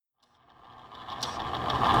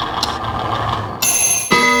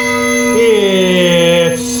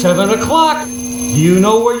7 o'clock. You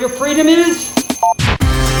know where your freedom is?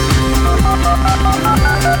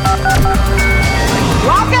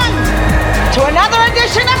 Welcome to another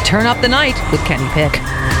edition of Turn Up the Night with Kenny Pick.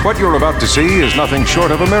 What you're about to see is nothing short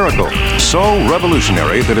of a miracle. So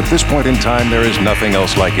revolutionary that at this point in time, there is nothing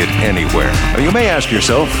else like it anywhere. Now, you may ask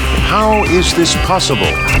yourself, how is this possible?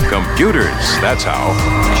 Computers, that's how.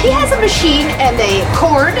 He has a machine and a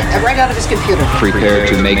cord right out of his computer. Prepare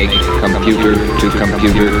to make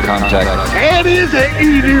computer-to-computer contact. That is an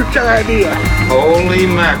Enuke idea. Holy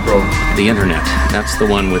mackerel. The internet, that's the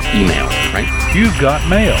one with email, right? You've got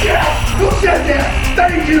mail. Who said that?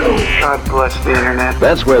 Thank you. God bless the internet.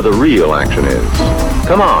 That's where the real action is.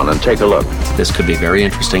 Come on and take a look. This could be very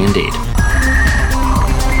interesting indeed.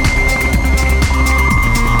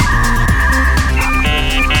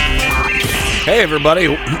 Hey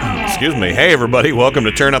everybody, excuse me. Hey everybody, welcome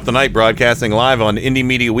to Turn Up the Night, broadcasting live on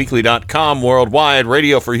IndieMediaWeekly.com, worldwide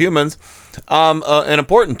radio for humans. An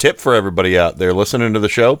important tip for everybody out there listening to the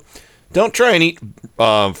show: don't try and eat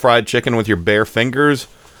fried chicken with your bare fingers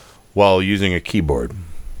while using a keyboard.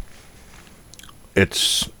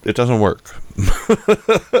 It doesn't work.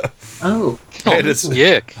 Oh, It is,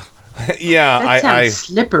 Yuck. yeah, that sounds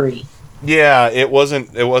slippery. Yeah, it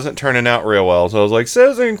wasn't turning out real well. So I was like,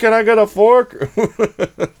 Susan, can I get a fork?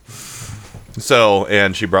 So,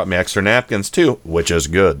 and she brought me extra napkins too, which is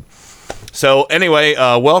good. So anyway,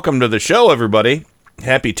 welcome to the show, everybody.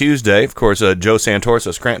 Happy Tuesday. Of course, Joe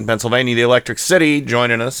Santorsa, Scranton, Pennsylvania, the Electric City,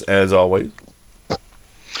 joining us as always.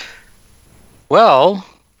 Well,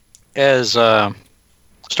 as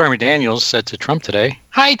Stormy Daniels said to Trump today,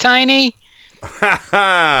 "Hi, Tiny."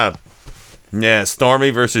 Yeah, Stormy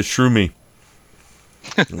versus Shroomy.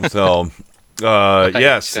 So,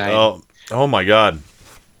 yes. Oh my God.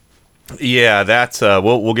 Yeah, that's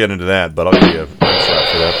we'll get into that, but I'll give you a shot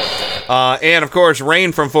for that. And of course,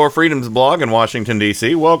 Rain from Four Freedoms blog in Washington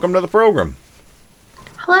D.C. Welcome to the program.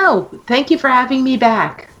 Hello. Thank you for having me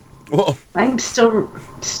back. Well, I'm still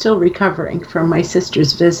recovering from my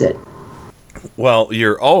sister's visit. well,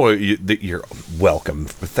 you're welcome.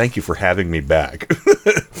 Thank you for having me back.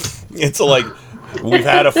 It's like we've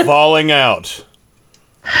had a falling out.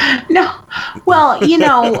 No, well,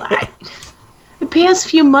 the past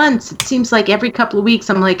few months, it seems like every couple of weeks,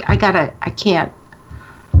 I'm like, I can't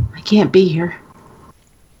be here.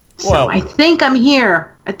 So Well, I think I'm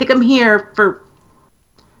here. I think I'm here for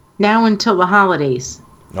now until the holidays.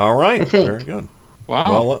 All right. I think. Very good.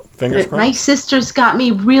 Wow. Well, fingers But my crossed. sisters got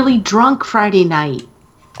me really drunk Friday night.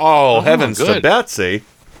 Oh, heavens to good. Betsy.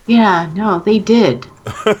 Yeah, no, they did.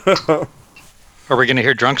 Are we going to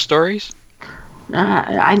hear drunk stories?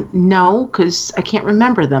 I no, because I can't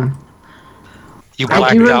remember them. You I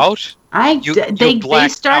blacked do- out? They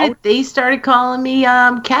blacked started out? they started calling me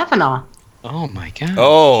Kavanaugh. Oh my God!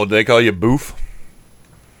 Oh, they call you Boof?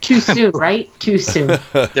 Too soon, right? Too soon.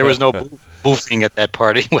 There was no boofing at that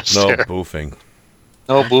party, was No there? boofing.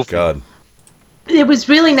 No boofing. God. It was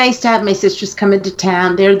really nice to have my sisters come into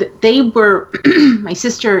town. They were my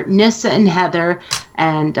sister Nissa and Heather,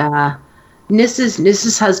 and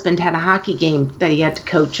Nissa's husband had a hockey game that he had to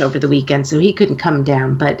coach over the weekend, so he couldn't come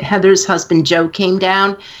down. But Heather's husband Joe came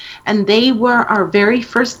down, and they were our very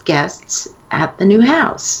first guests at the new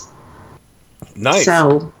house. Nice.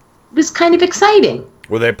 So it was kind of exciting.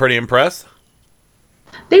 Were they pretty impressed?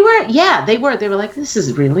 They were like, this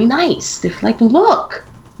is really nice. They're like, look,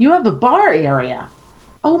 you have a bar area.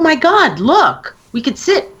 Oh my God, look, we could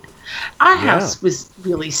sit. Our house was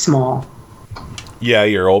really small. Yeah,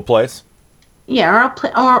 your old place? Yeah,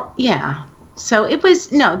 yeah. So it was,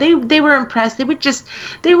 they were impressed.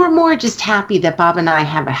 They were more just happy that Bob and I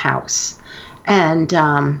have a house. And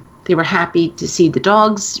they were happy to see the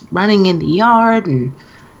dogs running in the yard, and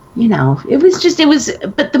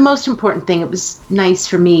but the most important thing, it was nice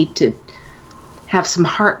for me to have some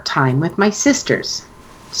heart time with my sisters.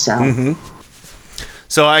 So. Mm-hmm.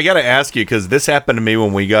 So I got to ask you, because this happened to me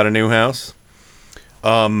when we got a new house.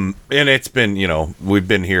 And it's been, we've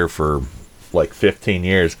been here for like 15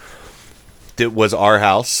 years. Was our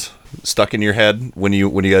house stuck in your head when you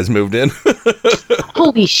guys moved in?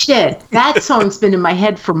 Holy shit! That song's been in my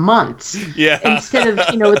head for months. Yeah. Instead of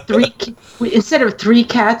three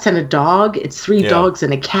cats and a dog, it's three dogs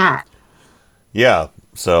and a cat. Yeah.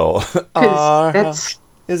 So our That's house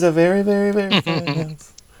is a very, very, very fun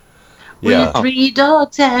house. With 3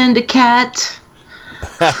 dogs and a cat.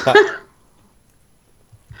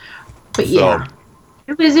 But yeah,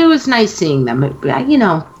 it was nice seeing them. When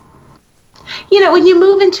you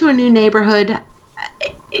move into a new neighborhood,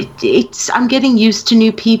 I'm getting used to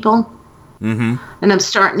new people. and I'm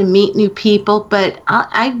starting to meet new people. But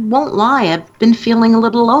I won't lie, I've been feeling a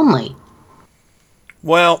little lonely.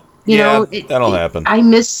 Well, You yeah, know, that'll happen. I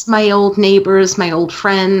miss my old neighbors, my old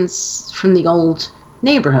friends from the old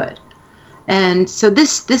neighborhood, and so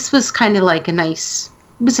this was kind of like a nice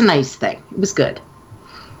thing. It was good.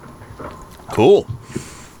 Cool.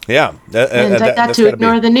 Yeah. And I got to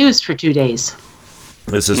ignore the news for 2 days.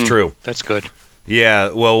 This is true. That's good.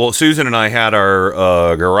 Yeah. Well, Susan and I had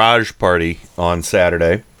our garage party on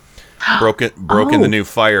Saturday. Broke in the new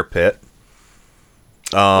fire pit.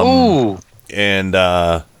 Ooh.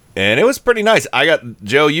 And it was pretty nice.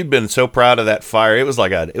 Joe, you've been so proud of that fire. It was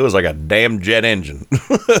like a damn jet engine.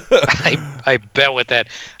 I bet with that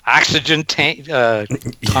oxygen tank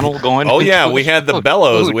tunnel going. Oh yeah, we had the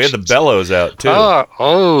bellows. We had the bellows out too.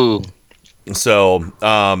 Oh. So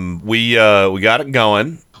we got it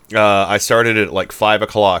going. I started at like 5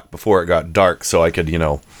 o'clock before it got dark, so I could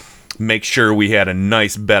make sure we had a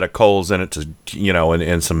nice bed of coals in it to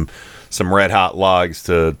and some red hot logs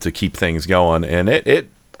to keep things going, and it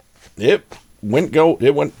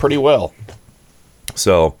went pretty well.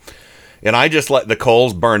 So, and I just let the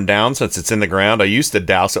coals burn down since it's in the ground. I used to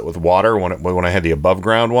douse it with water when I had the above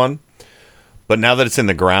ground one, but now that it's in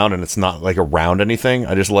the ground and it's not like around anything,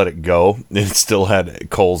 I just let it go. It still had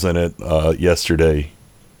coals in it yesterday.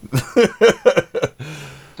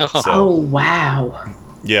 Oh wow!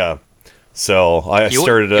 Yeah, so I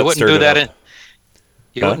stirred it up. You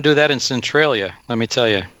wouldn't do that in Centralia, let me tell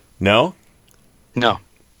you. No.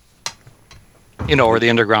 You know where the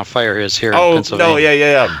underground fire is here in Oh Pennsylvania. no,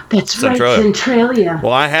 yeah. That's Centralia. Right, Centralia.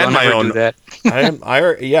 Well, I had my own. Do that.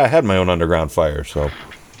 I had my own underground fire, so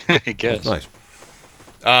I guess. Nice.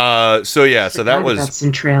 So that was about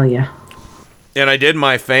Centralia. And I did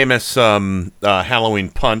my famous Halloween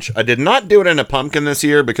punch. I did not do it in a pumpkin this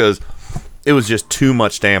year because it was just too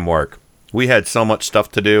much damn work. We had so much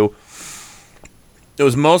stuff to do. It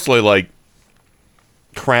was mostly like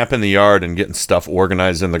crap in the yard and getting stuff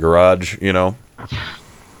organized in the garage,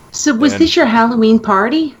 So was this your Halloween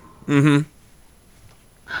party? Mm-hmm.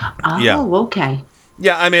 Oh, yeah. Okay.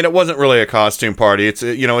 Yeah, I mean, it wasn't really a costume party. It's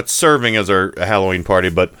it's serving as a Halloween party,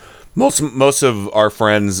 but most of our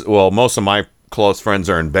friends, most of my close friends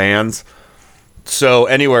are in bands. So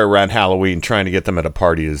anywhere around Halloween, trying to get them at a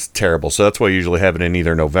party is terrible. So that's why I usually have it in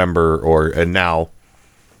either November and now.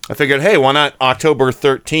 I figured, hey, why not October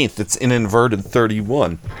 13th? It's an inverted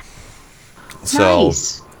 31. So,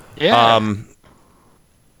 nice. Yeah.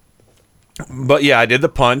 But yeah, I did the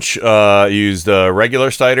punch. Used regular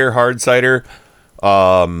cider, hard cider,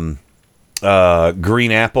 green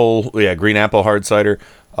apple hard cider,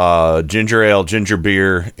 ginger ale, ginger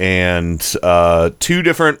beer, and 2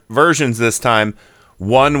 different versions this time.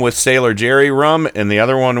 One with Sailor Jerry rum, and the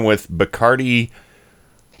other one with Bacardi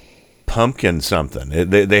pumpkin something.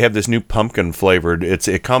 They have this new pumpkin flavored.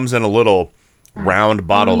 It comes in a little round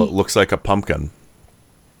bottle that looks like a pumpkin.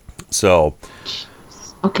 So,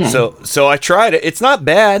 okay. So I tried it. It's not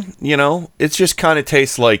bad, It just kind of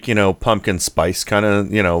tastes like pumpkin spice, kind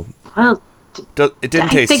of, Well, it didn't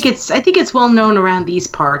taste. I think it's well known around these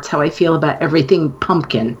parts how I feel about everything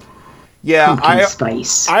pumpkin. Yeah, pumpkin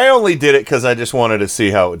spice. I only did it because I just wanted to see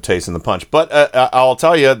how it would taste in the punch. But I'll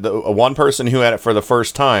tell you, the one person who had it for the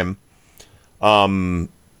first time,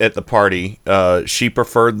 at the party, she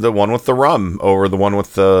preferred the one with the rum over the one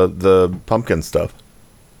with the pumpkin stuff.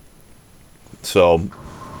 So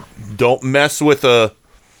don't mess with a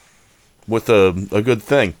good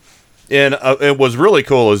thing. And it was really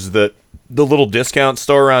cool is that the little discount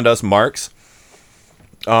store around us, Mark's,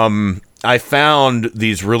 I found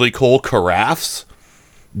these really cool carafes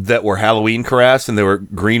that were Halloween carafes, and they were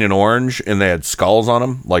green and orange, and they had skulls on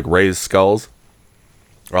them, like raised skulls,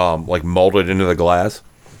 like molded into the glass.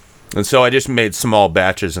 And so I just made small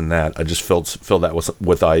batches in that. I just filled that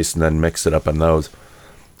with ice and then mixed it up in those.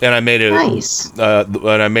 And I made it. Nice. And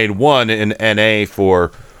I made one in NA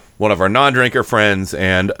for one of our non-drinker friends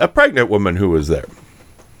and a pregnant woman who was there.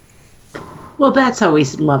 Well, that's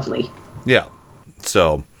always lovely. Yeah.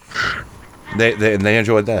 So they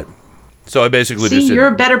enjoyed that. So I basically See, you're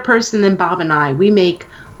a better person than Bob and I. We make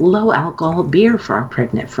low alcohol beer for our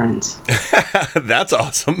pregnant friends. That's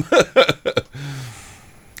awesome.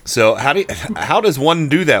 So how does one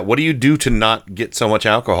do that? What do you do to not get so much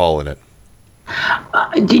alcohol in it?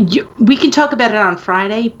 We can talk about it on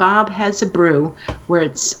Friday. Bob has a brew where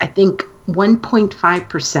it's, I think,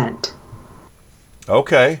 1.5%.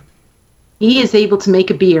 Okay. He is able to make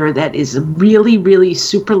a beer that is really, really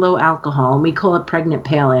super low alcohol, and we call it Pregnant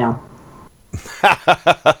Pale Ale.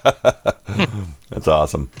 That's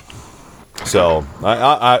awesome. So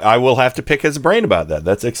I will have to pick his brain about that.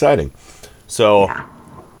 That's exciting. So,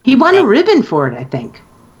 he won a ribbon for it, I think.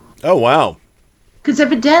 Oh wow! Because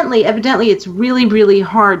evidently, it's really, really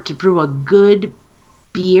hard to brew a good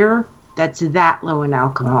beer that's that low in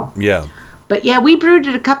alcohol. Yeah. But yeah, we brewed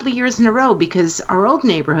it a couple of years in a row because our old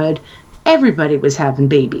neighborhood, everybody was having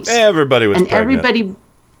babies. Everybody was pregnant. Everybody,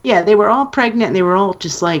 yeah, they were all pregnant and they were all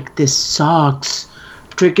just like, this sucks.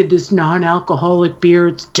 Drinking this non-alcoholic beer,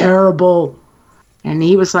 it's terrible. And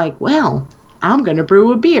he was like, well, I'm going to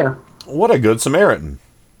brew a beer. What a good Samaritan.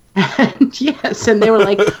 Yes, and they were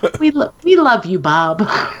like, we love you, Bob.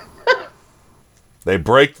 They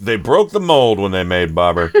broke the mold when they made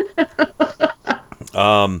Bobber.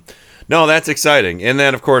 No, that's exciting. And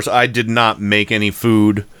then, of course, I did not make any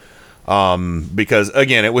food because,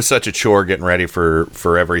 again, it was such a chore getting ready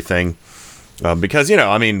for everything. Because,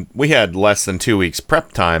 we had less than 2 weeks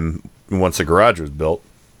prep time once the garage was built.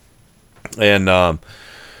 And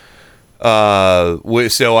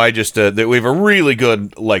so I just we have a really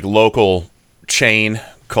good local chain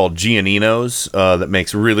called Giannino's that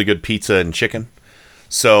makes really good pizza and chicken.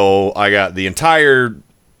 So I got the entire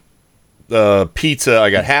pizza.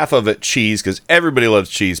 I got half of it cheese because everybody loves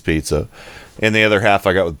cheese pizza, and the other half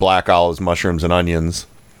I got with black olives, mushrooms, and onions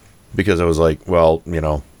because I was like, well,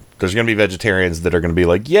 there's going to be vegetarians that are going to be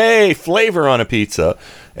like, yay, flavor on a pizza.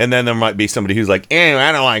 And then there might be somebody who's like,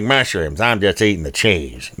 I don't like mushrooms. I'm just eating the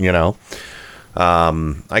cheese, I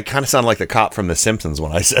kind of sound like the cop from The Simpsons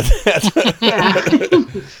when I said that.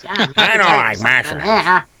 I don't like mushrooms.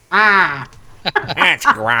 That's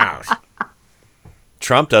gross.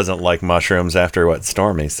 Trump doesn't like mushrooms after what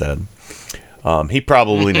Stormy said. He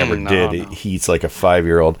probably never did. No. He eats like a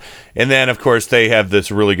 5-year-old. And then, of course, they have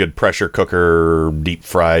this really good pressure cooker, deep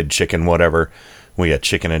fried chicken, whatever. We got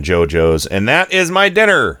chicken and JoJo's. And that is my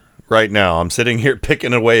dinner right now. I'm sitting here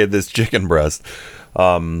picking away at this chicken breast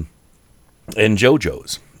and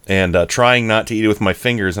JoJo's. And trying not to eat it with my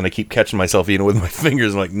fingers. And I keep catching myself eating it with my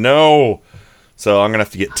fingers. I'm like, no. So I'm going to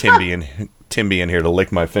have to get Timby in here to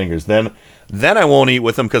lick my fingers. Then I won't eat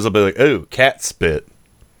with him because I'll be like, oh, cat spit.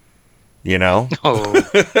 Oh.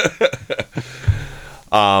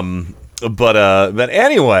 But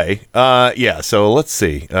anyway, so let's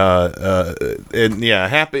see. Happy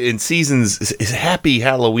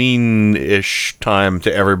Halloween-ish time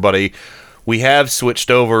to everybody. We have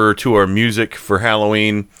switched over to our music for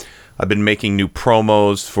Halloween. I've been making new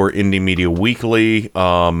promos for Indie Media Weekly.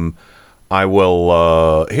 I will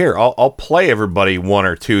I'll play everybody one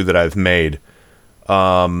or two that I've made.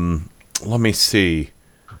 Let me see.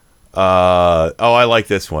 I like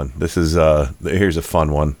this one. This is here's a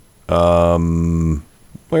fun one.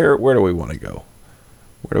 Where do we want to go?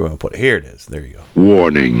 Where do we want to put it? Here it is. There you go.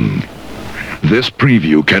 Warning. This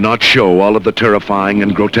preview cannot show all of the terrifying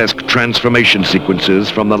and grotesque transformation sequences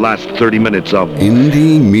from the last 30 minutes of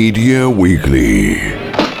Indie Media Weekly.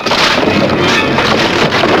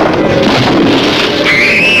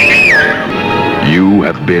 You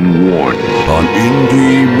have been warned. On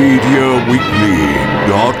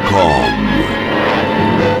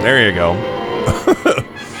IndieMediaWeekly.com. There you go.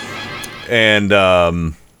 And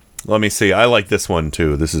let me see. I like this one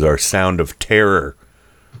too. This is our Sound of Terror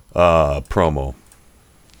promo.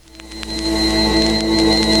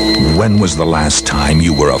 When was the last time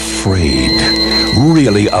you were afraid?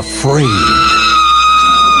 Really afraid?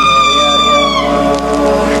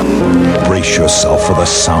 Brace yourself for the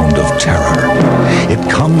sound of terror. It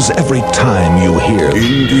comes every time you hear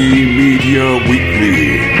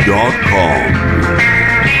IndieMediaWeekly.com.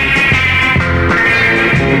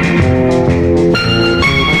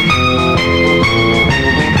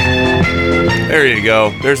 There you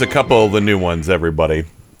go. There's a couple of the new ones, everybody.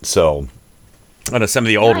 So, I know some of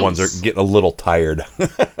the old ones are getting a little tired.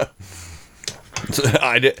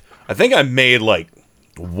 I think I made like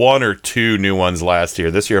 1 or 2 new ones last year.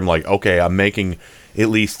 This year I'm like, okay, I'm making at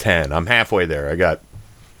least 10. I'm halfway there. I got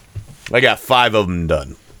 5 of them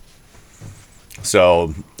done.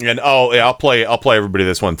 So, and I'll play everybody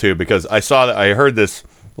this one too because I was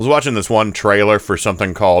watching this one trailer for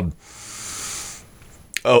something called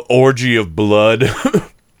Orgy of Blood.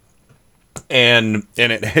 and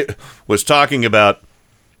it was talking about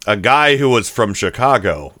a guy who was from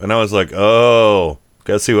Chicago, and I was like, oh,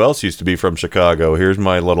 guess who else used to be from Chicago? Here's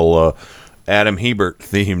my little Adam Hebert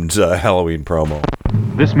themed Halloween promo.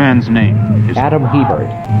 This man's name is Adam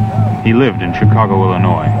Hebert. He lived in Chicago,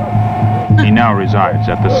 Illinois. He now resides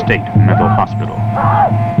at the State Mental Hospital.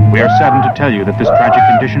 We are saddened to tell you that this tragic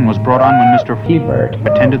condition was brought on when Mr. Hebert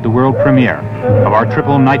attended the world premiere of our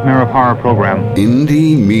triple Nightmare of Horror program,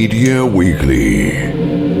 Indie Media Weekly.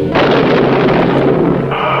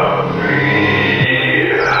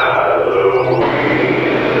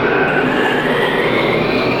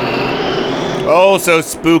 Oh, so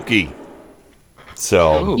spooky.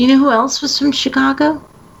 So, You know who else was from Chicago?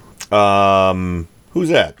 who's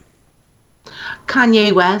that?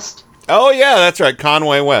 Kanye West. Oh yeah, that's right.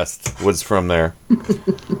 Conway West was from there.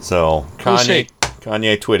 So Who's he?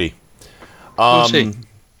 Kanye Twitty. Who's he?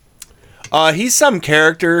 He's some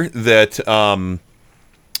character that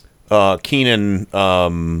Keenan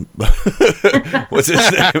what's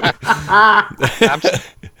his name?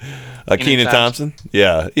 Keenan Thompson.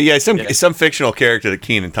 Yeah, some fictional character that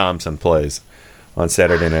Keenan Thompson plays on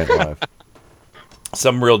Saturday Night Live.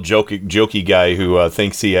 Some real jokey guy who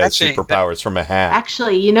thinks he has superpowers from a hat.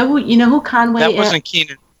 Actually, you know who Conway That wasn't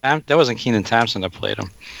Keenan. That wasn't Keenan Thompson that played him.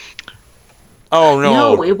 Oh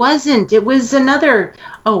no! No, it wasn't. It was another.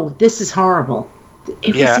 Oh, this is horrible.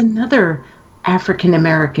 It was another African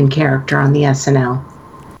American character on the SNL.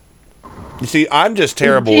 You see, I'm just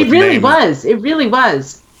terrible It with really names. was. It really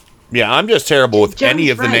was. Yeah, I'm just terrible with Joe's any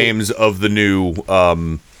of the right. names of the new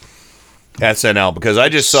SNL because I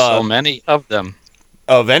just saw So many of them.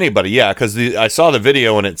 of anybody. Yeah, because I saw the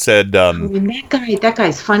video and it said. I mean, that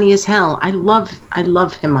guy's funny as hell. I love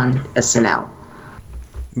him on SNL.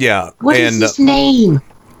 Yeah, What is his name?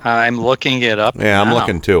 I'm looking it up. Yeah, I'm now.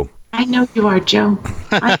 looking too. I know you are, Joe.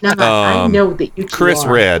 I know that you two Chris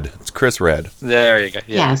are. Redd. It's Chris Redd. There you go.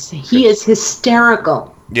 Yeah. Yes, he is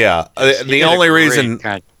hysterical. Yeah, He the did a only great reason.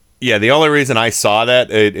 kind- Yeah, the only reason I saw that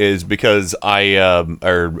is because I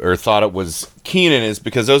or thought it was Keenan is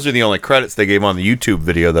because those are the only credits they gave on the YouTube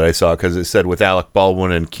video that I saw because it said with Alec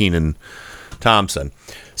Baldwin and Keenan Thompson.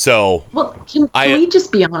 So Well, can we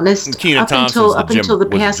just be honest? Keenan Thompson's Up until the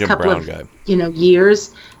was past Jim couple Brown of guy.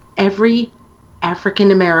 years, every African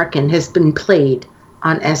American has been played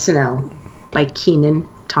on SNL by Keenan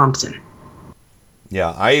Thompson.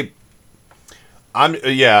 Yeah,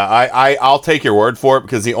 I'll take your word for it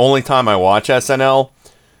because the only time I watch SNL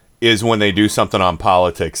is when they do something on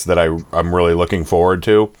politics that I'm really looking forward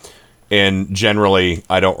to, and generally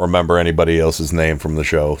I don't remember anybody else's name from the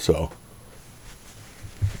show, so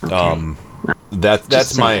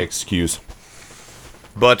that's my excuse.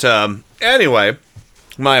 But anyway,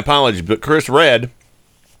 my apologies. But Chris Redd,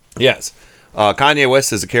 yes, Kanye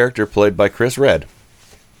West is a character played by Chris Redd.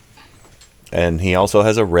 And he also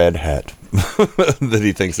has a red hat that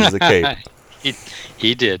he thinks is a cape.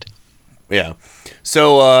 he did. Yeah.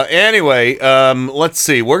 So anyway, let's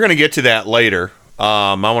see. We're going to get to that later.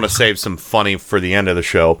 I want to save some funny for the end of the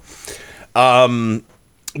show.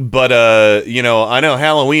 But I know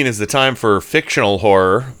Halloween is the time for fictional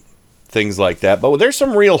horror, things like that. But there's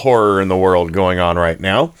some real horror in the world going on right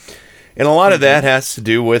now. And a lot of that has to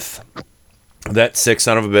do with that sick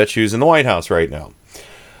son of a bitch who's in the White House right now.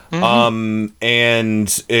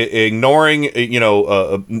 And ignoring,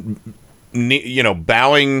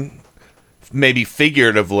 bowing maybe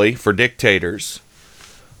figuratively for dictators.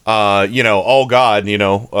 Oh God,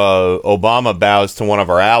 Obama bows to one of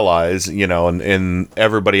our allies, and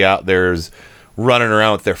everybody out there is running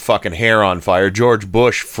around with their fucking hair on fire. George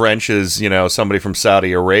Bush Frenches, somebody from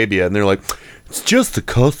Saudi Arabia, and they're like, it's just a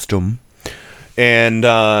custom. And,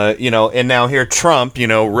 and now here Trump,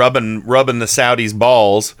 rubbing the Saudis'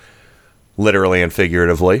 balls, literally and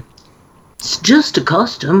figuratively. It's just a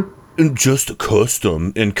custom. Just a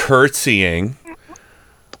custom. And curtsying.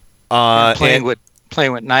 Playing with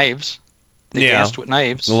knives. They danced with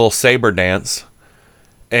knives. A little saber dance.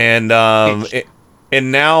 And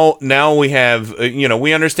now we have,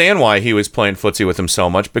 we understand why he was playing footsie with him so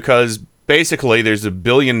much, because basically there's $1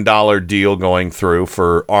 billion deal going through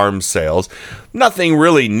for arms sales. Nothing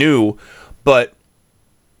really new, but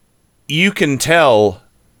you can tell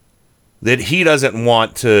that he doesn't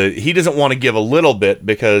want to give a little bit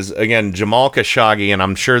because, again, Jamal Khashoggi, and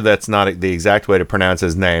I'm sure that's not the exact way to pronounce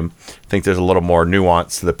his name. I think there's a little more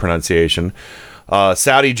nuance to the pronunciation.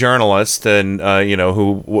 Saudi journalist, and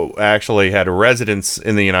who actually had a residence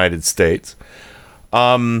in the United States,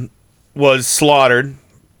 was slaughtered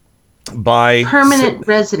by permanent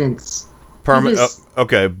residence.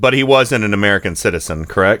 Okay, but he wasn't an American citizen,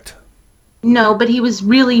 correct? No, but he was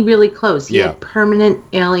really, really close. He had permanent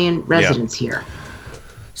alien residence here.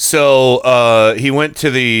 So he went to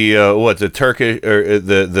the Turkish or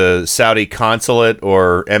the Saudi consulate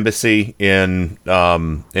or embassy in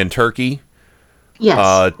Turkey.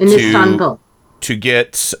 Yes, in Istanbul. To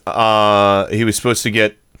get he was supposed to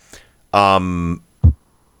get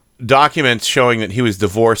documents showing that he was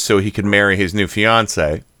divorced so he could marry his new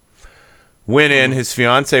fiance. Went in, his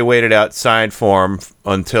fiance waited outside for him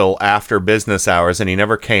until after business hours, and he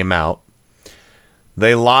never came out.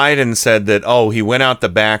 They lied and said that, he went out the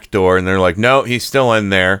back door, and they're like, no, he's still in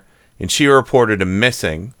there. And she reported him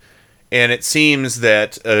missing. And it seems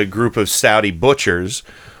that a group of Saudi butchers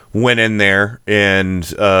went in there and,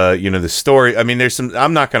 the story, I mean, there's some,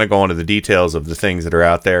 I'm not going to go into the details of the things that are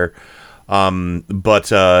out there.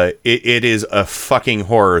 But it is a fucking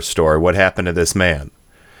horror story, what happened to this man.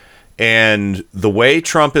 And the way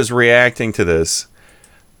Trump is reacting to this,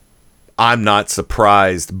 I'm not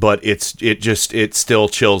surprised, but it still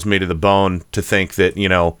chills me to the bone to think that,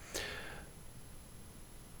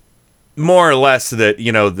 more or less that,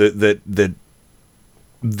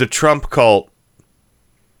 the Trump cult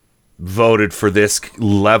voted for this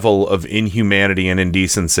level of inhumanity and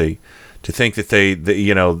indecency. To think that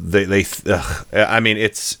I mean,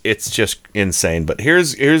 it's just insane. But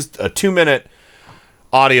here's a 2-minute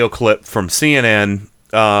audio clip from CNN,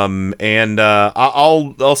 and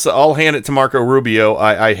I'll hand it to Marco Rubio.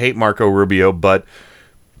 I hate Marco Rubio, but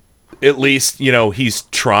at least he's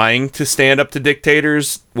trying to stand up to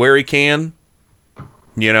dictators where he can.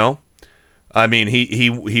 I mean,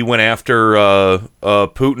 he went after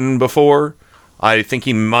Putin before. I think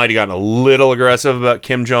he might have gotten a little aggressive about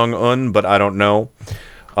Kim Jong-un, but I don't know.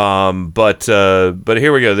 But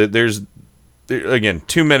here we go. There's again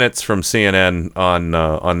 2 minutes from CNN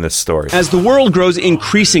on this story. As the world grows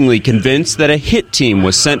increasingly convinced that a hit team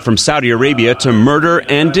was sent from Saudi Arabia to murder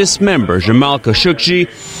and dismember Jamal Khashoggi,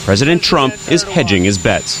 President Trump is hedging his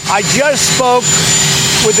bets. I just spoke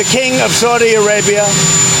with the King of Saudi Arabia,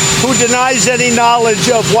 who denies any knowledge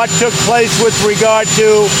of what took place with regard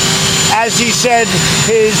to, as he said,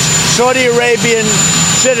 his Saudi Arabian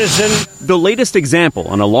citizen. The latest example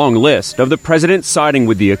on a long list of the president siding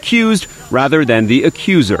with the accused rather than the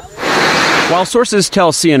accuser. While sources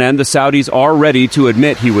tell CNN the Saudis are ready to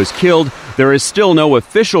admit he was killed, there is still no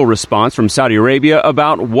official response from Saudi Arabia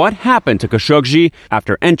about what happened to Khashoggi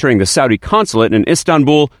after entering the Saudi consulate in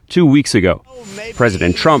Istanbul 2 weeks ago.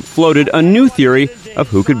 President Trump floated a new theory of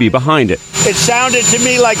who could be behind it. It sounded to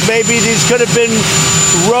me like maybe these could have been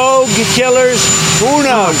rogue killers. Who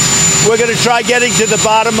knows? We're going to try getting to the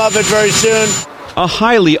bottom of it very soon. A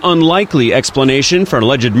highly unlikely explanation for an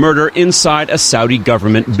alleged murder inside a Saudi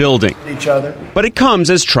government building. But it comes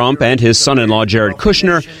as Trump and his son-in-law Jared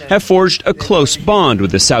Kushner have forged a close bond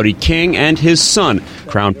with the Saudi king and his son,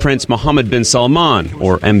 Crown Prince Mohammed bin Salman,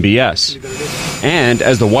 or MBS. And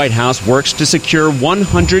as the White House works to secure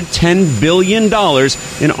 $110 billion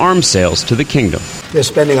in arms sales to the kingdom. They're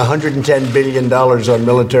spending $110 billion on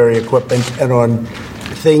military equipment and on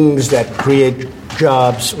things that create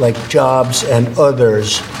jobs like jobs and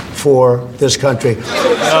others for this country.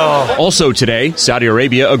 Also today, Saudi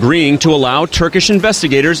Arabia agreeing to allow Turkish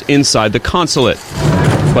investigators inside the consulate.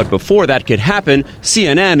 But before that could happen,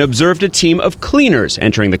 CNN observed a team of cleaners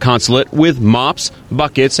entering the consulate with mops,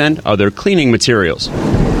 buckets, and other cleaning materials.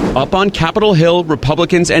 Up on Capitol Hill,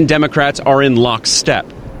 Republicans and Democrats are in lockstep,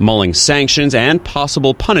 mulling sanctions and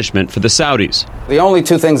possible punishment for the Saudis. The only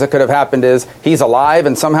two things that could have happened is he's alive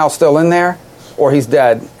and somehow still in there, or he's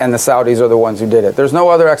dead and the Saudis are the ones who did it. There's no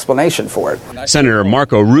other explanation for it. Senator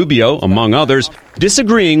Marco Rubio, among others,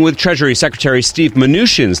 disagreeing with Treasury Secretary Steve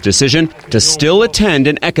Mnuchin's decision to still attend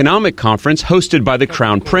an economic conference hosted by the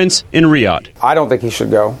Crown Prince in Riyadh. I don't think he should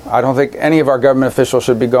go. I don't think any of our government officials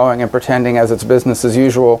should be going and pretending as it's business as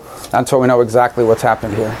usual until we know exactly what's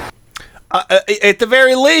happened here. At the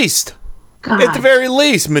very least,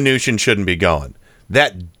 Mnuchin shouldn't be going.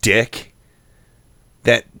 That dick,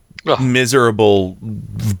 that miserable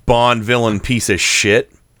Bond villain piece of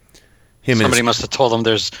shit. Somebody must have told him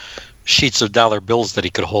there's sheets of dollar bills that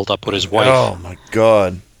he could hold up with his wife. Oh my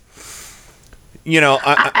God.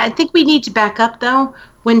 I think we need to back up though.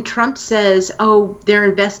 When Trump says, they're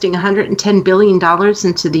investing $110 billion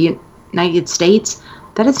into the United States,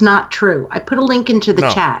 that is not true. I put a link into the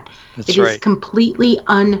chat. It is completely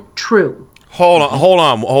untrue. Hold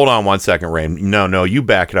on 1 second, Rain. No, you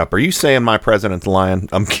back it up. Are you saying my president's lying?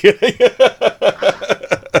 I'm kidding.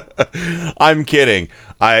 I'm kidding.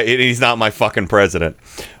 He's not my fucking president.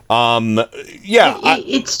 It's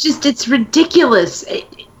ridiculous.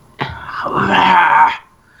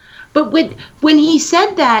 But when he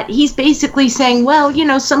said that, he's basically saying,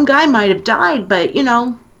 well, some guy might have died, but,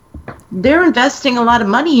 they're investing a lot of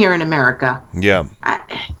money here in America. Yeah.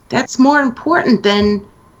 That's more important than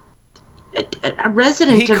a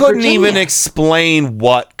resident of Virginia. He couldn't even explain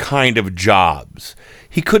what kind of jobs.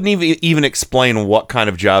 He couldn't even explain what kind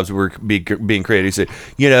of jobs were being created. He said,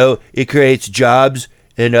 it creates jobs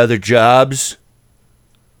and other jobs.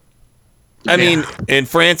 I mean, and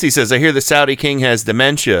Francie says, I hear the Saudi king has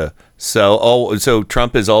dementia. So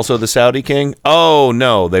Trump is also the Saudi king? Oh,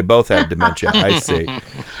 no, they both have dementia. I see.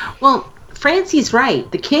 Well, Francie's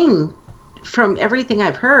right. The king, from everything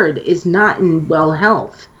I've heard, is not in well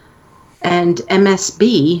health. and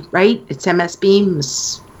MSB, right? It's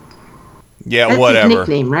MSB. Yeah, That's whatever. his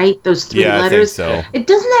nickname, right? Those three Yeah, letters. I think so. It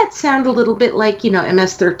doesn't that sound a little bit like,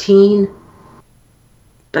 MS-13?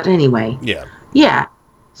 But anyway. Yeah. Yeah.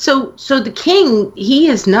 So the king, he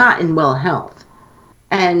is not in well health.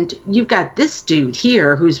 And you've got this dude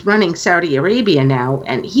here who's running Saudi Arabia now,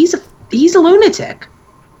 and he's a lunatic.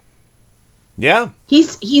 Yeah.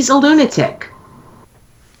 He's a lunatic.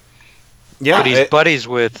 Yeah. But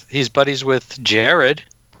he's buddies with Jared.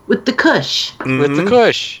 With the Kush. With the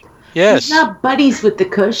Kush. Yes. He's not buddies with the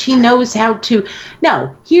Kush. He knows how to.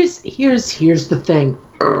 No, here's the thing.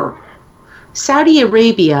 Saudi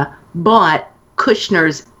Arabia bought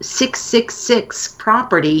Kushner's 666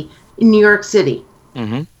 property in New York City.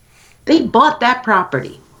 Mm-hmm. They bought that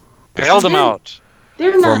property. Bailed him out.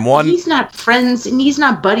 They're not. He's not friends, and he's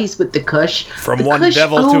not buddies with the Kush. From the one Kush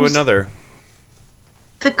devil to another.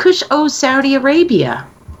 The Kush owes Saudi Arabia.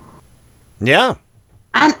 Yeah.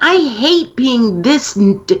 And I hate being I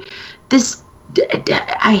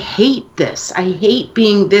hate this. I hate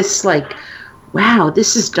being this, like, wow,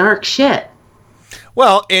 this is dark shit.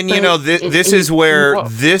 Well, and this is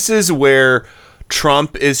where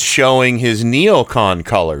Trump is showing his neocon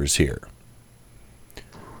colors here.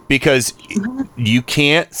 Because you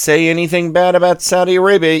can't say anything bad about Saudi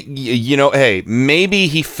Arabia. Hey, maybe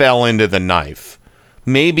he fell into the knife.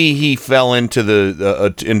 Maybe he fell into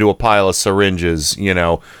into a pile of syringes,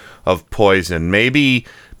 of poison. Maybe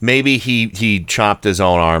he chopped his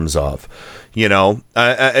own arms off. Because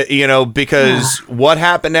what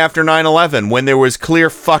happened after 9/11 when there was clear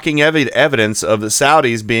fucking evidence of the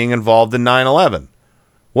Saudis being involved in 9/11?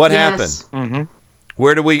 What happened? Mm-hmm.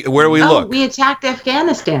 Where do we look? We attacked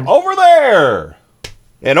Afghanistan. Over there.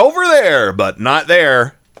 And over there, but not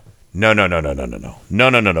there. No.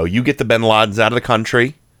 You get the Bin Ladens out of the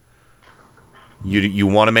country. You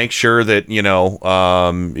want to make sure that, you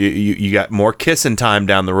got more kissing time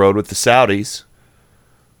down the road with the Saudis.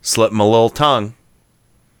 Slip them a little tongue.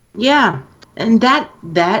 Yeah. And that's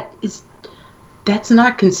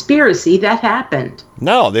not conspiracy. That happened.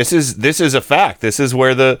 No, this is a fact. This is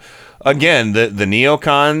where the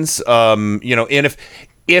neocons, and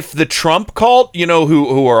if the Trump cult,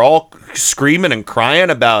 who are all screaming and crying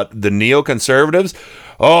about the neoconservatives,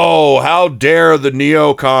 oh, how dare the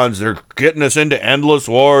neocons, they're getting us into endless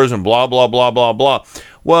wars and blah, blah, blah, blah, blah.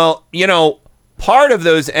 Well, part of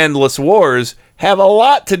those endless wars have a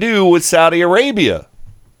lot to do with Saudi Arabia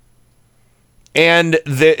and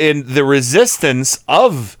the resistance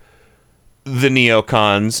of the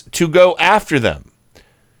neocons to go after them.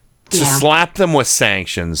 To slap them with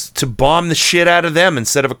sanctions, to bomb the shit out of them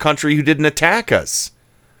instead of a country who didn't attack us.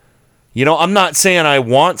 I'm not saying I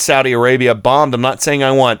want Saudi Arabia bombed. I'm not saying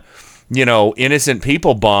I want, innocent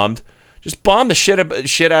people bombed. Just bomb the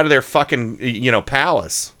shit out of their fucking,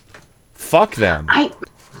 palace. Fuck them.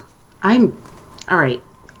 I'm all right.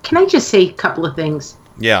 Can I just say a couple of things?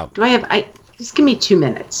 Yeah. Just give me 2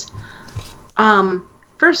 minutes.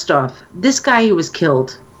 First off, this guy who was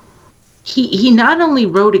killed, he not only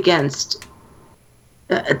wrote against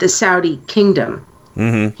the Saudi kingdom,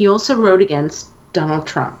 he also wrote against Donald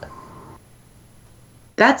Trump.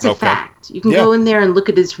 That's a fact. You can go in there and look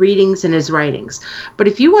at his readings and his writings. But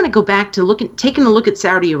if you want to go back to taking a look at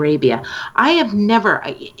Saudi Arabia, I have never.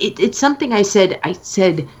 It's something I said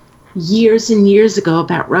years and years ago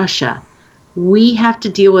about Russia. We have to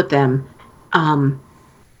deal with them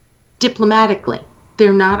diplomatically.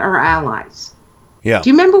 They're not our allies. Yeah.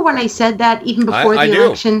 Do you remember when I said that even before the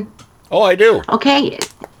election? Oh, I do. Okay.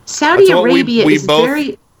 Saudi Arabia is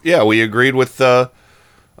very... Yeah, we agreed with North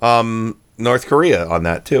Korea on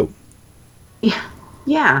that, too.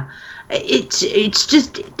 Yeah. It's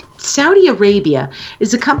just... Saudi Arabia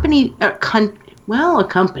is a company... a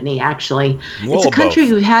company, actually. It's a country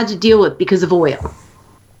who had to deal with because of oil.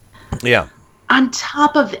 Yeah. On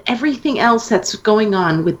top of everything else that's going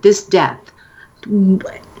on with this death...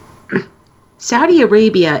 Saudi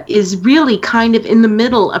Arabia is really kind of in the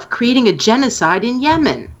middle of creating a genocide in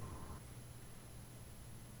Yemen.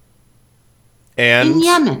 In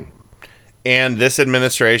Yemen. And this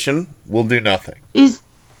administration will do nothing. Is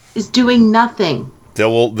doing nothing.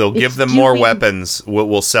 They'll give them more weapons.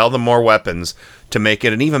 We'll sell them more weapons to make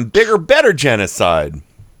it an even bigger, better genocide.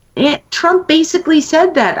 Trump basically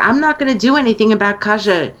said that. I'm not going to do anything about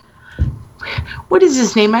Kaja. What is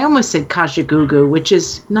his name? I almost said Kajagoogoo, which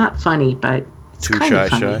is not funny, but it's kind of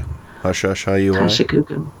funny. Hush, you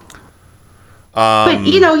Kajagoogoo. But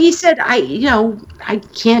he said, I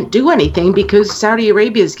can't do anything because Saudi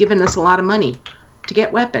Arabia has given us a lot of money to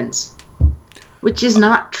get weapons, which is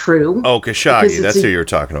not true. Oh, Khashoggi, that's who you were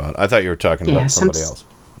talking about. I thought you were talking about somebody else.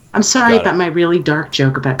 I'm sorry about my really dark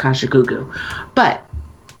joke about Kashagugu. But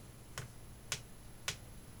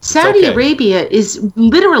Saudi Arabia is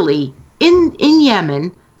literally in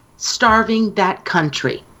Yemen starving that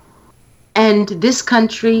country. And this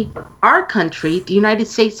country, our country, the United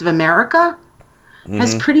States of America,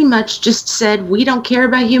 has pretty much just said, we don't care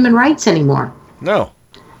about human rights anymore. No.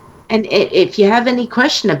 And if you have any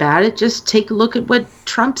question about it, just take a look at what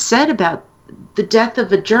Trump said about the death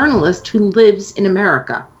of a journalist who lives in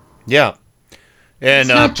America. Yeah. And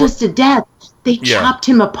it's not just a death. They chopped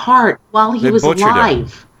him apart while he was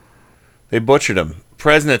alive. They butchered him.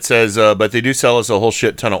 President says, but they do sell us a whole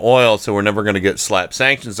shit ton of oil, so we're never going to get slap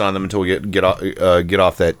sanctions on them until we get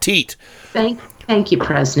off that teat. Thank you,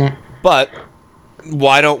 President. But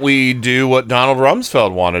why don't we do what Donald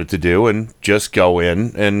Rumsfeld wanted to do and just go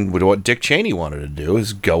in, and what Dick Cheney wanted to do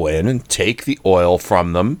is go in and take the oil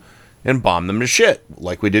from them and bomb them to shit,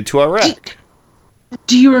 like we did to Iraq.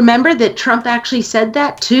 Do you remember that Trump actually said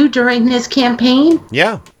that too during his campaign?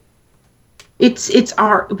 Yeah. It's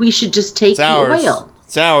our. We should just take the oil.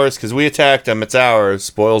 It's ours because we attacked them. It's ours.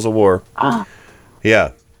 Spoils of war. Oh.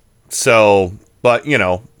 Yeah. So, but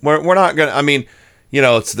we're not gonna. I mean,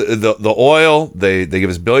 it's the oil. They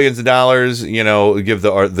give us billions of dollars. Give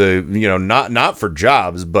the not for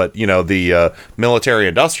jobs, but the military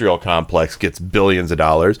industrial complex gets billions of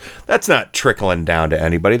dollars. That's not trickling down to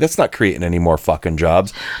anybody. That's not creating any more fucking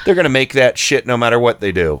jobs. They're gonna make that shit no matter what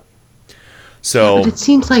they do. So, but it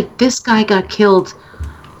seems like this guy got killed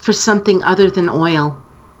for something other than oil.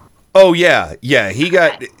 Oh yeah, he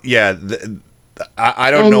got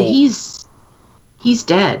I don't know. He's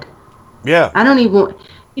dead. Yeah. I don't even.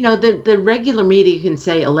 The regular media can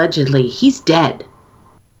say allegedly he's dead.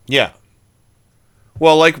 Yeah.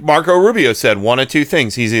 Well, like Marco Rubio said, one of two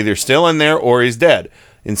things: he's either still in there or he's dead.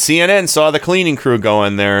 And CNN saw the cleaning crew go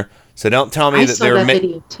in there, so don't tell me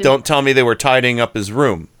don't tell me they were tidying up his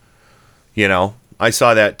room. I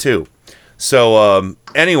saw that too. So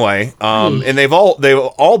anyway, and they've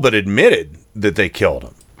all but admitted that they killed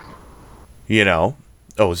him. Oh,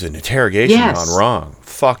 it was an interrogation gone wrong.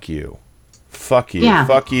 Fuck you. Yeah.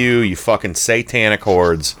 Fuck you, you fucking satanic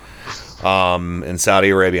hordes in Saudi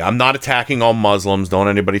Arabia. I'm not attacking all Muslims. Don't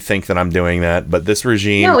anybody think that I'm doing that. But this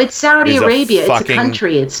regime. No, it's Saudi Arabia. It's a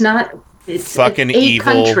country. It's not. It's fucking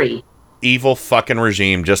evil country. Evil fucking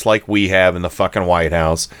regime, just like we have in the fucking White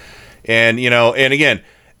House. And, and again,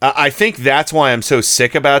 I think that's why I'm so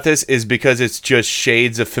sick about this, is because it's just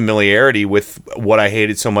shades of familiarity with what I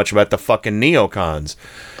hated so much about the fucking neocons,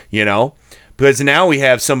 because now we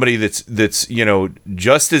have somebody that's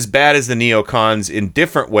just as bad as the neocons in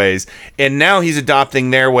different ways, and now he's adopting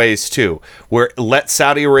their ways too, where let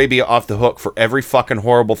Saudi Arabia off the hook for every fucking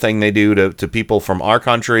horrible thing they do to people from our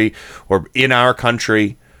country or in our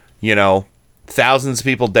country. Thousands of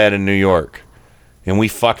people dead in New York. And we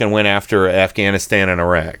fucking went after Afghanistan and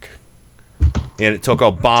Iraq. And it took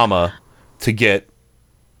Obama to get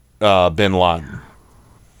bin Laden.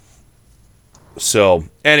 So,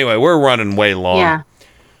 anyway, we're running way long. Yeah.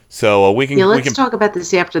 So, we can... Yeah, let's talk about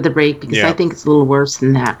this after the break, because I think it's a little worse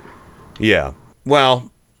than that. Yeah.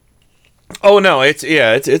 Well... Oh, no,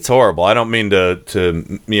 it's horrible. I don't mean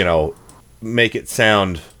to make it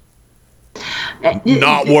sound...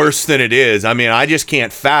 not worse than it is. I mean, I just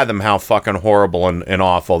can't fathom how fucking horrible and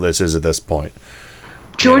awful this is at this point.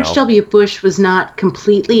 George W. Bush was not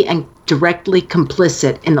completely and directly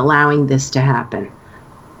complicit in allowing this to happen.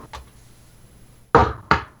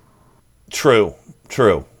 True.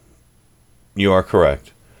 You are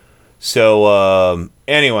correct. So,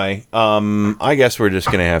 anyway, I guess we're just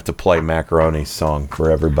going to have to play Macaroni's song for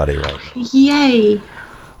everybody right now. Yay.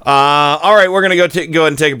 All right, we're going to go ahead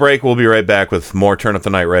and take a break. We'll be right back with more Turn Up the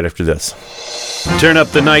Night right after this. Turn Up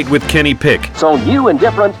the Night with Kenny Pick. So new and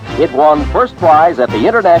different, it won first prize at the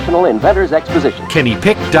International Inventors Exposition.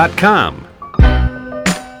 KennyPick.com.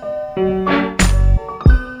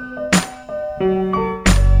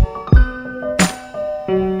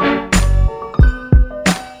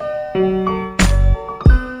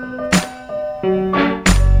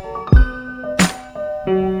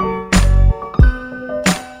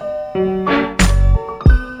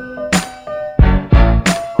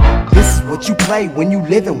 When you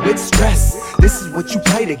living with stress, this is what you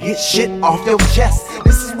play to get shit off your chest.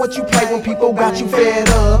 This is what you play when people got you fed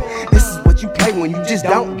up. This is what you play when you just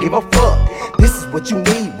don't give a fuck. This is what you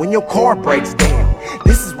need when your car breaks down.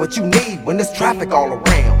 This is what you need when there's traffic all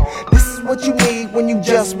around. This is what you need when you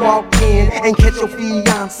just walk in and catch your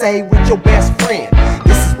fiance with your best friend.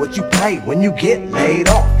 This is what you play when you get laid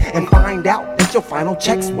off and find out that your final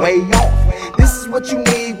check's way off. This is what you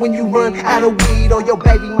need when you run out of weed or your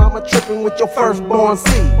baby mama tripping with your firstborn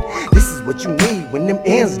seed. This is what you need when them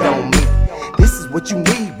ends don't meet. This is what you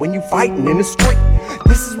need when you fighting in the street.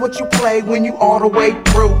 This is what you play when you all the way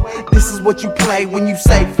through. This is what you play when you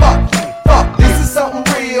say fuck you, fuck. This is something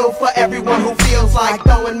real for everyone who feels like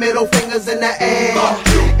throwing middle fingers in the air.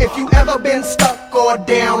 If you ever been stuck or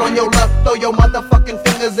down on your luck, throw your motherfucking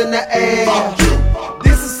fingers in the air.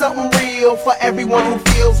 This is something real for everyone who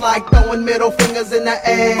feels like throwing middle fingers in the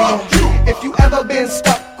air. If you ever been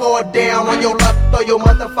stuck or down on your luck, throw your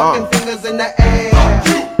motherfucking fingers in the air.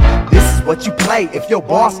 This is what you play if your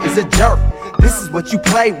boss is a jerk. This is what you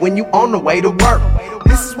play when you on the way to work.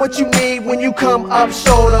 This is what you need when you come up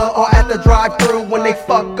shorter or at the drive-thru when they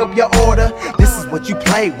fuck up your order. This is what you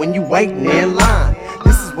play when you waiting in line.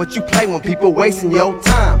 This is what you play when people wasting your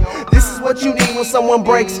time. This is what you need when someone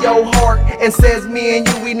breaks your heart and says me and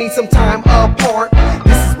you, we need some time apart.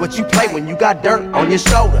 This is what you play when you got dirt on your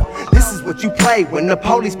shoulder. This is what you play when the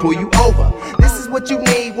police pull you over. This is what you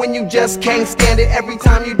need when you just can't stand it. Every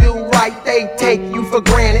time you do right, they take you for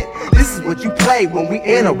granted. This is what you play when we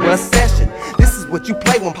in a recession. This is what you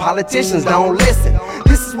play when politicians don't listen.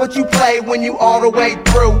 This is what you play when you all the way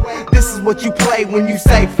through. This is what you play when you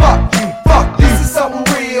say fuck you, fuck. This is something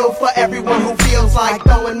real for everyone who feels like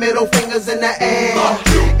throwing middle fingers in the air.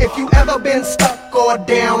 If you ever been stuck or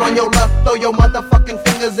down on your luck, throw your motherfucking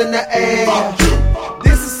fingers in the air.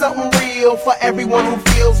 This is something real for everyone who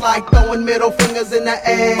feels like throwing middle fingers in the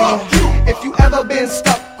air. If you ever been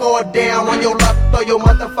stuck or down on your luck, throw your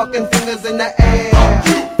motherfucking fingers in the air.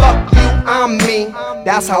 Fuck you, I'm me,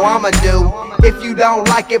 that's how I'ma do. If you don't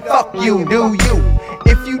like it, fuck you, do you?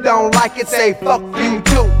 If you don't like it, say fuck you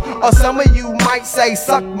too. Or some of you might say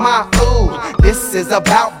suck my ooh. This is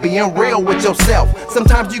about being real with yourself.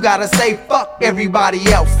 Sometimes you gotta say fuck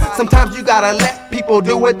everybody else. Sometimes you gotta let people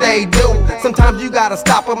do what they do. Sometimes you gotta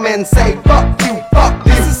stop them and say fuck you, fuck.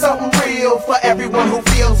 This is something real for everyone who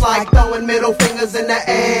feels like throwing middle fingers in the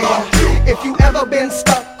air. If you ever been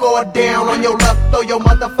stuck or down on your luck, throw your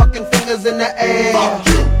motherfucking fingers in the air.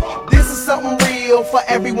 This is something real for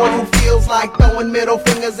everyone who feels like throwing middle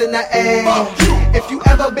fingers in the air. If you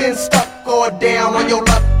ever been stuck or down on your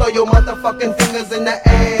luck, throw your motherfucking fingers in the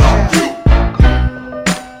air.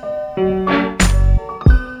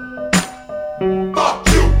 Fuck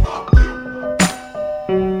you. Fuck you.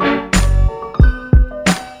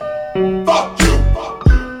 Fuck you.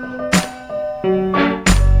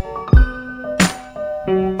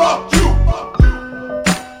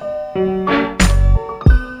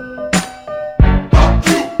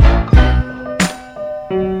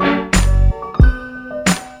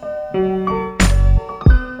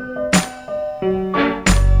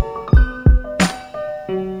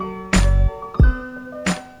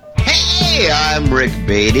 I'm Rick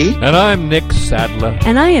Beatty. And I'm Nick Sadler.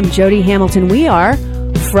 And I am Jody Hamilton. We are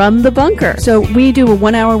From the Bunker. So we do a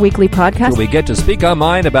 1-hour weekly podcast. We get to speak our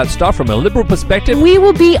mind about stuff from a liberal perspective. We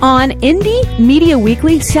will be on Indie Media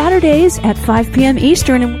Weekly Saturdays at 5 p.m.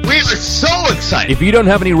 Eastern. We are so excited. If you don't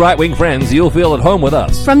have any right-wing friends, you'll feel at home with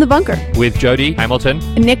us. From the Bunker. With Jody Hamilton.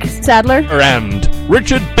 Nick Sadler. And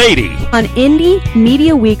Richard Beatty. On Indie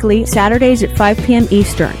Media Weekly Saturdays at 5 p.m.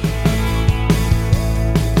 Eastern.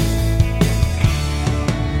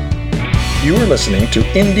 You are listening to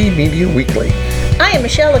Indie Media Weekly. I am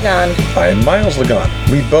Michelle Lagon. I am Miles Lagon.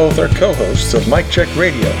 We both are co-hosts of Mic Check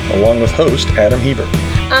Radio, along with host Adam Hebert.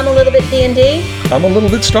 I'm a little bit D&D. I'm a little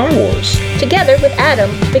bit Star Wars. Together with Adam,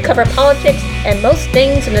 we cover politics and most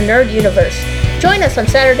things in the nerd universe. Join us on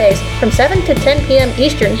Saturdays from 7 to 10 p.m.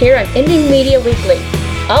 Eastern here on Indie Media Weekly.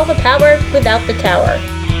 All the power without the tower.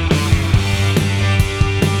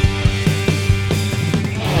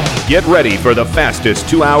 Get ready for the fastest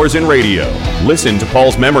 2 hours in radio. Listen to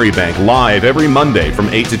Paul's Memory Bank live every Monday from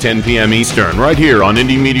 8 to 10 p.m. Eastern, right here on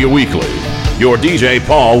Indie Media Weekly. Your DJ,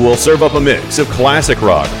 Paul, will serve up a mix of classic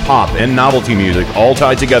rock, pop, and novelty music, all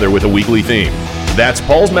tied together with a weekly theme. That's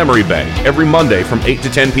Paul's Memory Bank, every Monday from 8 to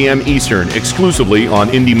 10 p.m. Eastern, exclusively on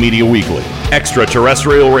Indie Media Weekly.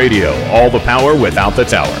 Extraterrestrial radio, all the power without the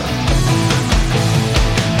tower.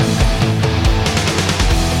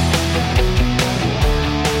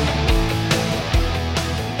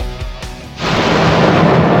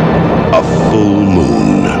 Full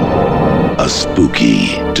moon. A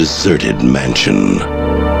spooky, deserted mansion.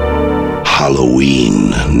 Halloween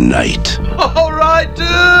night. All right, dude.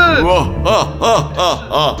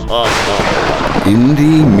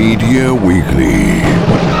 Indie Media Weekly.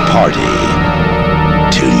 Party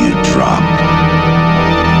till you drop.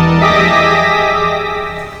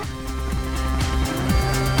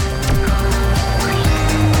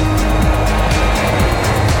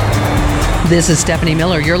 This is Stephanie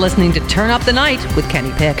Miller. You're listening to Turn Up the Night with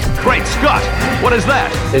Kenny Pick. Great Scott! What is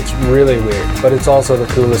that? It's really weird, but it's also the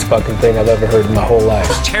coolest fucking thing I've ever heard in my whole life.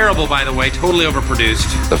 Terrible, by the way. Totally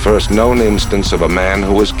overproduced. The first known instance of a man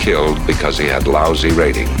who was killed because he had lousy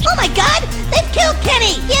ratings. Oh my God! They've killed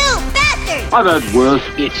Kenny! You bastard! I've heard worse.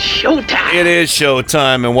 It's showtime! It is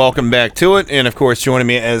showtime, and welcome back to it. And, of course, joining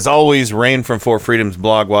me, as always, Rain from For Freedom's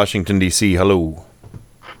blog, Washington, D.C. Hello.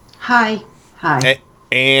 Hi. Hi.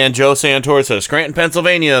 And Joe Santos of Scranton,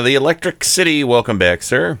 Pennsylvania, the Electric City. Welcome back,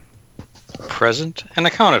 sir. Present and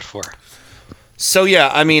accounted for. So, yeah,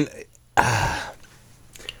 I mean,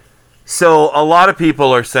 so a lot of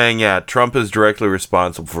people are saying, yeah, Trump is directly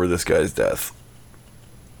responsible for this guy's death.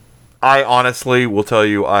 I honestly will tell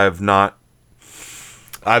you I've not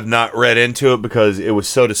read into it because it was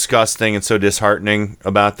so disgusting and so disheartening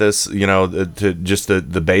about this, you know, to just the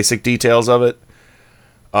basic details of it.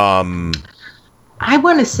 I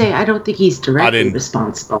want to say I don't think he's directly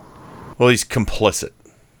responsible. Well, he's complicit,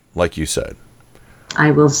 like you said.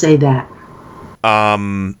 I will say that.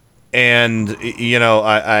 And you know,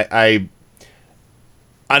 I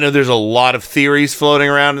know there's a lot of theories floating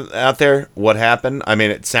around out there. What happened? I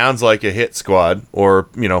mean, it sounds like a hit squad or,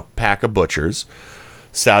 you know, pack of butchers,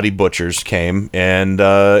 Saudi butchers came and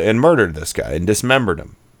murdered this guy and dismembered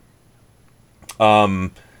him.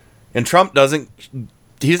 And Trump doesn't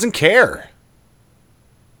care.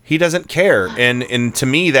 He doesn't care. And to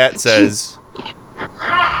me, that says...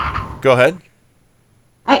 Go ahead.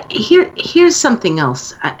 Here's something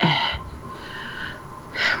else.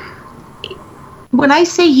 When I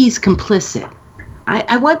say he's complicit,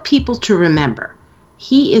 I want people to remember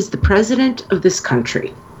he is the president of this country,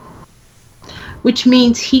 which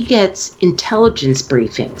means he gets intelligence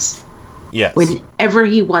briefings whenever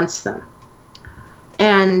he wants them.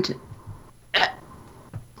 And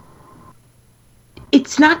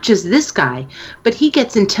it's not just this guy, but he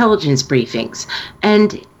gets intelligence briefings.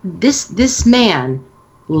 And this man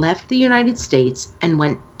left the United States and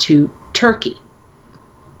went to Turkey,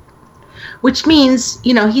 which means,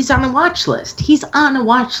 you know, he's on a watch list. He's on a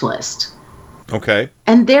watch list. Okay.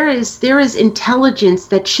 And there is intelligence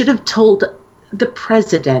that should have told the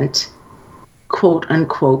president, quote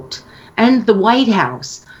unquote, and the White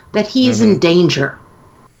House that he is in danger.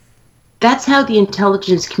 That's how the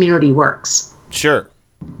intelligence community works. Sure.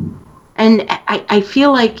 And I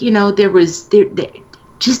feel like, you know, there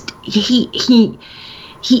just he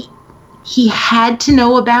had to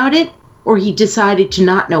know about it, or he decided to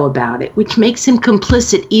not know about it, which makes him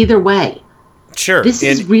complicit either way. Sure. This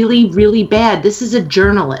is really, really bad. This is a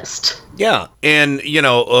journalist. Yeah. And, you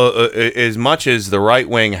know, as much as the right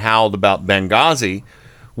wing howled about Benghazi,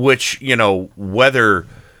 which, you know, whether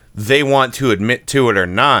they want to admit to it or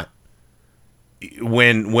not,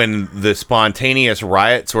 when the spontaneous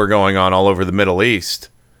riots were going on all over the Middle East,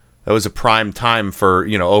 that was a prime time for,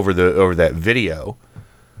 you know, over that video.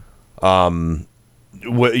 You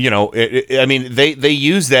know, I mean, they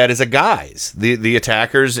use that as a guise. The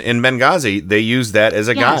attackers in Benghazi, they use that as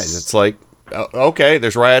a guise. It's like, okay,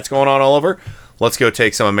 there's riots going on all over. Let's go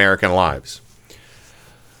take some American lives.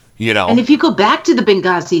 You know. And if you go back to the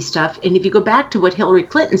Benghazi stuff, and if you go back to what Hillary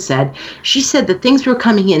Clinton said, she said that things were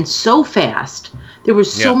coming in so fast. There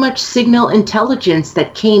was so much signal intelligence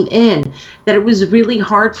that came in that it was really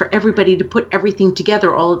hard for everybody to put everything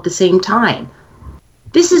together all at the same time.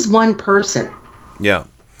 This is one person. Yeah.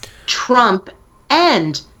 Trump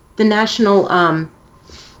and the national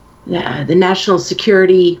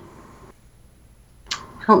security.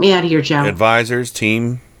 Help me out here, Joe. Advisors,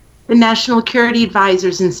 team. The national security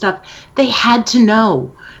advisors and stuff. They had to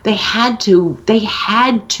know. They had to.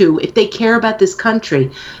 If they care about this country,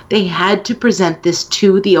 they had to present this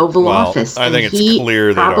to the Oval Office. I think it's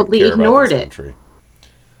clear they probably don't care ignored about this country.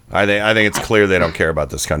 I think it's clear they don't care about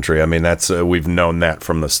this country. I mean, that's we've known that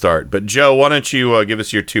from the start. But Joe, why don't you give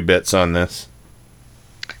us your 2 bits on this?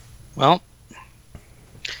 Well,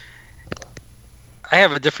 I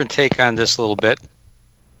have a different take on this a little bit.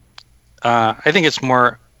 I think it's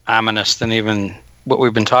more ominous than even what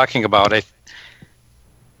we've been talking about.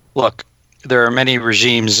 Look, there are many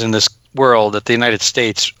regimes in this world that the United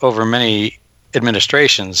States, over many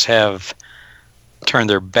administrations, have turned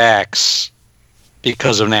their backs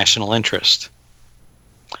because of national interest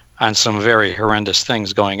on some very horrendous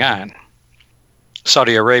things going on.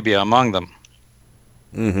 Saudi Arabia among them.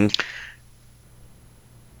 Mm-hmm.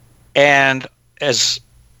 And as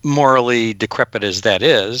morally decrepit as that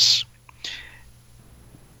is,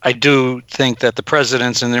 I do think that the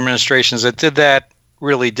presidents and the administrations that did that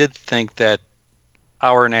really did think that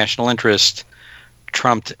our national interest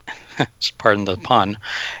trumped, pardon the pun,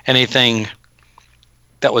 anything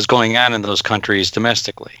that was going on in those countries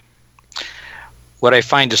domestically. What I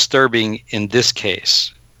find disturbing in this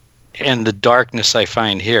case, and the darkness I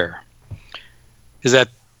find here, is that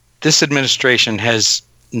this administration has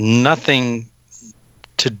nothing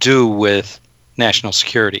to do with national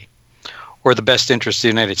security or the best interest of the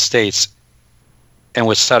United States, and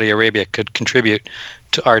what Saudi Arabia could contribute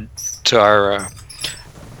to our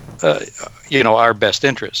best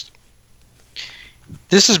interest.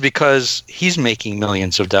 This is because he's making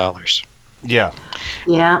millions of dollars. Yeah.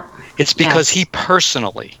 Yeah. It's because he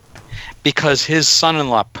personally, because his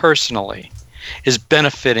son-in-law personally is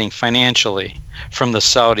benefiting financially from the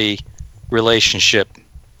Saudi relationship.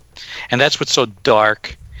 And that's what's so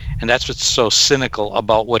dark, and that's what's so cynical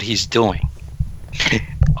about what he's doing.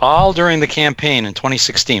 All during the campaign in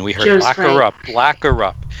 2016, we heard, lock her up, lock her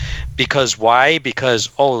up. Because why? Because,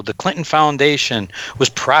 the Clinton Foundation was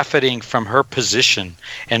profiting from her position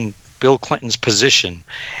and Bill Clinton's position,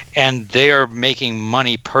 and they are making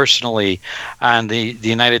money personally on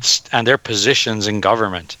on their positions in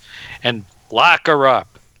government, and lock her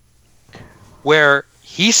up. Where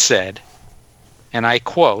he said, and I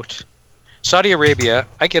quote, Saudi Arabia,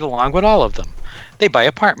 I get along with all of them. They buy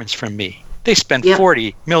apartments from me. They spend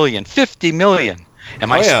 $40 million, $50 million.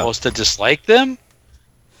 Am I supposed to dislike them?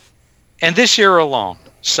 And this year alone,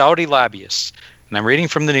 Saudi lobbyists, and I'm reading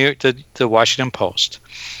from the Washington Post,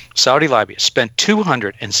 Saudi lobbyists spent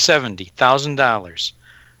 $270,000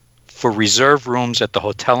 for reserved rooms at the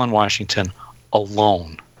hotel in Washington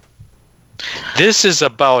alone. This is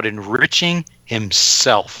about enriching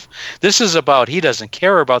himself. This is about, he doesn't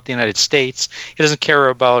care about the United States. He doesn't care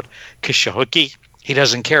about Khashoggi. He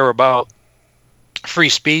doesn't care about free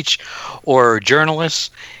speech or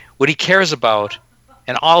journalists. What he cares about,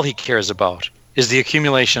 and all he cares about, is the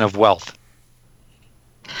accumulation of wealth.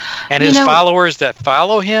 And his followers that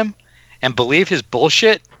follow him and believe his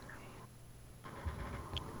bullshit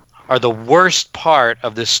are the worst part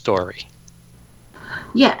of this story.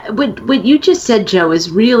 Yeah, what you just said, Joe,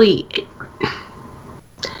 is really...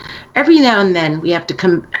 Every now and then we have to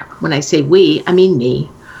come... When I say we, I mean me.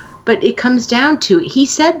 But it comes down to... He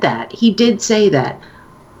said that. He did say that.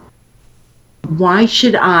 Why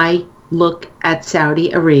should I look at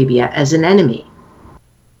Saudi Arabia as an enemy?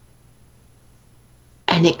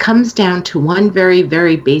 And it comes down to one very,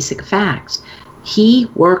 very basic fact. He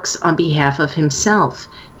works on behalf of himself.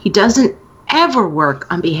 He doesn't ever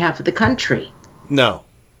work on behalf of the country. No.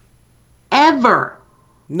 Ever.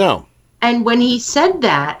 No. And when he said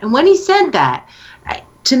that,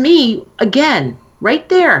 to me, again, right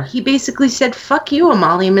there, he basically said, fuck you,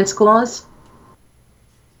 emoluments clause.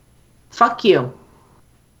 Fuck you.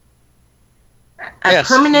 A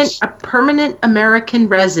permanent American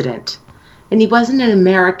resident. And he wasn't an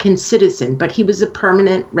American citizen, but he was a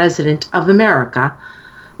permanent resident of America,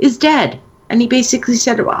 is dead. And he basically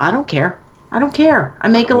said, well, I don't care. I don't care. I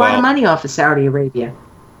make a lot of money off of Saudi Arabia.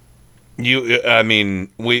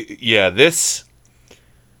 This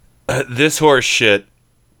horse shit,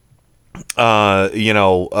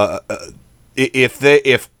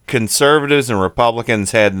 if conservatives and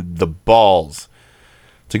Republicans had the balls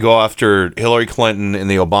to go after Hillary Clinton in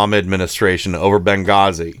the Obama administration over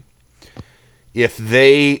Benghazi, if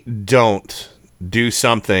they don't do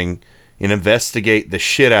something and investigate the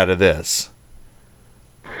shit out of this,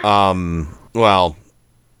 who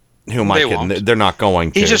am I kidding? They're not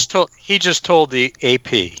going to. He just told the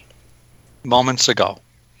AP moments ago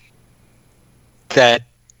that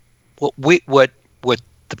what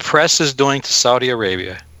the press is doing to Saudi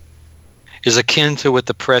Arabia is akin to what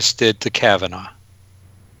the press did to Kavanaugh.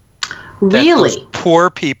 Really? Those poor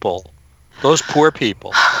people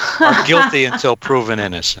are guilty until proven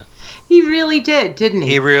innocent. He really did, didn't he?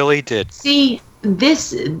 He really did. See,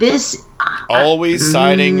 this always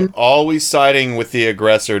siding with the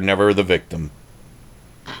aggressor, never the victim.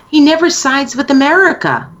 He never sides with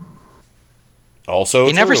America. Also,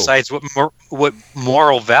 he never sides with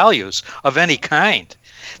moral values of any kind.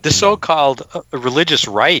 The so-called religious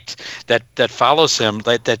right that follows him,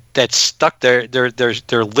 that stuck their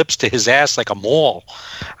lips to his ass like a mole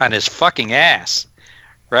on his fucking ass,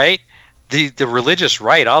 right? The religious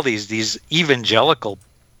right, all these evangelical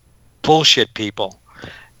bullshit people,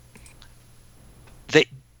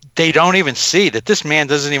 they don't even see that this man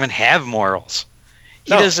doesn't even have morals.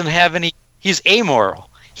 He doesn't have any. He's amoral.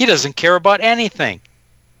 He doesn't care about anything.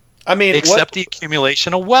 I mean, except the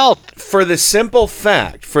accumulation of wealth. For the simple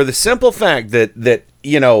fact that that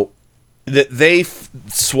they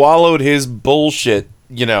swallowed his bullshit,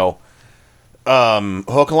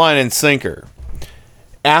 hook, line, and sinker.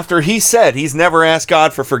 After he said he's never asked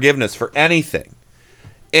God for forgiveness for anything,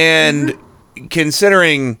 and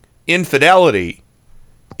considering infidelity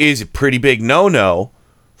is a pretty big no-no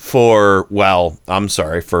for, well, I'm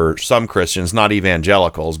sorry, for some Christians, not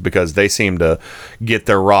evangelicals, because they seem to get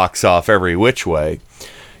their rocks off every which way,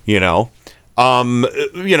 but I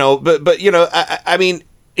mean,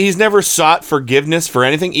 he's never sought forgiveness for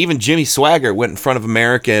anything. Even Jimmy Swaggart went in front of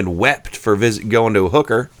America and wept for going to a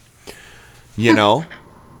hooker.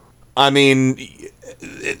 I mean,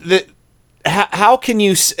 how can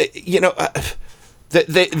you?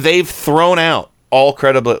 They've thrown out all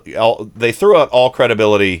credibility. They threw out all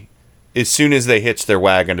credibility as soon as they hitched their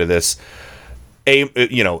wagon to this,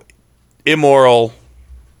 immoral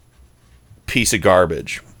piece of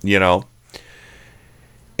garbage.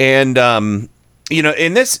 And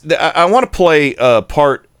in this, I want to play a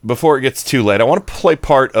part before it gets too late. I want to play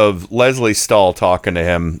part of Leslie Stahl talking to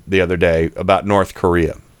him the other day about North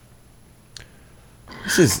Korea.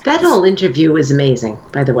 That whole interview was amazing,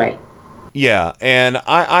 by the way. Yeah, and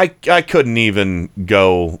I couldn't even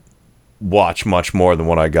go watch much more than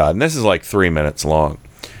what I got, and this is like 3 minutes long.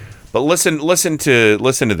 But listen to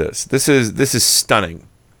this. This is stunning.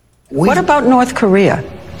 What about North Korea?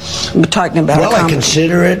 We're talking about. Well, I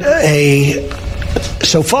consider it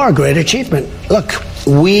so far a great achievement. Look,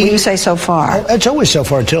 when you say so far, it's always so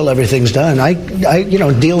far until everything's done.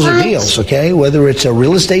 Deals are deals, okay? Whether it's a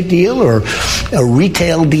real estate deal or a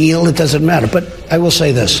retail deal, it doesn't matter. But I will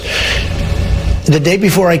say this. The day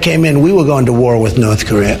before I came in, we were going to war with North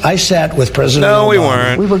Korea. I sat with President Obama. No, we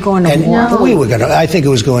weren't. We were going to war. No. We were going to. I think it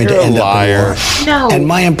was going to end up in war. No. And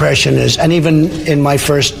my impression is, and even in my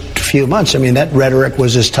first few months, I mean, that rhetoric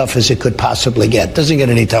was as tough as it could possibly get. Doesn't get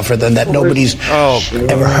any tougher than that. Nobody's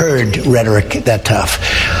ever heard rhetoric that tough.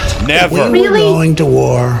 Never. We were going to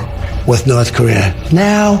war with North Korea.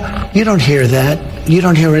 Now, you don't hear that. You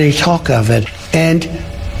don't hear any talk of it. And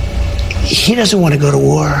he doesn't want to go to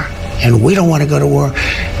war. And we don't want to go to war.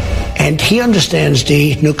 And he understands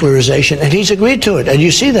denuclearization, and he's agreed to it. And you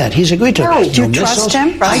see that. He's agreed to it. Do you trust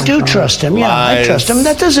him? I do trust him, yeah. I trust him.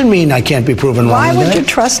 That doesn't mean I can't be proven wrong. Why would you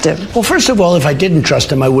trust him? Well, first of all, if I didn't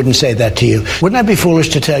trust him, I wouldn't say that to you. Wouldn't I be foolish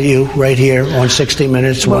to tell you right here on 60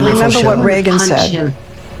 Minutes? Well, remember show? what Reagan said.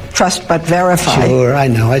 Trust but verify. Sure, I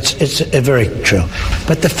know. It's very true.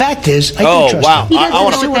 But the fact is, I do trust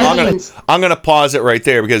him. I'm going to pause it right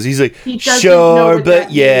there because he's like, sure,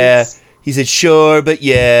 but yeah. He said, sure, but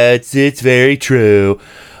yeah, it's very true.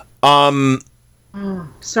 Sorry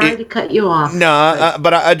to cut you off. No,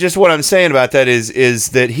 but I just what I'm saying about that is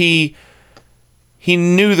that he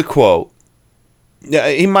knew the quote.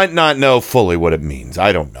 He might not know fully what it means.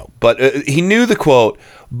 I don't know. But he knew the quote,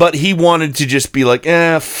 but he wanted to just be like,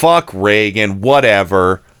 fuck Reagan,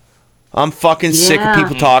 whatever. I'm fucking sick of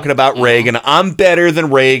people talking about Reagan. I'm better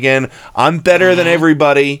than Reagan. I'm better than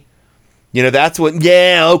everybody. That's what,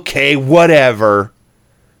 okay, whatever.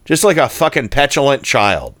 Just like a fucking petulant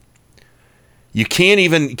child. You can't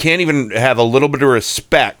even have a little bit of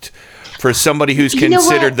respect for somebody who's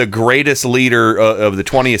considered the greatest leader of the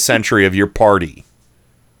 20th century of your party.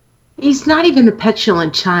 He's not even a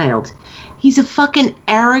petulant child. He's a fucking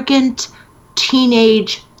arrogant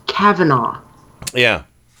teenage Kavanaugh. Yeah.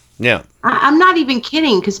 Yeah. I'm not even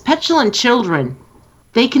kidding, because petulant children,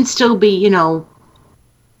 they can still be,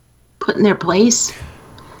 put in their place.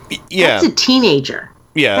 Yeah. That's a teenager.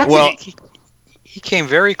 Yeah, he came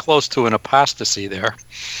very close to an apostasy there.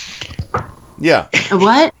 Yeah. A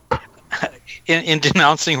what? In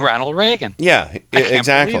denouncing Ronald Reagan. Yeah, I can't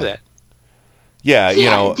exactly. believe that. Yeah,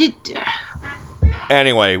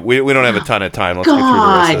 Anyway, we don't have a ton of time. Let's get through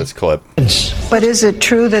the rest of this clip. But is it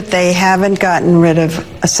true that they haven't gotten rid of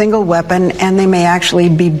a single weapon, and they may actually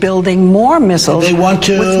be building more missiles? They want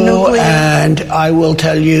to, with nuclear? And I will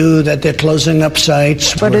tell you that they're closing up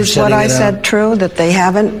sites. But is what I said true, that they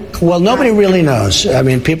haven't? Well, nobody really knows. I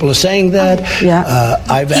mean, people are saying that. Yeah.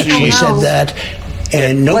 I've actually said that.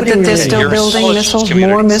 And nobody they're still building missiles,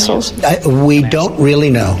 more missiles? We don't really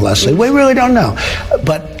know, Leslie. We really don't know.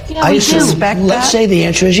 But I suspect let's say the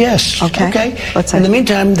answer is yes. Okay. In the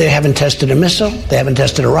meantime, they haven't tested a missile. They haven't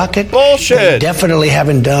tested a rocket. Bullshit. They definitely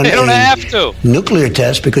haven't done They don't have to. nuclear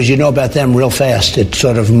test, because you know about them real fast. It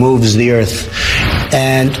sort of moves the earth.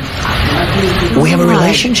 And we have a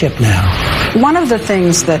relationship now. One of the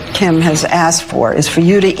things that Kim has asked for is for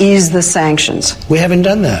you to ease the sanctions. We haven't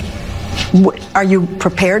done that. Are you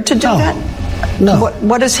prepared to do that? No.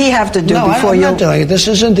 What does he have to do before I'm you? not doing it. This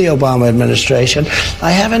isn't the Obama administration.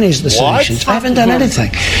 I haven't eased the sanctions. I haven't done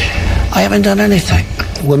anything.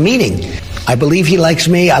 We're meeting. I believe he likes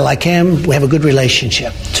me. I like him. We have a good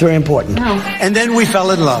relationship. It's very important. No. And then we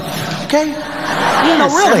fell in love. Okay? Yes, no,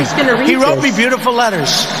 really. I was gonna read He wrote this. me beautiful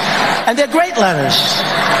letters. And they're great letters.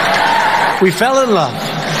 We fell in love.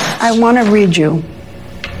 I want to read you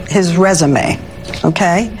his resume,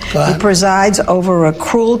 okay? He presides over a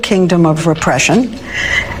cruel kingdom of repression,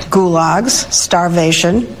 gulags,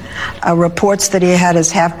 starvation, reports that he had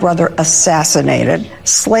his half-brother assassinated,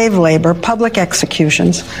 slave labor, public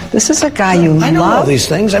executions. This is a guy you love. I know all these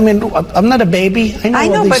things. I mean, I'm not a baby. I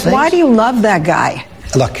know all these but things. why do you love that guy?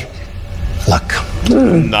 Look.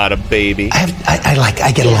 Not a baby.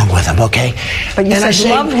 I get along with him, okay? But you said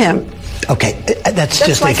love him. Okay, that's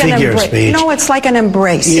just like a figure of speech. No, it's like an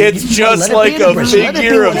embrace. It's just like a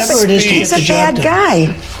figure of speech. He's a bad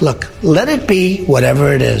guy. Look, let it be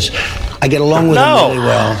whatever it is. I get along with him really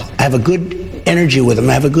well. I have a good energy with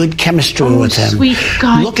him. I have a good chemistry with him. Sweet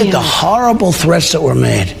God. Look at the horrible threats that were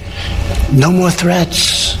made. No more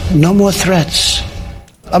threats. No more threats.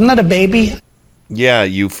 I'm not a baby. Yeah,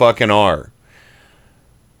 you fucking are.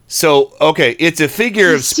 So, okay, it's a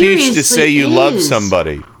figure of speech to say you love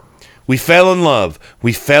somebody. We fell in love.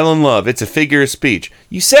 We fell in love. It's a figure of speech.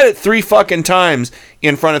 You said it 3 fucking times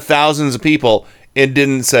in front of thousands of people and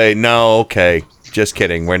didn't say, no, okay, just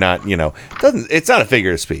kidding. We're not, it's not a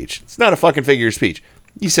figure of speech. It's not a fucking figure of speech.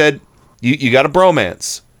 You said you got a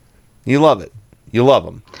bromance. You love it. You love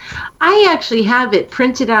him. I actually have it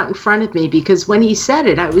printed out in front of me because when he said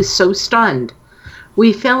it, I was so stunned.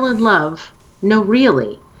 We fell in love. No,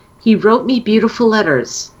 really. He wrote me beautiful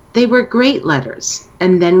letters. They were great letters.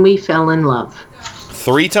 And then we fell in love.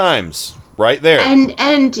 3 times. Right there. And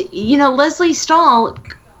Leslie Stahl,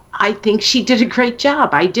 I think she did a great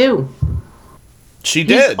job. I do. She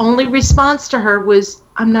did. His only response to her was,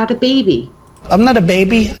 I'm not a baby. I'm not a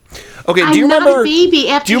baby. Okay, do you remember? I'm not a baby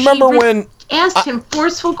after do you remember when asked him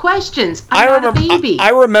forceful questions? I'm not a baby. I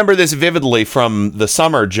remember this vividly from the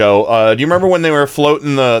summer, Joe. Do you remember when they were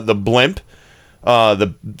floating the blimp?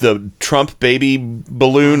 The Trump baby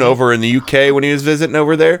balloon over in the UK when he was visiting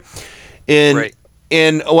over there. And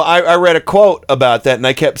I read a quote about that, and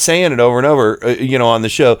I kept saying it over and over, on the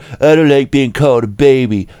show. I don't like being called a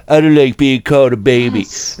baby. I don't like being called a baby.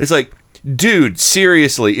 Yes. It's like, dude,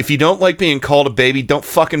 seriously, if you don't like being called a baby, don't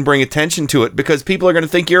fucking bring attention to it because people are going to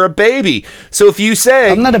think you're a baby. So if you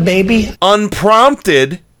say, I'm not a baby,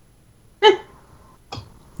 unprompted,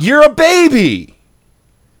 you're a baby.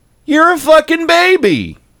 You're a fucking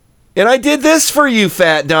baby. And I did this for you,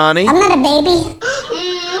 Fat Donnie. I'm not a baby.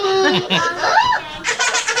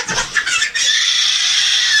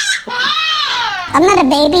 I'm not a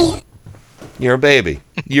baby. You're a baby.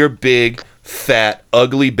 You're a big, fat,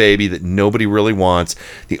 ugly baby that nobody really wants.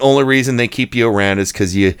 The only reason they keep you around is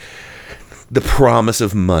because the promise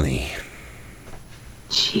of money.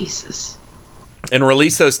 Jesus. And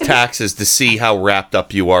release those taxes to see how wrapped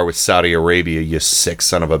up you are with Saudi Arabia, you sick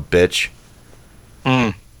son of a bitch.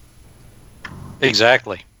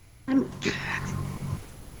 Exactly.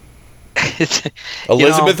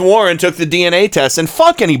 Elizabeth Warren took the DNA test, and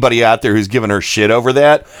fuck anybody out there who's giving her shit over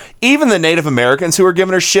that. Even the Native Americans who are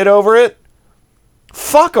giving her shit over it.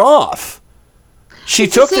 Fuck off. She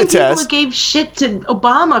took the test. People gave shit to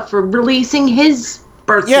Obama for releasing his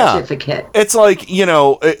birth certificate. It's like,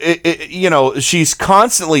 she's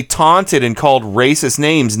constantly taunted and called racist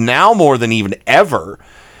names now more than even ever.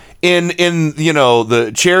 In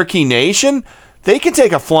the Cherokee Nation, they can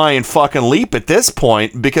take a flying fucking leap at this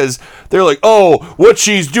point because they're like, oh, what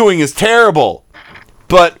she's doing is terrible.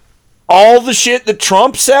 But all the shit that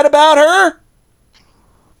Trump said about her,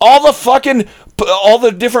 all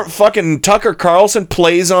the different fucking Tucker Carlson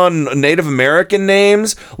plays on Native American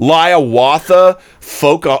names, Hiawatha,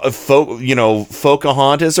 Pocahontas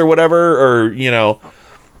or whatever,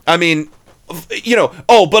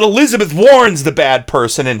 but Elizabeth Warren's the bad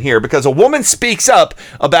person in here because a woman speaks up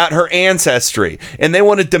about her ancestry and they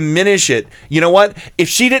want to diminish it. You know what? If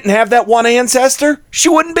she didn't have that one ancestor, she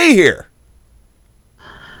wouldn't be here.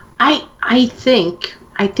 I think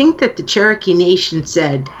that the Cherokee Nation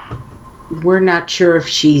said, we're not sure if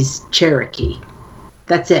she's Cherokee.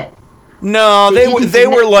 That's it. No, they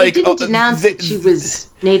were like, they didn't denounce that she was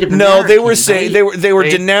Native American. No, they were saying they were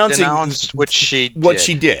denouncing what she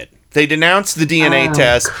did. They denounced the DNA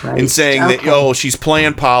test and saying that she's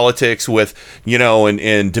playing politics with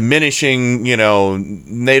and diminishing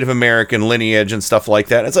Native American lineage and stuff like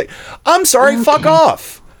that. It's like, I'm sorry, fuck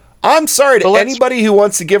off. I'm sorry to anybody who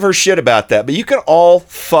wants to give her shit about that, but you can all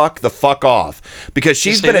fuck the fuck off because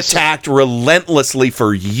she's been attacked relentlessly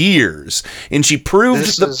for years, and she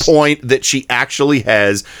proved the point that she actually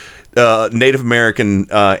has Native American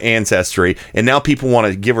ancestry, and now people want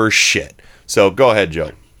to give her shit. So go ahead,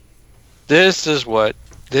 Joe. This is what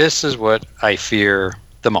I fear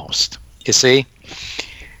the most. You see,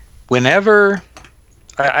 whenever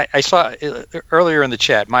I saw earlier in the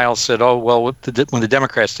chat, Miles said, "Oh well, when the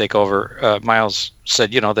Democrats take over," Miles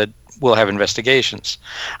said, that we'll have investigations.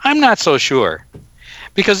 I'm not so sure,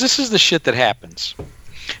 because this is the shit that happens.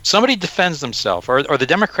 Somebody defends themselves, or the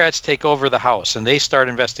Democrats take over the House and they start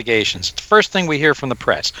investigations. The first thing we hear from the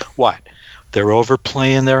press, what? They're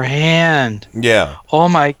overplaying their hand. Yeah. Oh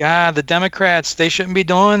my God, the Democrats, they shouldn't be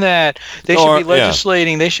doing that. They should be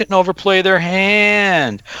legislating. They shouldn't overplay their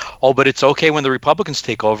hand. Oh, but it's okay when the Republicans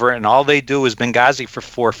take over and all they do is Benghazi for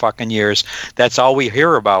 4 fucking years. That's all we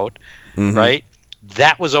hear about, right?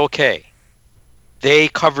 That was okay. They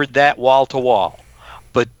covered that wall to wall.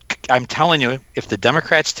 But I'm telling you, if the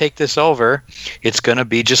Democrats take this over, it's going to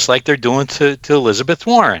be just like they're doing to Elizabeth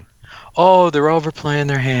Warren. Oh, they're overplaying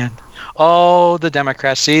their hand. Oh, the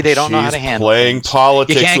Democrats, see, they don't know how to handle playing things.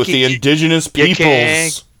 politics with the indigenous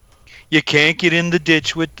peoples. You can't get in the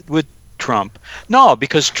ditch with Trump. No,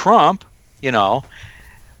 because Trump,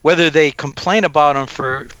 whether they complain about him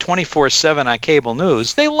for 24/7 on cable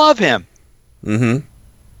news, they love him. Mm-hmm.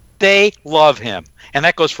 They love him. And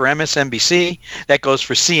that goes for MSNBC, that goes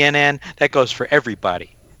for CNN, that goes for everybody.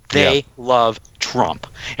 They love Trump,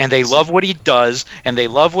 and they love what he does, and they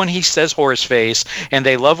love when he says horseface, and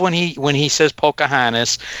they love when he says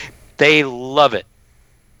Pocahontas. They love it.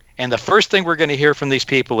 And the first thing we're going to hear from these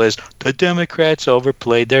people is the Democrats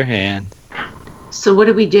overplayed their hand. So what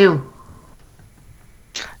do we do?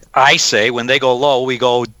 I say when they go low, we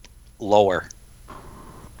go lower.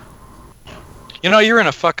 You're in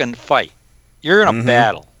a fucking fight. You're in a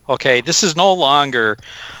battle. Okay, this is no longer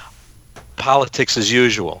politics as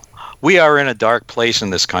usual. We are in a dark place in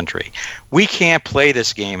this country. We can't play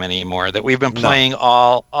this game anymore that we've been playing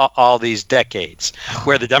all these decades,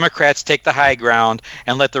 where the Democrats take the high ground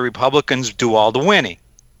and let the Republicans do all the winning.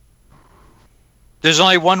 There's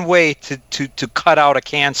only one way to cut out a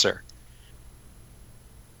cancer.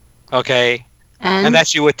 Okay? And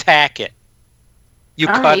that's you attack it. You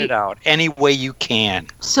cut it out any way you can.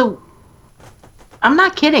 So I'm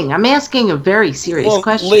not kidding. I'm asking a very serious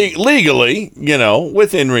question. Legally,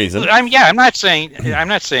 within reason. I'm not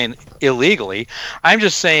saying illegally. I'm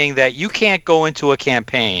just saying that you can't go into a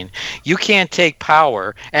campaign. You can't take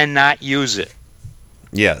power and not use it.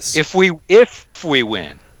 Yes. If we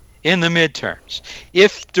win in the midterms,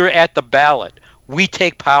 if they're at the ballot, we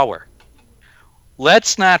take power.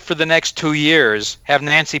 Let's not for the next 2 years have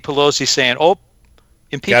Nancy Pelosi saying, "Oh,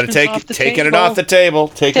 got to taking it off the table.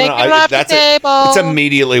 Taking it off the table. That's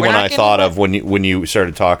immediately when I thought of when you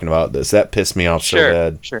started talking about this. That pissed me off so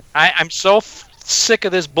bad. Sure. I'm so sick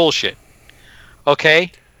of this bullshit.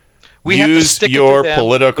 Okay? We have to use stick your it to them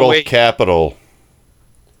political capital.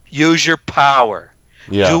 Use your power.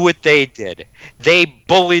 Yeah. Do what they did. They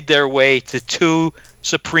bullied their way to 2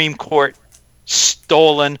 Supreme Court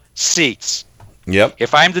stolen seats. Yep.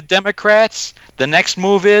 If I'm the Democrats, the next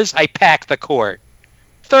move is I pack the court.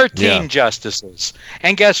 13 justices.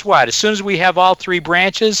 And guess what? As soon as we have all 3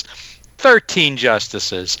 branches, 13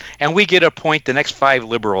 justices. And we get to appoint the next 5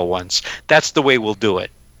 liberal ones. That's the way we'll do it.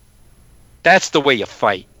 That's the way you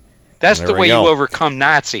fight. That's the way you overcome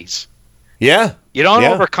Nazis. Yeah. You don't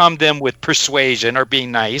overcome them with persuasion or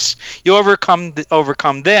being nice. You overcome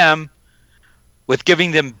them with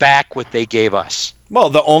giving them back what they gave us. Well,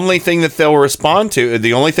 the only thing that they'll respond to,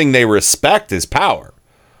 the only thing they respect is power.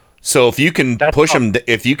 So if you can push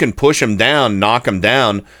them down, knock them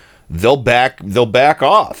down, they'll back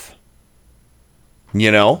off.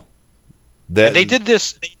 They did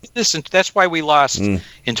this, and that's why we lost in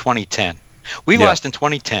 2010. We lost in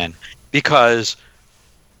 2010 because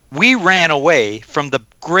we ran away from the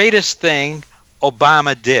greatest thing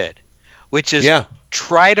Obama did, which is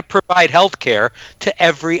try to provide health care to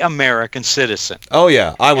every American citizen. Oh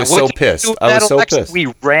yeah, I was so pissed.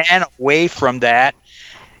 We ran away from that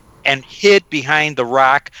and hid behind the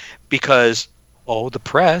rock because, the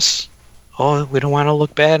press. Oh, we don't want to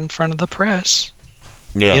look bad in front of the press.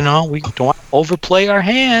 Yeah. We don't want to overplay our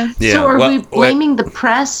hand. Yeah. So are we blaming the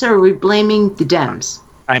press or are we blaming the Dems?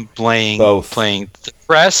 I'm blaming the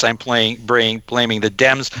press. I'm blaming the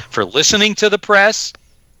Dems for listening to the press.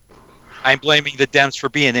 I'm blaming the Dems for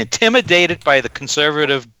being intimidated by the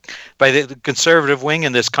conservative wing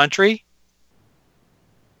in this country.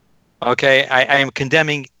 Okay, I am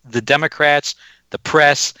condemning the Democrats, the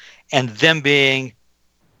press, and them being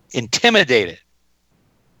intimidated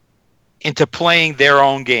into playing their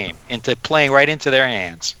own game, into playing right into their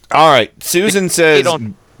hands. All right, Susan says,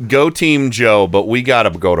 "Go Team Joe," but we got to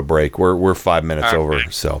go to break. We're 5 minutes over,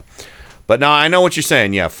 so. But no, I know what you're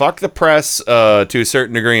saying. Yeah, fuck the press to a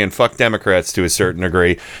certain degree and fuck Democrats to a certain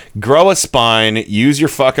degree. Grow a spine, use your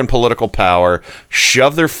fucking political power,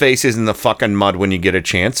 shove their faces in the fucking mud when you get a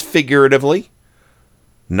chance, figuratively,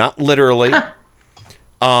 not literally.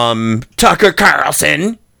 Tucker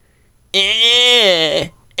Carlson.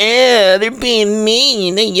 They're being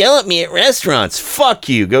mean. They yell at me at restaurants. Fuck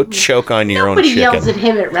you. Go choke on your own chicken. Nobody yells at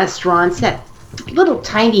him at restaurants. That little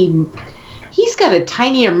tiny... He's got a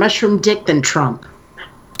tinier mushroom dick than Trump.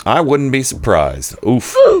 I wouldn't be surprised.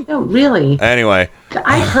 Oof. No, really. Anyway.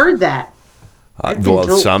 I heard that.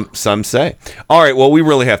 Well, some say. All right, well, we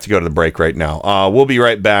really have to go to the break right now. We'll be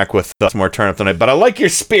right back with some more Turn Up the Night. But I like your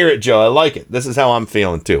spirit, Joe. I like it. This is how I'm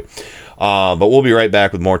feeling, too. But we'll be right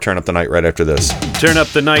back with more Turn Up the Night right after this. Turn Up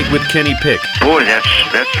the Night with Kenny Pick. Boy, that's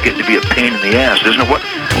getting to be a pain in the ass, isn't it?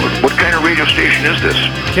 What kind of radio station is this?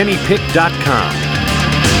 KennyPick.com.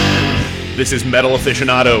 This is Metal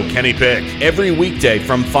Aficionado Kenny Pick. Every weekday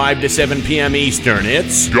from 5 to 7 p.m. Eastern,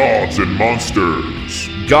 it's Gods and Monsters.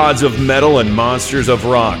 Gods of Metal and Monsters of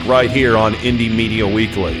Rock, right here on Indie Media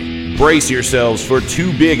Weekly. Brace yourselves for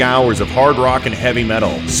 2 big hours of hard rock and heavy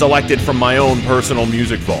metal, selected from my own personal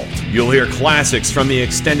music vault. You'll hear classics from the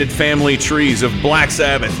extended family trees of Black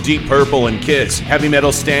Sabbath, Deep Purple, and Kiss, heavy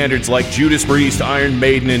metal standards like Judas Priest, Iron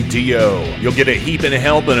Maiden, and Dio. You'll get a heap and a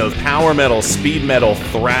helping of power metal, speed metal,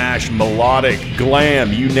 thrash, melodic,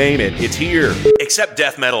 glam, you name it, it's here. Except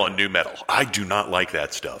death metal and nu metal. I do not like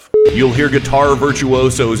that stuff. You'll hear guitar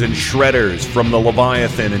virtuosos and shredders from the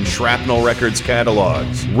Leviathan and Shrapnel Records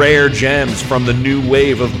catalogs. Rare gems from the new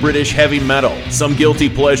wave of British heavy metal. Some guilty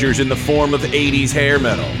pleasures in the form of 80s hair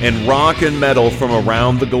metal. And rock and metal from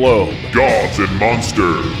around the globe. Gods and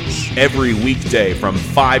Monsters. Every weekday from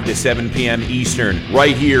 5 to 7 p.m. Eastern,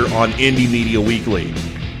 right here on Indie Media Weekly.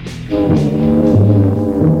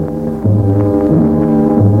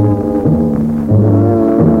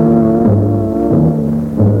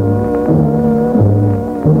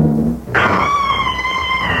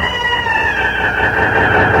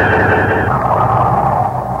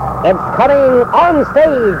 It's coming on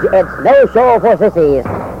stage. It's no show for sissies.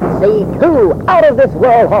 See 2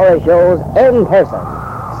 out-of-this-world horror shows in person.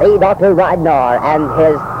 See Dr. Rydnar and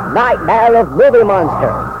his Nightmare of Movie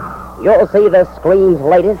Monsters. You'll see the Scream's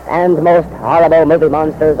latest and most horrible movie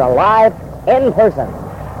monsters alive in person.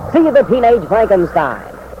 See the Teenage Frankenstein,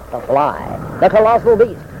 the Fly, the Colossal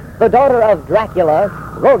Beast, the Daughter of Dracula,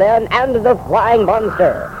 Rodan, and the Flying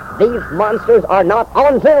Monster. These monsters are not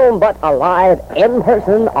on film, but alive in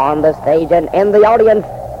person on the stage and in the audience.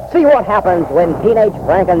 See what happens when Teenage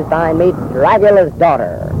Frankenstein meets Dracula's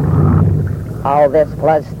daughter. All this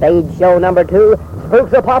plus stage show number 2,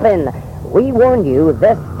 Spooks A Poppin'. We warn you,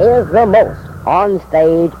 this is the most on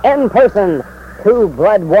stage, in person, 2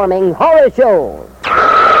 blood-warming horror shows.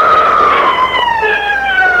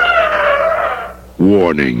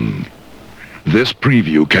 Warning. This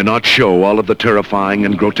preview cannot show all of the terrifying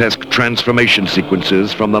and grotesque transformation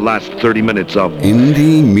sequences from the last 30 minutes of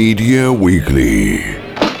Indie Media Weekly.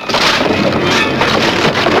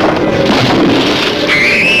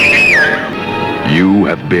 You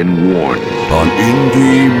have been warned. On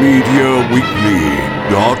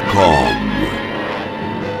IndieMediaWeekly.com.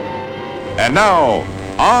 And now,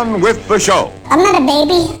 on with the show. I'm not a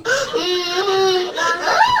baby.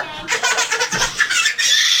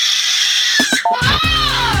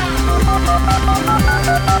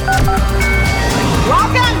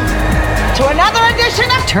 Welcome to another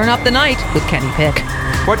edition of Turn Up the Night with Kenny Pick.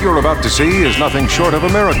 What you're about to see is nothing short of a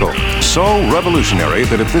miracle. So revolutionary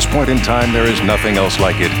that at this point in time there is nothing else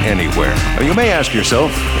like it anywhere. Now, you may ask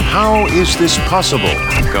yourself, how is this possible?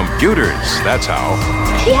 Computers, that's how.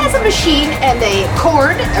 He has a machine and a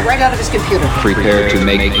cord right out of his computer. Prepare to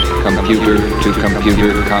make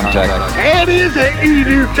computer-to-computer contact. That is an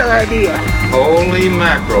idiot idea. Holy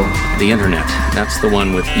mackerel. The internet, that's the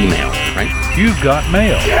one with email, right? You've got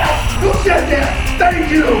mail. Yeah! Who said that?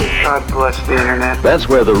 Thank you! God bless the internet. That's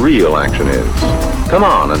where the real action is. Come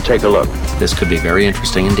on and take a look. This could be very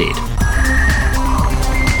interesting indeed.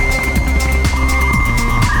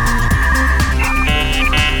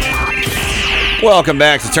 Welcome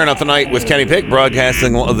back to Turn Up the Night with Kenny Pick,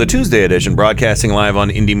 broadcasting the Tuesday edition, broadcasting live on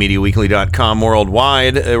IndieMediaWeekly.com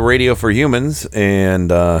worldwide, radio for humans, and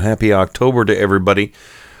happy October to everybody.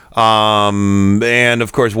 And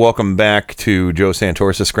of course, welcome back to Joe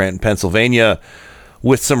Santorsa, Scranton, Pennsylvania,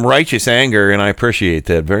 with some righteous anger, and I appreciate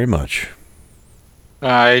that very much.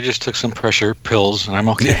 I just took some pressure pills, and I'm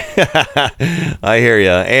okay. I hear you.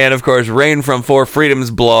 And of course, Rain from Four Freedoms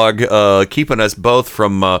blog, keeping us both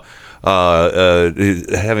from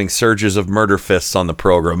having surges of murder fists on the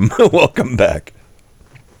program. Welcome back.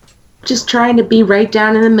 just trying to be right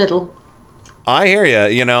down in the middle. I hear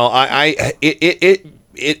you. You know,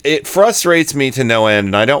 it frustrates me to no end,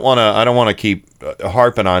 and I don't want to keep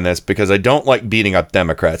harping on this because I don't like beating up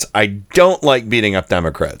Democrats. I don't like beating up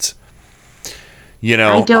Democrats. You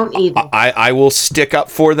know, I don't either. I will stick up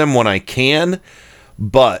for them when I can,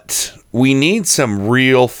 but we need some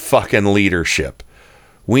real fucking leadership.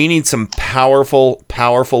 We need some powerful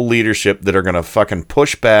leadership that are going to fucking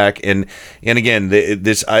push back. And again,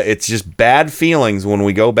 it's just bad feelings when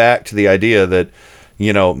we go back to the idea that,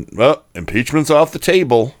 you know, well, impeachment's off the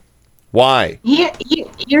table. Why?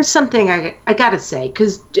 Here's something I got to say,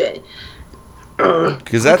 because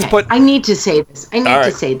that's I need to say this. All right.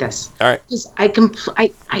 All right. Because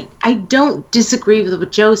I don't disagree with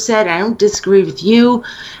what Joe said. I don't disagree with you.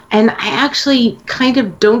 And I actually kind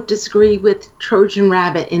of don't disagree with Trojan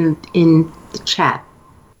Rabbit in the chat.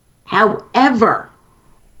 However,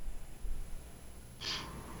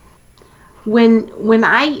 when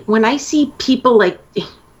I see people like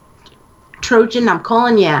Trojan, I'm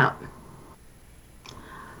calling you out.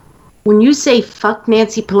 When you say fuck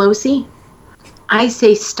Nancy Pelosi, I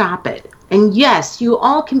say stop it. And yes, you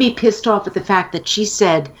all can be pissed off at the fact that she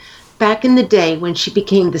said back in the day when she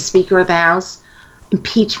became the Speaker of the House,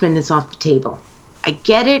 impeachment is off the table. I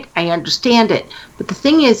get it. I understand it. But the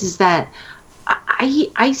thing is that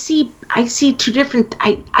I see two different.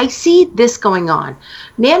 I see this going on.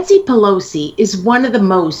 Nancy Pelosi is one of the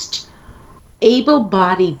most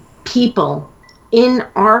able-bodied people in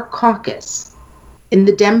our caucus, in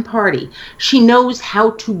the Dem Party. She knows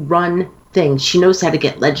how to run things. She knows how to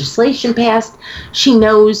get legislation passed. She's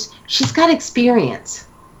got experience.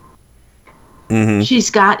 Mm-hmm. She's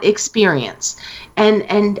got experience. And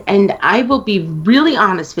I will be really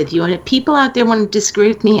honest with you. And if people out there want to disagree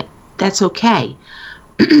with me, that's okay.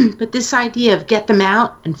 But this idea of get them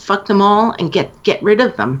out and fuck them all and get rid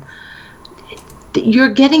of them,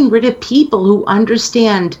 you're getting rid of people who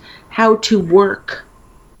understand how to work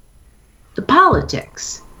the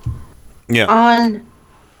politics. Yeah.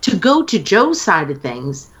 To go to Joe's side of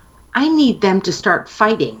things, I need them to start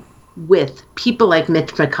fighting with people like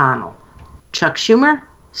Mitch McConnell. Chuck Schumer,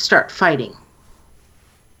 start fighting.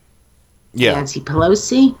 Yeah. Nancy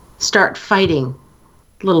Pelosi, start fighting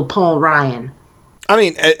little Paul Ryan. I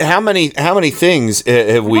mean, how many things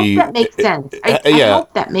have we... I hope that makes sense. I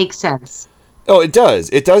hope that makes sense. Oh, it does.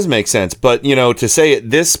 It does make sense. But, you know, to say at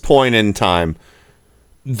this point in time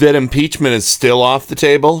that impeachment is still off the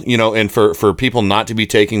table, you know, and for people not to be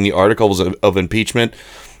taking the articles of impeachment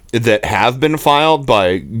that have been filed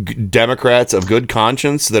by Democrats of good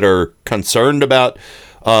conscience that are concerned about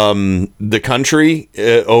the country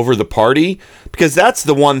over the party, because that's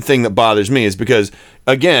the one thing that bothers me, is because,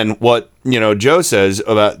 again, what, you know, Joe says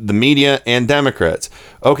about the media and Democrats.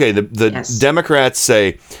 Okay, the yes. Democrats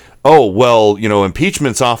say, oh, well, you know,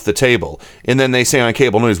 impeachment's off the table. And then they say on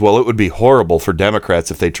cable news, well, it would be horrible for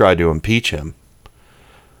Democrats if they tried to impeach him.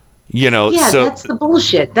 You know, yeah, so that's the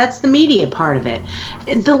bullshit. That's the media part of it.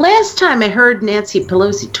 The last time I heard Nancy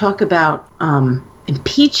Pelosi talk about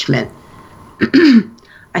impeachment,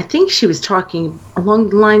 I think she was talking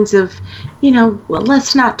along the lines of, you know, well,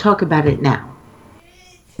 let's not talk about it now.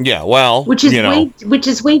 Yeah, well, which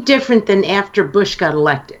is way different than after Bush got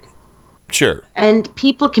elected. Sure. And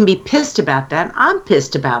people can be pissed about that. I'm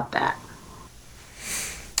pissed about that.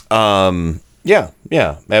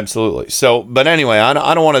 Yeah, absolutely. So, but anyway,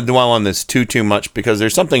 I don't want to dwell on this too much, because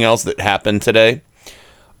there's something else that happened today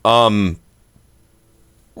that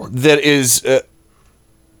is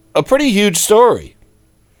a pretty huge story.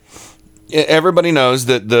 Everybody knows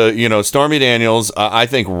that Stormy Daniels, I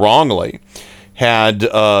think wrongly, had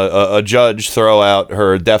a judge throw out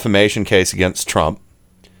her defamation case against Trump.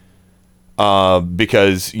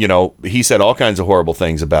 Because, you know, he said all kinds of horrible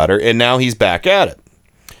things about her, and now he's back at it.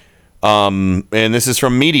 And this is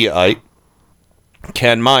from Mediaite.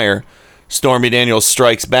 Ken Meyer. Stormy Daniels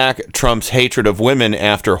strikes back at Trump's hatred of women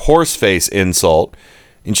after horseface insult.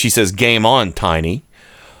 And she says, game on, Tiny.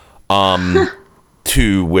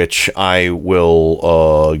 To which I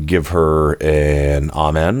will give her an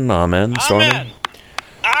amen. Stormy.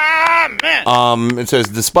 Amen. It says,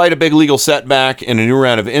 despite a big legal setback and a new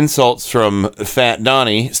round of insults from Fat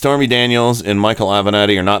Donnie, Stormy Daniels and Michael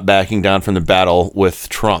Avenatti are not backing down from the battle with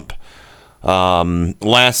Trump.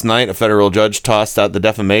 Last night, a federal judge tossed out the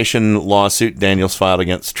defamation lawsuit Daniels filed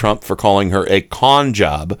against Trump for calling her a con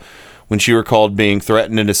job when she recalled being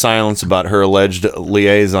threatened into silence about her alleged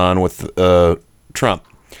liaison with Trump.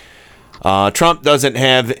 Trump doesn't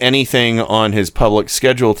have anything on his public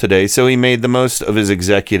schedule today, so he made the most of his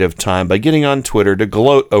executive time by getting on Twitter to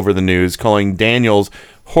gloat over the news, calling Daniels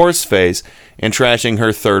horseface and trashing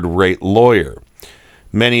her third-rate lawyer.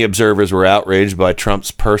 Many observers were outraged by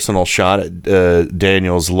Trump's personal shot at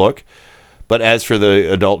Daniels' look. But as for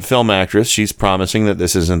the adult film actress, she's promising that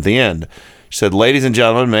this isn't the end. She said, "Ladies and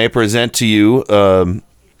gentlemen, may I present to you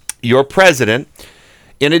your president.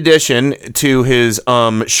 In addition to his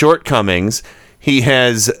shortcomings, he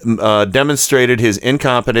has demonstrated his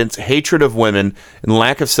incompetence, hatred of women, and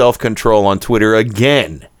lack of self-control on Twitter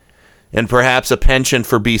again. And perhaps a penchant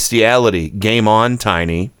for bestiality. Game on,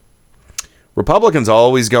 Tiny." Republicans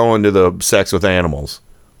always go into the sex with animals.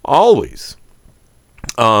 Always.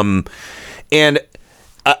 And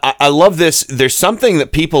I love this. There's something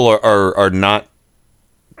that people are not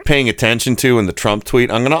paying attention to in the Trump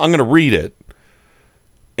tweet. I'm gonna read it.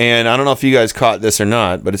 And I don't know if you guys caught this or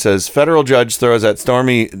not, but it says, federal judge throws at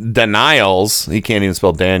Stormy Daniels. He can't even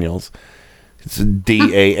spell Daniels. It's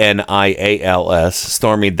Danials.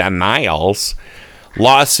 Stormy Daniels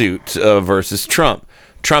lawsuit versus Trump.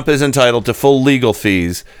 Trump is entitled to full legal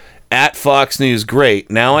fees. At Fox News, great.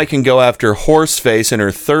 Now I can go after Horseface and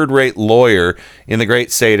her third-rate lawyer in the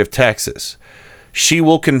great state of Texas. She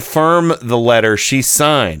will confirm the letter she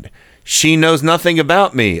signed. She knows nothing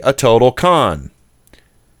about me, a total con.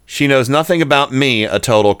 She knows nothing about me, a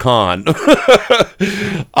total con.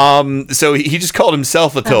 So he just called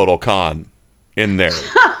himself a total con in there.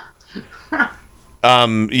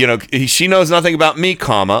 She knows nothing about me,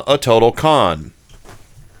 comma, a total con.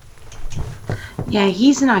 Yeah,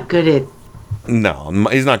 he's not good at... No,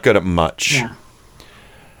 he's not good at much. Yeah.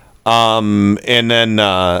 And then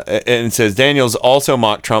it says Daniels also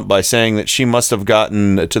mocked Trump by saying that he must have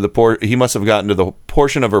gotten to the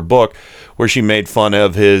portion of her book where she made fun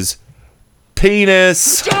of his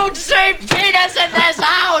penis. Don't say penis in this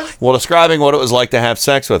house! While describing what it was like to have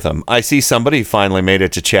sex with him. I see somebody finally made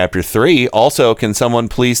it to chapter 3. Also, can someone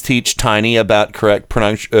please teach Tiny about correct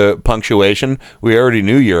punctuation? We already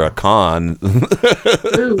knew you're a con.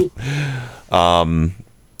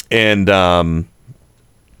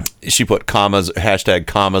 She put commas, hashtag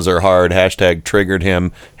commas are hard, hashtag triggered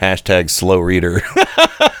him, hashtag slow reader.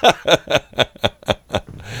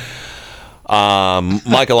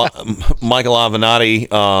 Michael Avenatti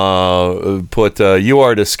put, you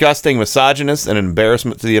are disgusting, misogynist, and an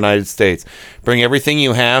embarrassment to the United States. Bring everything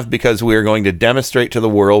you have because we are going to demonstrate to the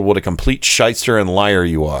world what a complete shyster and liar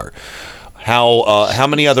you are. How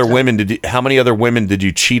many other women did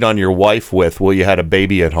you cheat on your wife with while you had a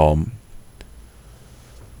baby at home?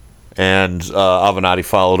 And Avenatti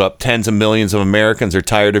followed up, tens of millions of Americans are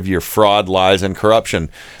tired of your fraud, lies, and corruption.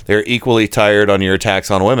 They're equally tired on your attacks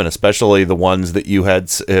on women, especially the ones that you have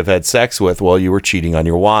had sex with while you were cheating on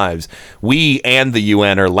your wives. We and the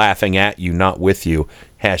UN are laughing at you, not with you.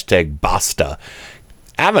 Hashtag basta.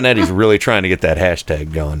 Avenatti's really trying to get that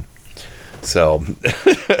hashtag going. So.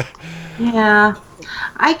 Yeah.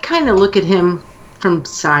 I kind of look at him from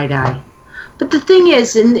side-eye. But the thing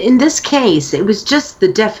is, in this case, it was just the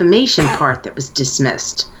defamation part that was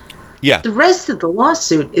dismissed. Yeah. The rest of the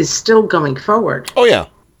lawsuit is still going forward. Oh, yeah.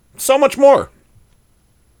 So much more.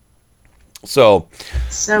 So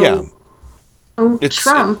yeah.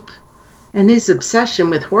 Trump and his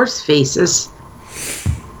obsession with horse faces.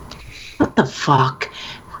 What the fuck?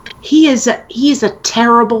 He is a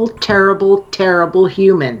terrible, terrible, terrible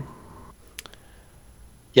human.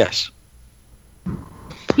 Yes.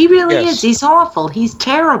 He really is. He's awful. He's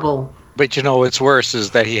terrible. But you know what's worse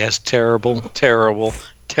is that he has terrible, terrible,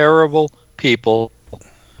 terrible people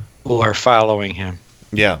who are following him.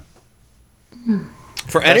 Yeah.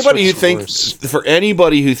 For anybody who thinks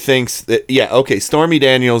that, yeah, okay, Stormy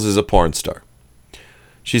Daniels is a porn star.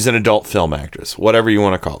 She's an adult film actress, whatever you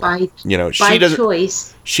want to call her. By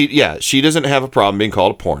choice. She doesn't have a problem being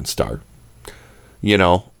called a porn star.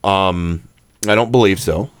 I don't believe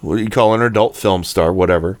so. What do you call an adult film star?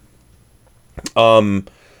 Whatever. But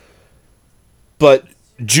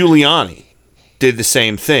Giuliani did the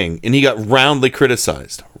same thing, and he got roundly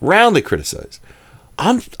criticized. I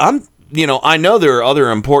know there are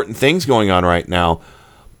other important things going on right now,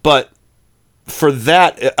 but for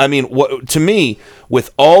that, I mean, to me,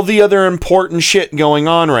 with all the other important shit going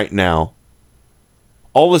on right now,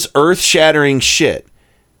 all this earth-shattering shit,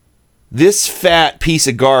 this fat piece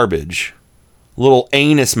of garbage, little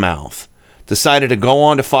anus mouth, decided to go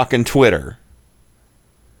on to fucking Twitter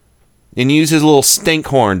and use his little stink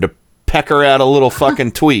horn to pecker out a little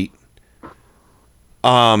fucking tweet.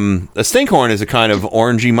 A stink horn is a kind of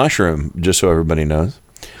orangey mushroom, just so everybody knows.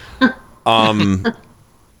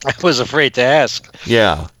 I was afraid to ask.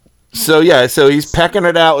 Yeah. So he's pecking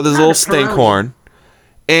it out with his little stink horn.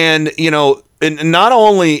 And, and not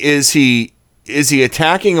only is he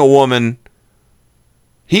attacking a woman,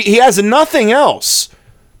 He has nothing else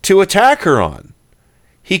to attack her on.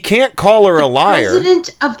 He can't call her a liar. The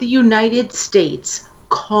President of the United States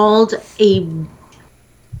called a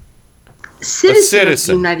citizen of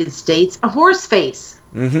the United States a horseface.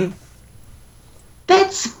 Mm-hmm.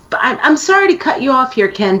 I'm sorry to cut you off here,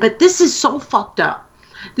 Ken, but this is so fucked up.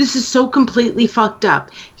 This is so completely fucked up.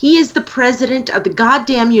 He is the president of the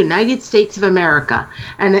goddamn United States of America.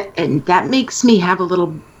 And that makes me have a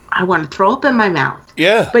little, I want to throw up in my mouth.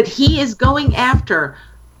 Yeah. But he is going after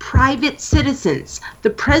private citizens. The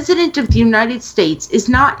president of the United States is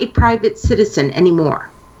not a private citizen anymore.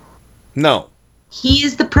 No. He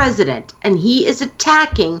is the president, and he is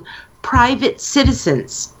attacking private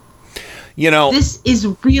citizens. You know, this is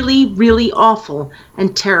really, really awful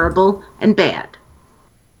and terrible and bad.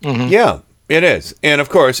 Mm-hmm. Yeah, it is. And of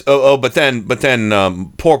course, but then,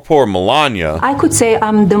 poor Melania. I could say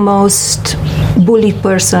I'm the most bullied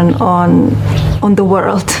person on the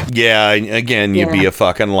world. Yeah, again, you'd be a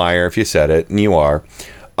fucking liar if you said it, and you are.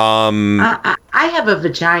 I have a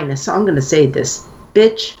vagina, so I'm going to say this.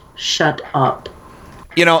 Bitch, shut up.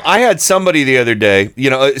 You know, I had somebody the other day,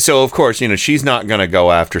 so of course, she's not going to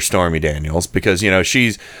go after Stormy Daniels because,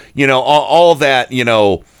 she's, all that,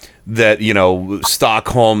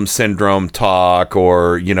 Stockholm syndrome talk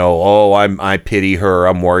or, I pity her,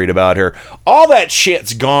 I'm worried about her. All that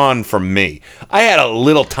shit's gone from me. I had a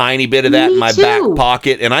little tiny bit of that in my back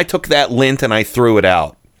pocket, and I took that lint and I threw it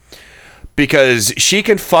out. Because she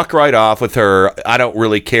can fuck right off with her I don't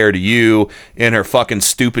really care to you and her fucking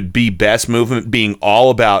stupid Be Best movement being all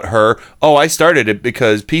about her. Oh, I started it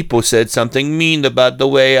because people said something mean about the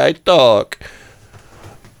way I talk.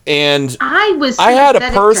 And I had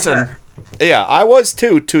a person. Yeah, I was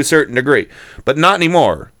too, to a certain degree. But not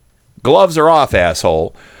anymore. Gloves are off,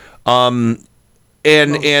 asshole.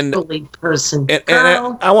 And person. And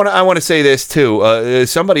I want to say this too.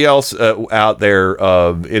 Somebody else out there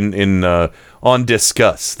on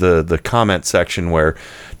Discuss the comment section where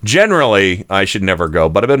generally I should never go,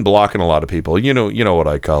 but I've been blocking a lot of people. You know what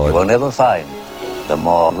I call it. You will never find the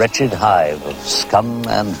more wretched hive of scum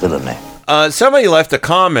and villainy. Somebody left a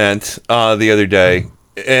comment the other day,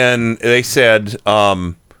 and they said,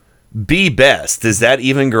 "Be best." Is that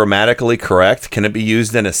even grammatically correct? Can it be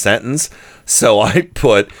used in a sentence? So I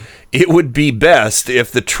put, it would be best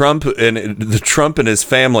if the Trump and his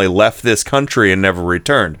family left this country and never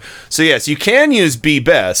returned. So yes, you can use "be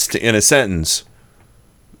best" in a sentence.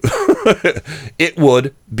 It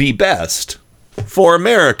would be best for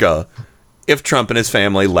America if Trump and his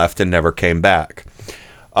family left and never came back.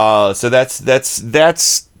 So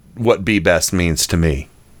that's what "be best" means to me.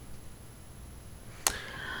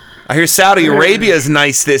 I hear Saudi Arabia's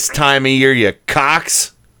nice this time of year, you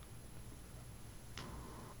cocks.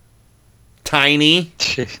 Tiny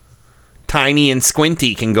and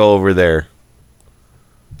Squinty can go over there.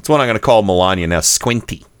 That's what I'm going to call Melania now,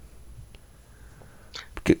 Squinty.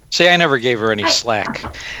 See, I never gave her any slack.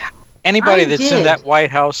 Anybody that's in that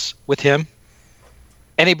White House with him,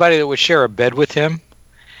 anybody that would share a bed with him,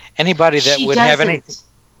 anybody that would have any...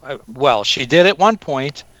 Well, she did at one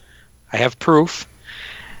point. I have proof.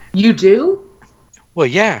 You do? Well,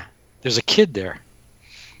 yeah. There's a kid there.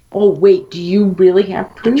 Oh, wait. Do you really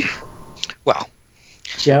have proof? Well,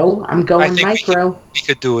 Joe, I'm going micro. We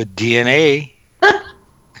could do a DNA.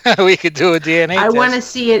 We could do a DNA I test. want to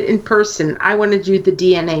see it in person. I want to do the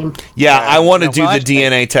DNA. Yeah, I want to do the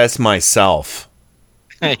DNA test myself.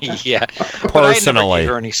 Yeah. Personally. But I never gave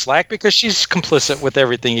her any slack because she's complicit with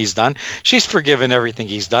everything he's done. She's forgiven everything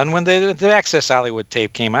he's done. When the Access Hollywood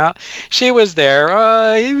tape came out, she was there.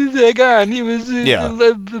 He was a gun. He was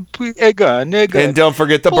a gun. And don't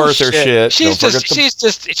forget the birther shit. She's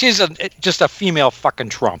just a female fucking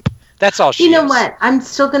Trump. That's all she is. You know what? I'm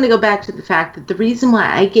still going to go back to the fact that the reason why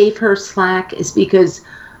I gave her slack is because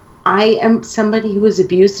I am somebody who was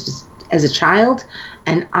abused as a child,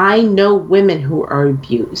 and I know women who are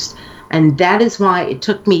abused. And that is why it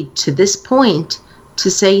took me to this point to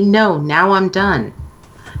say, no, now I'm done.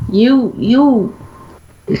 You...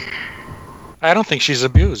 I don't think she's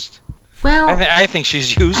abused. Well... I think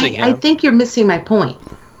she's using him. I think you're missing my point.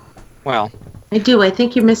 Well... I do. I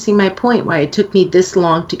think you're missing my point, why it took me this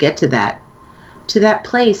long to get to that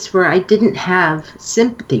place where I didn't have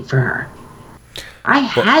sympathy for her. I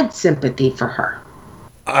had sympathy for her.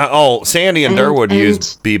 Sandy and Durwood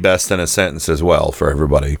used "be best" in a sentence as well for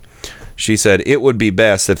everybody. She said, it would be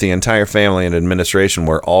best if the entire family and administration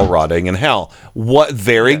were all rotting in hell. What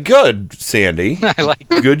very good, Sandy. I like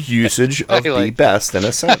good usage of "be best" in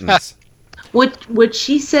a sentence. What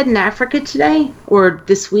she said in Africa today or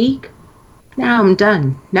this week? Now I'm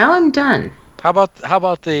done. How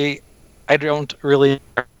about the I don't really.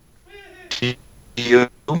 You.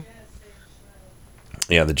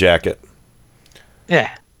 Yeah, the jacket.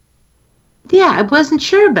 Yeah. Yeah, I wasn't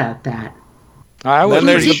sure about that. I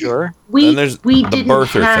wasn't sure. We there's we the didn't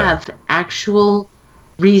birther have thing. actual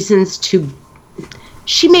reasons to.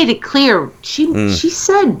 She made it clear. She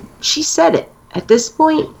said it at this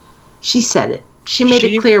point. She said it. She made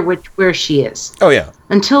it clear where she is. Oh yeah.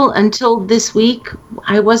 Until this week,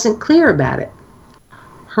 I wasn't clear about it.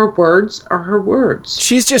 Her words are her words.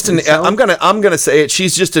 She's just I'm gonna say it.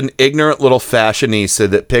 She's just an ignorant little fashionista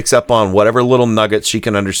that picks up on whatever little nuggets she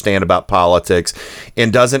can understand about politics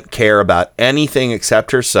and doesn't care about anything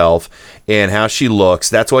except herself and how she looks.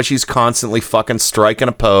 That's why she's constantly fucking striking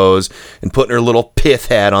a pose and putting her little pith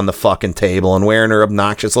hat on the fucking table and wearing her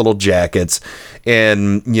obnoxious little jackets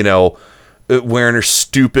and, you know, wearing her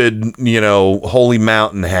stupid, you know, holy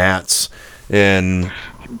mountain hats and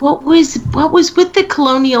What was with the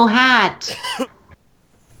colonial hat?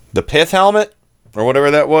 the pith helmet or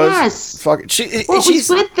whatever that was. Yes. Fuck. What was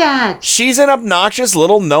with that? She's an obnoxious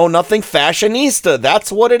little know-nothing fashionista.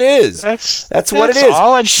 That's what it is. That's what it is.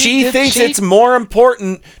 all, and she thinks it's more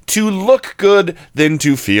important to look good than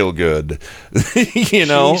to feel good. You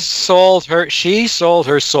know? She sold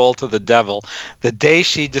her soul to the devil the day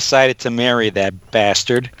she decided to marry that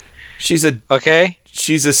bastard. She's a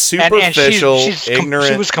superficial, ignorant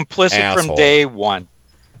she was complicit asshole. from day one.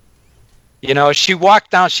 You know, she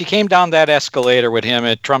came down that escalator with him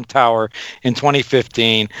at Trump Tower in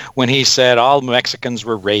 2015 when he said all Mexicans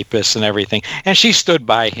were rapists and everything. And she stood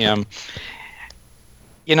by him.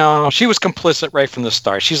 You know, she was complicit right from the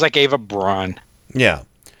start. She's like Ava Braun. Yeah.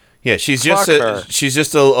 Yeah, she's Fuck just her. she's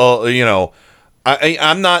just a you know,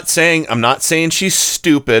 I'm not saying she's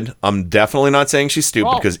stupid. I'm definitely not saying she's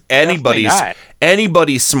stupid because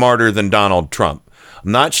anybody's smarter than Donald Trump.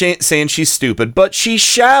 I'm not saying she's stupid, but she's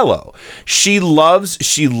shallow. She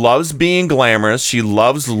loves being glamorous. She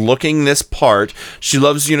loves looking this part. She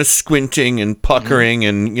loves, you know, squinting and puckering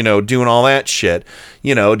and, you know, doing all that shit,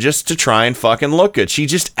 you know, just to try and fucking look good. She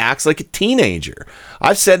just acts like a teenager.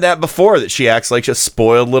 I've said that before, that she acts like a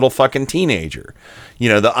spoiled little fucking teenager. You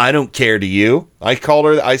know, the I don't care to you. I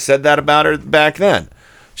said that about her back then.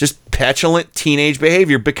 Just petulant teenage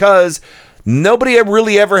behavior because nobody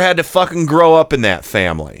really ever had to fucking grow up in that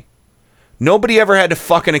family. Nobody ever had to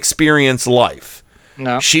fucking experience life.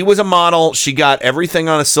 No. She was a model. She got everything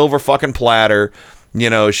on a silver fucking platter. You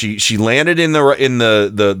know, she landed in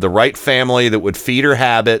the right family that would feed her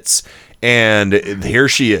habits, and here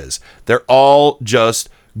she is. They're all just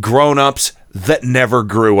grown-ups that never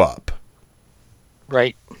grew up.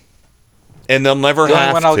 Right. And they'll never The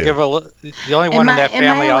have only to. the only one in that Am I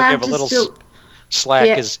family I'll allowed give a to little still- slack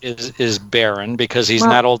Yeah. is Barron because he's Well-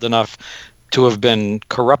 not old enough to have been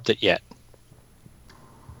corrupted yet.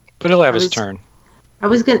 But he'll have his turn. I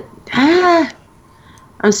was gonna.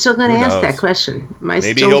 I'm still gonna Who ask knows? that question. Am I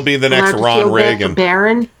Maybe still he'll be the next allowed to Ron feel bad Reagan. for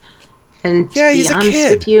Barron? And Yeah, to he's be a honest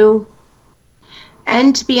kid. with you,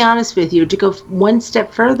 and to be honest with you, to go one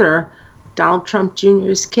step further, Donald Trump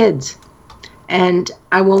Jr.'s kids, and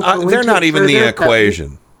I won't. Go They're into not it even the further, but-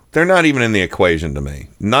 equation. They're not even in the equation to me.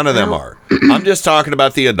 None of them are. I'm just talking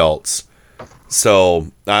about the adults.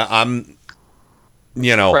 So I'm,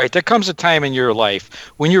 you know, Right. There comes a time in your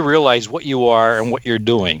life when you realize what you are and what you're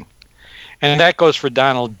doing. And that goes for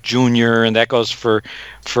Donald Jr. and that goes for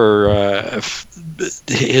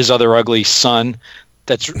his other ugly son.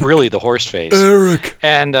 That's really the horse face. Eric.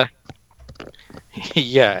 And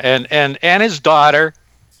yeah, and his daughter.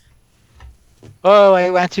 Oh, I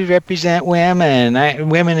want to represent women.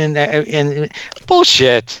 Women in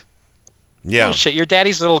bullshit. Yeah. Bullshit. You're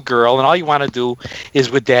daddy's little girl, and all you want to do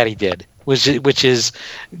is what daddy did, which is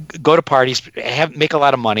go to parties, make a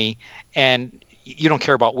lot of money, and you don't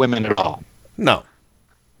care about women at all. No.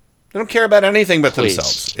 They don't care about anything but Please.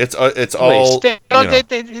 themselves. It's all. Please. You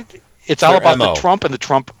know, It's all their about MO. the Trump and the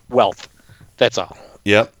Trump wealth. That's all.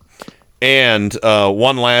 Yep. And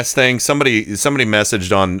one last thing, somebody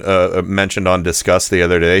mentioned on Discuss the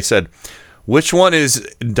other day. They said, "Which one is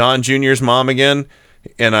Don Jr.'s mom again?"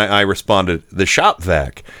 And I responded, "The shop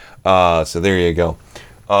vac." So there you go.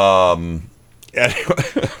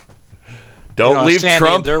 Don't leave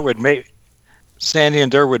Trump. Sandy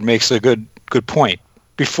and Durwood makes a good point.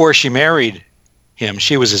 Before she married him,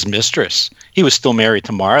 she was his mistress. He was still married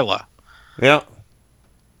to Marla. Yeah.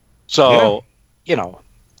 So, you know,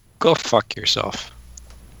 go fuck yourself.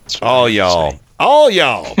 All y'all.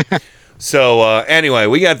 So anyway,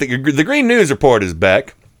 we got the Green News Report is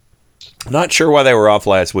back. Not sure why they were off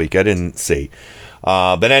last week. I didn't see.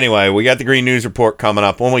 But anyway, we got the Green News Report coming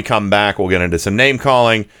up. When we come back, we'll get into some name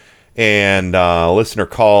calling and listener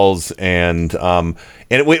calls, and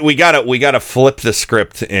we gotta flip the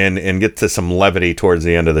script and get to some levity towards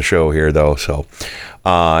the end of the show here, though. So,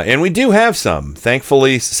 and we do have some.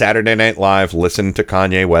 Thankfully, Saturday Night Live listened to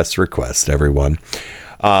Kanye West's request, everyone.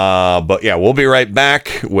 But yeah, we'll be right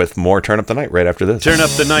back with more Turn Up the Night right after this. Turn Up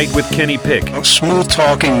the Night with Kenny Pick. Smooth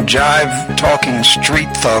talking, jive talking, street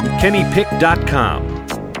thug. KennyPick.com.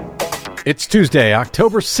 It's Tuesday,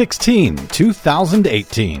 October 16,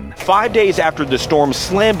 2018. 5 days after the storm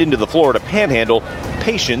slammed into the Florida Panhandle,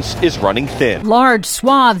 patience is running thin. Large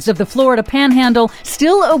swaths of the Florida Panhandle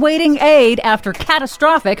still awaiting aid after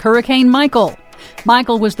catastrophic Hurricane Michael.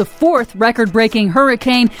 Michael was the fourth record-breaking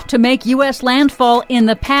hurricane to make U.S. landfall in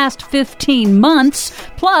the past 15 months.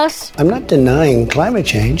 Plus, I'm not denying climate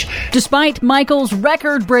change. Despite Michael's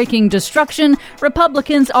record-breaking destruction,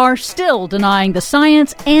 Republicans are still denying the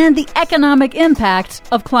science and the economic impacts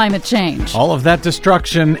of climate change. All of that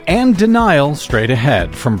destruction and denial straight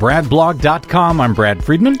ahead. From BradBlog.com, I'm Brad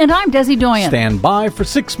Friedman. And I'm Desi Doyen. Stand by for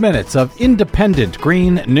 6 minutes of independent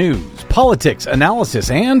green news, politics,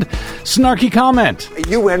 analysis, and snarky comment. A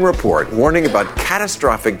UN report warning about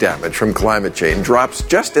catastrophic damage from climate change drops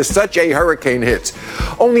just as such a hurricane hits.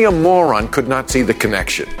 Only a moron could not see the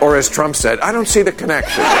connection. Or as Trump said, I don't see the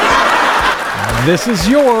connection. This is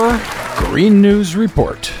your Green News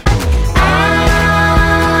Report.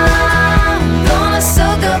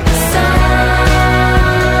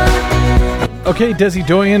 Okay, Desi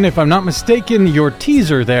Doyen, if I'm not mistaken, your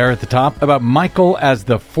teaser there at the top about Michael as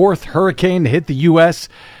the fourth hurricane to hit the U.S.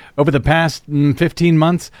 over the past 15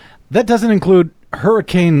 months, that doesn't include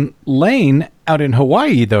Hurricane Lane out in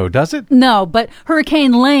Hawaii, though, does it? No, but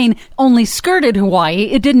Hurricane Lane only skirted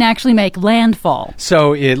Hawaii. It didn't actually make landfall.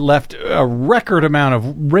 So it left a record amount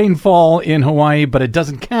of rainfall in Hawaii, but it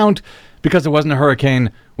doesn't count because it wasn't a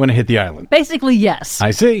hurricane when it hit the island. Basically, yes.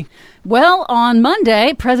 I see. Well, on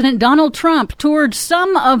Monday, President Donald Trump toured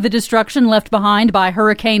some of the destruction left behind by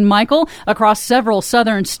Hurricane Michael across several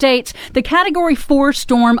southern states. The Category 4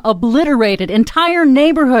 storm obliterated entire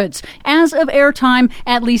neighborhoods. As of airtime,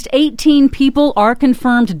 at least 18 people are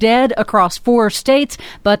confirmed dead across 4 states,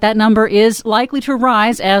 but that number is likely to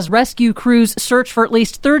rise as rescue crews search for at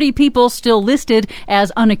least 30 people still listed as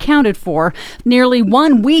unaccounted for. Nearly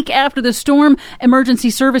 1 week after the storm, emergency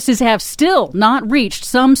services have still not reached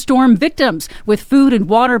some storm victims, with food and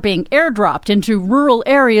water being airdropped into rural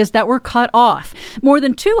areas that were cut off. More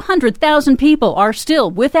than 200,000 people are still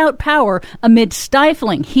without power amid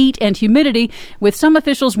stifling heat and humidity, with some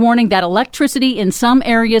officials warning that electricity in some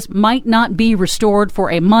areas might not be restored for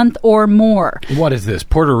a month or more. What is this,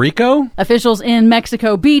 Puerto Rico? Officials in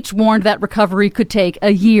Mexico Beach warned that recovery could take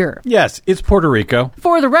a year. Yes, it's Puerto Rico.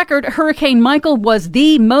 For the record, Hurricane Michael was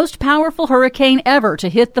the most powerful hurricane ever to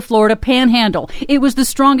hit the Florida Panhandle. It was the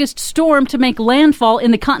strongest storm to make landfall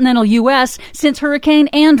in the continental U.S. since Hurricane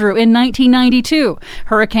Andrew in 1992.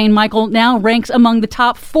 Hurricane Michael now ranks among the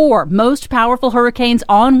top 4 most powerful hurricanes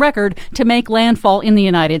on record to make landfall in the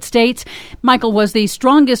United States. Michael was the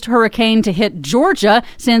strongest hurricane to hit Georgia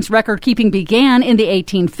since record-keeping began in the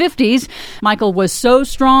 1850s. Michael was so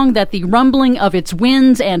strong that the rumbling of its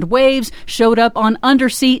winds and waves showed up on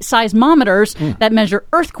undersea seismometers that measure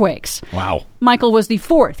earthquakes. Wow. Michael was the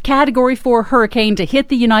 4th Category 4 hurricane to hit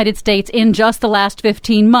the United States in just the last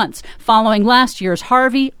 15 months, following last year's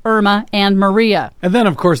Harvey, Irma, and Maria. And then,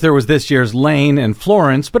 of course, there was this year's Lane and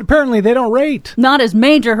Florence, but apparently they don't rate. Not as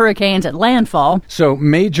major hurricanes at landfall. So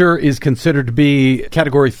major is considered to be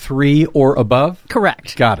Category 3 or above?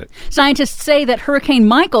 Correct. Got it. Scientists say that Hurricane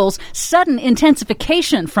Michael's sudden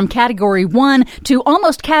intensification from Category 1 to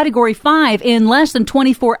almost Category 5 in less than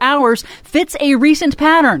 24 hours fits a recent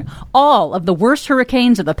pattern. All of the worst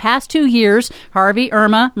hurricanes of the past 2 years, Harvey,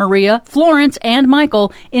 Irma, Maria, Florence, and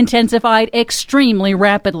Michael, intensified extremely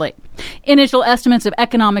rapidly. Initial estimates of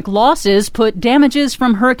economic losses put damages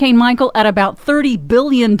from Hurricane Michael at about $30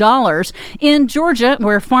 billion. In Georgia,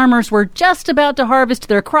 where farmers were just about to harvest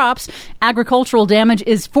their crops, agricultural damage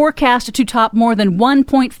is forecast to top more than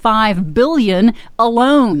 $1.5 billion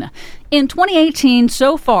alone. In 2018,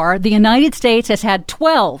 so far, the United States has had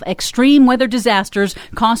 12 extreme weather disasters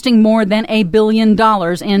costing more than $1 billion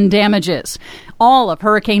in damages. All of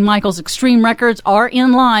Hurricane Michael's extreme records are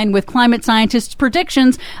in line with climate scientists'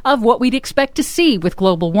 predictions of what what we'd expect to see with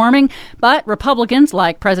global warming. But Republicans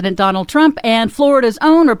like President Donald Trump and Florida's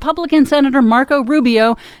own Republican Senator Marco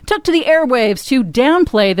Rubio took to the airwaves to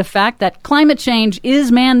downplay the fact that climate change is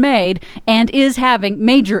man-made and is having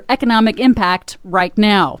major economic impact right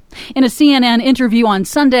now. In a CNN interview on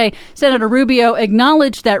Sunday, Senator Rubio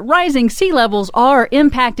acknowledged that rising sea levels are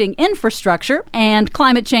impacting infrastructure and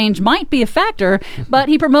climate change might be a factor, but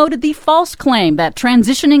he promoted the false claim that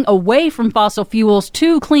transitioning away from fossil fuels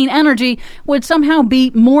to clean energy would somehow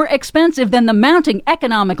be more expensive than the mounting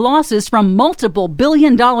economic losses from multiple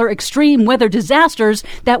billion-dollar extreme weather disasters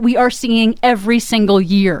that we are seeing every single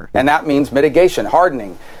year. And that means mitigation,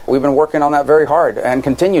 hardening. We've been working on that very hard and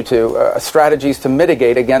continue to strategies to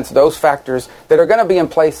mitigate against those factors that are going to be in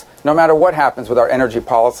place no matter what happens with our energy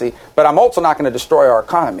policy. But I'm also not going to destroy our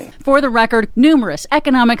economy. For the record, numerous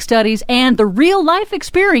economic studies and the real-life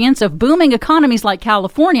experience of booming economies like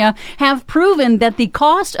California have proven that the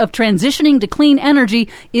cost of transitioning to clean energy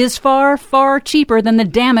is far, far cheaper than the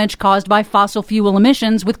damage caused by fossil fuel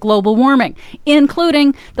emissions with global warming,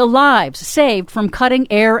 including the lives saved from cutting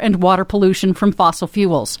air and water pollution from fossil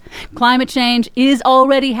fuels. Climate change is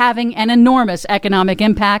already having an enormous economic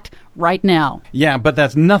impact right now. Yeah, but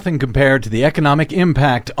that's nothing compared to the economic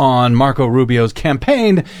impact on Marco Rubio's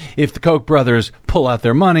campaign if the Koch brothers pull out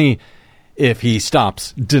their money, if he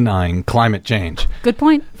stops denying climate change. Good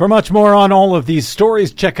point. For much more on all of these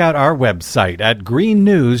stories, check out our website at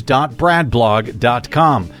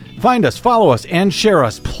greennews.bradblog.com. Find us, follow us, and share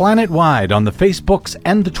us planet-wide on the Facebooks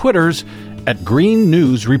and the Twitters at Green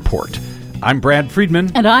News Report. I'm Brad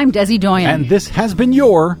Friedman. And I'm Desi Doyen. And this has been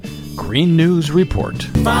your Green News Report.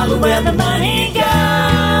 Follow where the money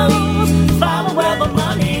goes. Follow where the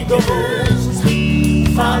money goes.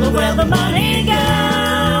 Follow where the money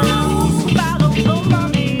goes. Follow the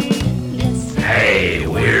money. Yes. Hey,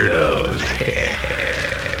 weirdos.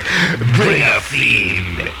 Bring a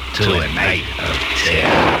fiend to a night of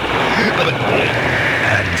terror. But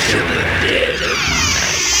until the dead of night.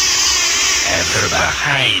 And from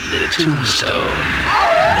behind the tombstone,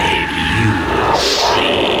 maybe you will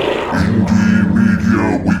see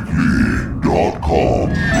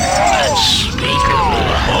IndieMediaWeekly.com.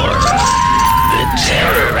 Unspeakable horror that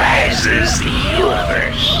terrorizes the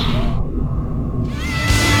universe.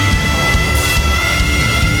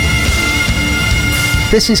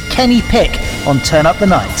 This is Kenny Pick on Turn Up the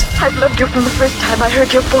Night. I've loved you from the first time I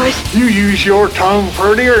heard your voice. You use your tongue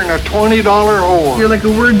prettier than a $20 whore. You're like a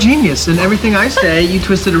word genius, and everything I say, you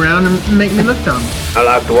twist it around and make me look dumb. I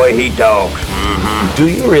like the way he talks. Mm-hmm. Do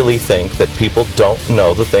you really think that people don't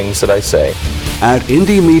know the things that I say? At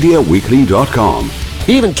IndieMediaWeekly.com.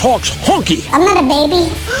 He even talks honky. I'm not a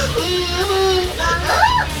baby.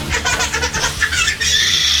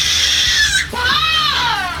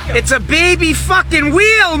 It's a baby fucking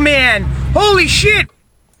wheel, man! Holy shit!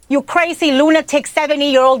 You crazy lunatic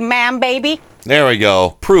 70-year-old man baby. There we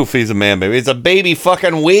go. Proof he's a man baby. It's a baby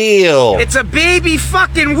fucking wheel. It's a baby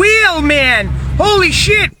fucking wheel, man! Holy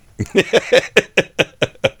shit!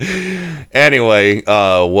 Anyway,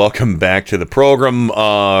 welcome back to the program.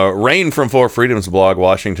 Rain from Four Freedoms blog,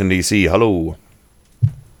 Washington, D.C. Hello.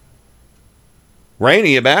 Rain, are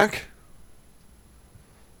you back?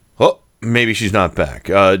 Oh, maybe she's not back.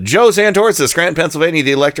 Joe Santorsa, Scranton, Pennsylvania,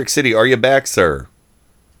 the Electric City. Are you back, sir?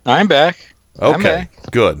 I'm back. Okay, I'm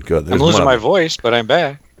back. Good. I'm losing my voice, but I'm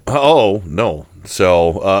back. Oh, no.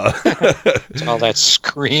 So, it's all that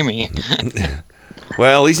screaming.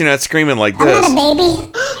 Well, at least you're not screaming like this. I'm not a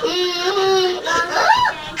baby.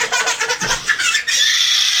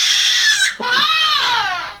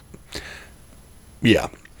 Yeah.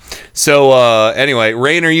 So, anyway,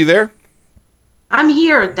 Rain, are you there? I'm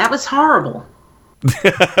here. That was horrible.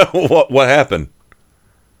 What happened?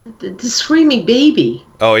 The screaming baby.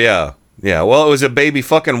 Oh, yeah. Yeah, well, it was a baby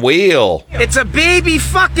fucking wheel. It's a baby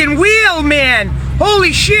fucking wheel, man!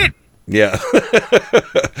 Holy shit! Yeah.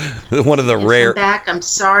 One of the rare... I'm back. I'm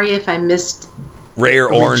sorry if I missed... Rare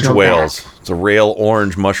orange whales. It's a rail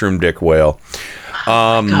orange mushroom dick whale.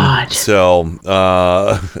 God. So,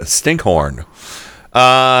 stinkhorn.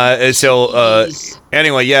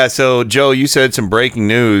 Anyway, yeah, so, Joe, you said some breaking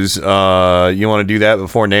news. You want to do that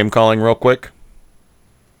before name-calling real quick?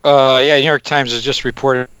 Yeah, New York Times has just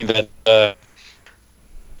reported that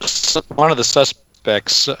one of the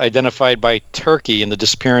suspects identified by Turkey in the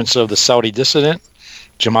disappearance of the Saudi dissident,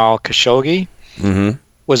 Jamal Khashoggi,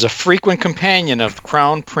 was a frequent companion of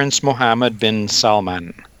Crown Prince Mohammed bin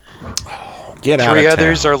Salman. Get out Three of town.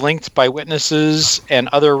 others are linked by witnesses and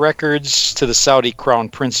other records to the Saudi Crown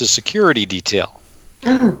Prince's security detail.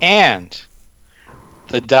 And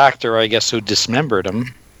the doctor, I guess, who dismembered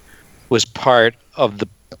him was part of the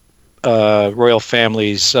royal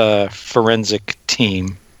family's forensic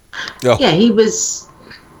team. Oh. Yeah, he was.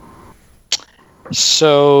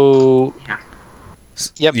 So.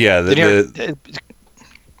 Yep. Yeah. The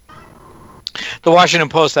Washington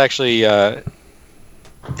Post actually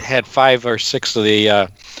had 5 or 6 of the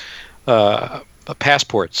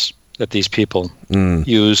passports that these people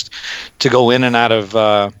used to go in and out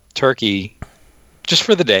of Turkey just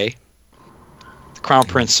for the day. The Crown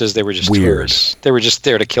Prince says they were just tourists. They were just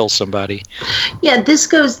there to kill somebody. Yeah, this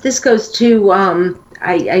goes to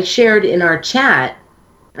I shared in our chat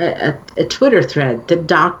a Twitter thread. The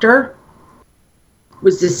doctor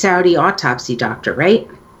was the Saudi autopsy doctor, right?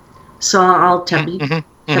 So I'll tell you.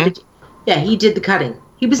 Yeah, he did the cutting.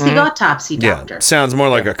 He was the autopsy doctor. Yeah, sounds more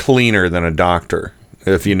like a cleaner than a doctor.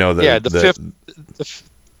 If you know that. Yeah,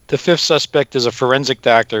 the fifth suspect is a forensic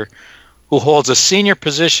doctor who holds a senior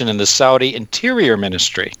position in the Saudi Interior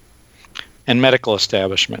Ministry and medical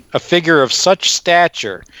establishment, a figure of such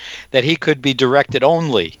stature that he could be directed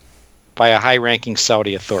only by a high-ranking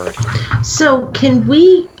Saudi authority. So can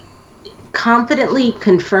we confidently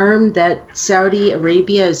confirm that Saudi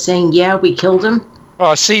Arabia is saying, yeah, we killed him?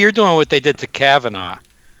 Oh, see, you're doing what they did to Kavanaugh.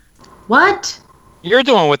 What? You're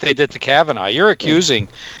doing what they did to Kavanaugh. You're accusing,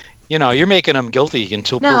 you're making him guilty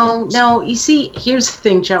until proven. No. You see, here's the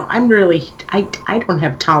thing, Joe. I don't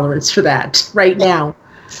have tolerance for that right now.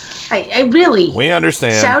 I really. We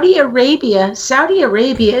understand. Saudi Arabia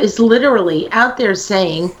is literally out there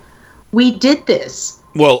saying, we did this.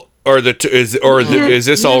 Well, is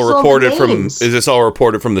this all reported from? Is this all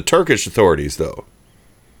reported from the Turkish authorities, though?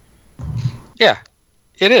 Yeah,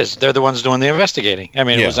 it is. They're the ones doing the investigating. I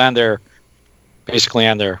mean, it was basically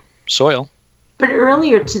on their soil. But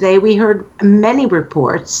earlier today, we heard many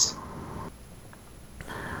reports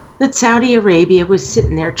that Saudi Arabia was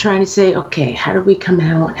sitting there trying to say, okay, how do we come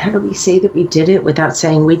out? How do we say that we did it without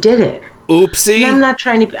saying we did it? Oopsie. And I'm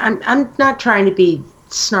not trying to be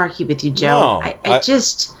snarky with you, Joe.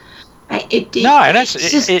 No,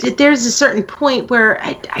 there's a certain point where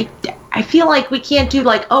I feel like we can't do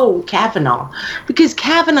like, oh, Kavanaugh, because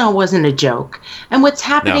Kavanaugh wasn't a joke. And what's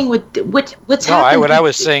happening with what's happening? What I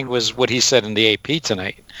was saying was what he said in the AP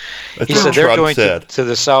tonight. That's he said they're going to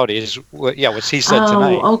the Saudis. What he said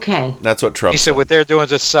tonight. Oh, okay. That's what Trump said. He said what they're doing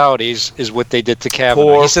to the Saudis is what they did to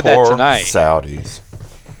Kavanaugh. He said that tonight. Saudis.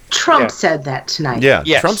 Trump said that tonight. Yeah.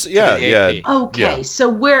 Yes, Trump's. Yeah. Okay. So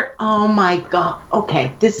we're. Oh my God.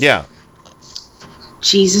 Okay. This. Yeah.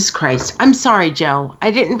 Jesus Christ. I'm sorry, Joe. I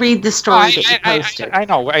didn't read the story that you posted. I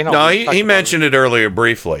know. No, he mentioned it earlier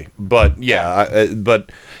briefly, but and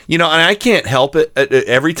I can't help it.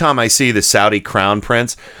 Every time I see the Saudi Crown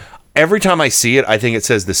Prince, every time I see it, I think it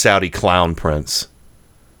says the Saudi Clown Prince.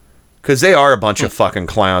 Because they are a bunch of fucking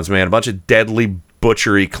clowns, man. A bunch of deadly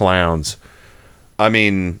butchery clowns. I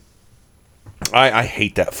mean, I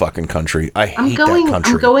hate that fucking country. I hate that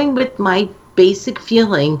country. I'm going with my basic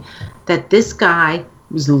feeling that this guy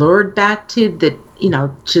was lured back to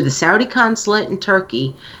the Saudi consulate in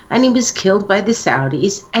Turkey, and he was killed by the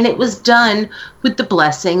Saudis, and it was done with the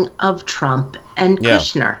blessing of Trump and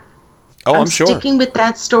Kushner. Oh, I'm sure. Sticking with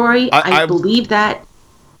that story. I believe that.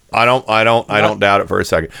 I don't doubt it for a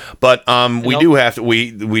second. But we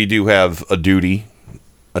do have a duty,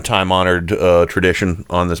 a time-honored tradition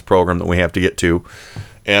on this program that we have to get to.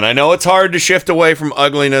 And I know it's hard to shift away from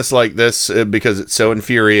ugliness like this because it's so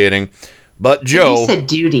infuriating. But Joe, you said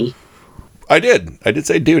duty. I did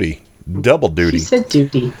say duty. Double duty. You said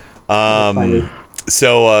duty.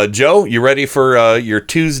 So Joe, you ready for your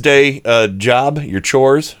Tuesday job, your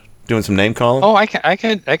chores? Doing some name calling? Oh, I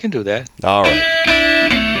can do that. All right.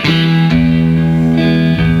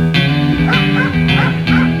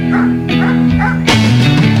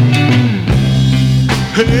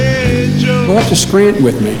 Go up to Scranton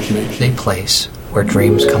with me. A place where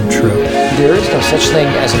dreams come true. There is no such thing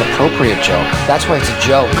as an appropriate joke. That's why it's a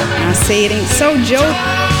joke. I say it ain't so, Joe.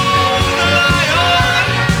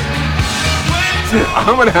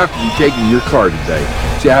 I'm going to have to be taking your car today.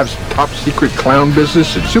 See, I have some top secret clown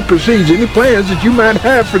business that supersedes any plans that you might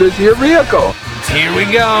have for this here vehicle. Here we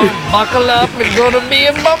go. Buckle up. It's going to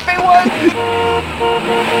be a bumpy one.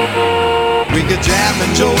 We could jam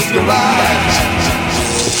in Joe's garage.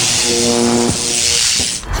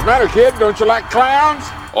 What's the matter, kid? Don't you like clowns?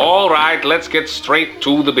 All right, let's get straight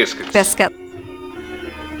to the biscuits. Biscuit.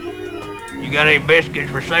 You got any biscuits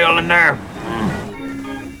for sale in there?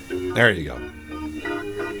 There you go.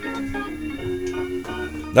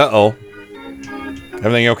 Uh-oh.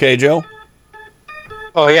 Everything okay, Joe?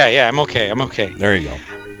 Oh, yeah, I'm okay. There you go.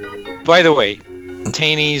 By the way,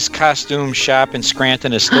 Taney's costume shop in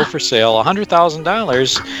Scranton is still for sale.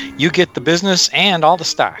 $100,000. You get the business and all the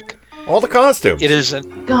stock. All the costumes. It is an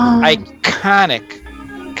iconic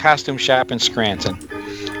costume shop in Scranton.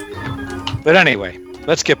 But anyway,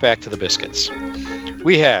 let's get back to the biscuits.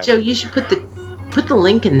 We have Joe, you should put the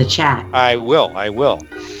link in the chat. I will.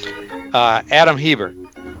 Adam Hebert.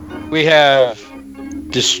 We have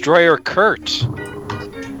Destroyer Kurt.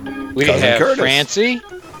 We Cousin have Curtis. Francie.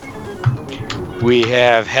 We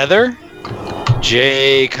have Heather.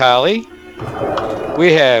 Jay Colley.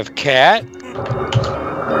 We have Kat.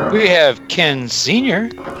 We have Ken Sr.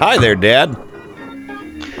 Hi there, Dad.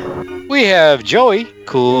 We have Joey,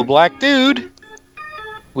 cool black dude.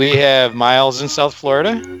 We have Miles in South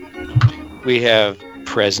Florida. We have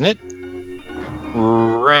President.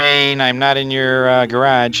 Rain, I'm not in your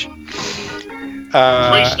garage.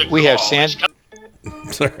 We have Sandy.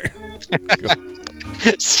 Sorry.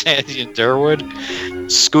 Sandy and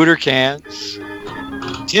Durwood. Scooter Cans.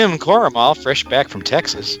 Tim Coromal, fresh back from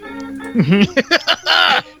Texas.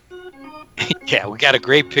 Yeah, we got a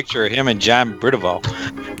great picture of him and John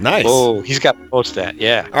Brideval. Nice. Oh, he's got to post that,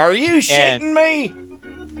 yeah. Are you shitting me?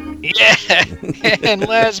 Yeah. And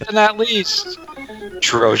last but not least,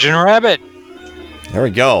 Trojan Rabbit. There we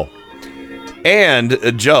go. And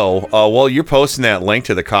Joe, while you're posting that link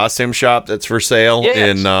to the costume shop that's for sale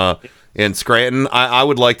in Scranton, I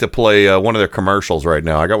would like to play one of their commercials right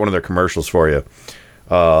now. I got one of their commercials for you.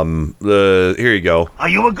 Here you go. Are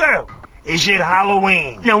you a girl? Is it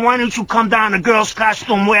Halloween? Now why don't you come down to Girls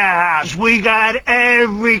Costume Warehouse? We got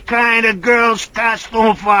every kind of girl's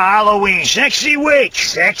costume for Halloween. Sexy witch,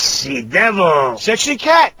 sexy devil, sexy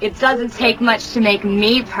cat. It doesn't take much to make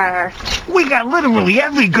me purr. We got literally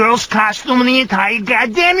every girl's costume in the entire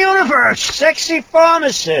goddamn universe. Sexy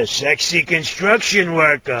pharmacist, sexy construction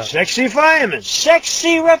worker, sexy fireman,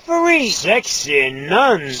 sexy referee, sexy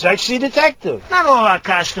nun, sexy detective. Not all our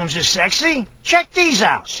costumes are sexy. Check these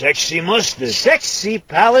out. Sexy mustard, sexy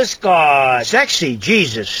palace guard, sexy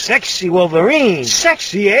Jesus, sexy Wolverine,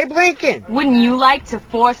 sexy Abe Lincoln. Wouldn't you like to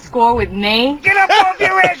fourscore with me? Get up off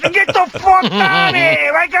your ass and get the fuck down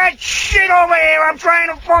here! I got shit over here I'm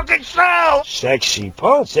trying to fucking sell! Sexy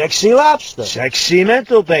Pope, sexy lobster, sexy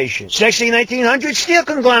mental patient, sexy 1900 steel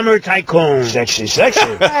conglomerate tycoon, sexy,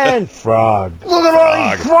 and frog. Look at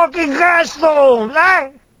all these fucking costumes,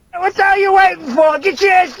 huh? What are you waiting for? Get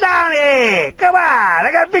your ass down here! Come on,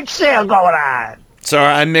 I got a big sale going on. Sorry,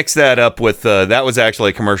 I mixed that up with, that was actually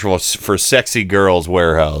a commercial for Sexy Girls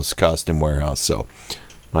Warehouse, Costume Warehouse, so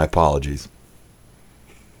my apologies.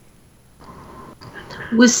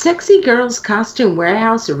 Was Sexy Girls Costume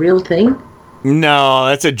Warehouse a real thing? No,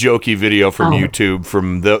 that's a jokey video from YouTube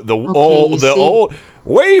from the old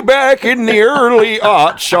way back in the early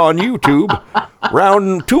aughts on YouTube,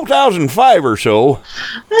 around 2005 or so.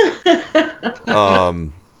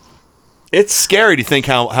 It's scary to think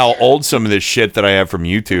how old some of this shit that I have from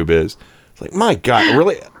YouTube is. It's like, my God,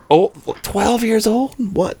 really? Oh, 12 years old?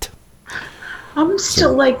 What? I'm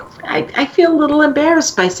still I feel a little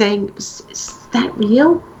embarrassed by saying, is that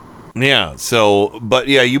real? Yeah, but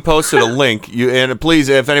yeah, you posted a link. And please,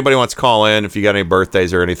 if anybody wants to call in, if you got any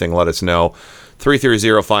birthdays or anything, let us know.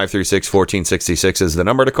 330-536-1466 is the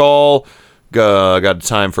number to call. Got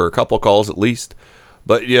time for a couple calls at least.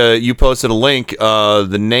 But you posted a link.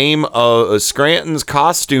 The name of Scranton's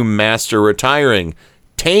costume master retiring.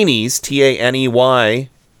 Taney's, Taney,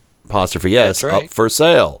 apostrophe S, right. up for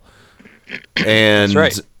sale. And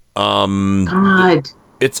That's right. God.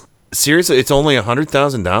 It's seriously, it's only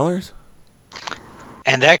 $100,000?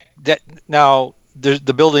 And that now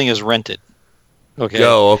the building is rented. Okay.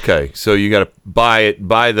 Oh, okay. So you got to buy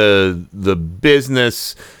the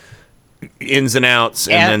business ins and outs,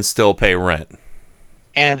 and then still pay rent.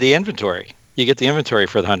 And the inventory. You get the inventory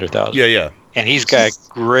for the $100,000. Yeah. And he's got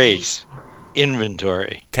great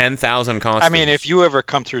inventory. 10,000 costumes. I mean, if you ever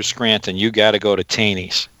come through Scranton, you got to go to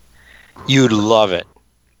Taney's. You'd love it.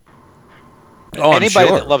 Oh, Anybody I'm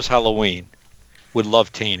sure. that loves Halloween would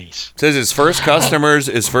love Taney's. Says his first customers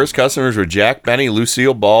were Jack Benny,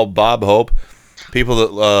 Lucille Ball, Bob Hope, people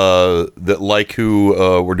that like who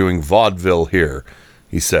were doing vaudeville here.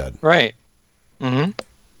 He said, right. Mm-hmm.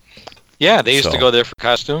 Yeah, they used to go there for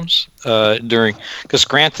costumes because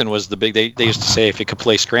Scranton was the big. They used to say if you could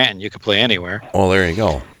play Scranton, you could play anywhere. Well, there you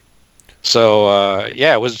go. So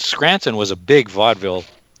Scranton was a big vaudeville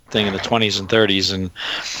thing in the 20s and 30s, and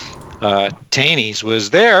Taney's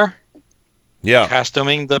was there. Yeah,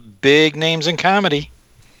 costuming the big names in comedy.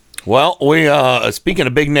 Well, we speaking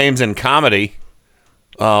of big names in comedy,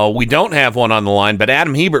 we don't have one on the line, but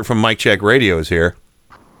Adam Hebert from Mike Check Radio is here.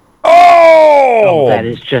 Oh, that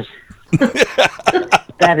is just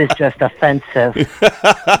offensive.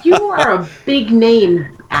 You are a big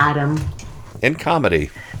name, Adam. In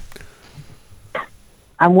comedy.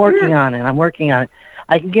 I'm working on it.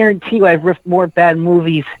 I can guarantee you I've riffed more bad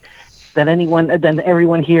movies than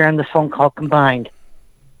everyone here on this phone call combined.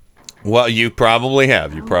 Well, you probably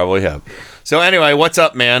have. So anyway, what's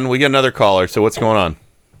up, man? We got another caller. So what's going on?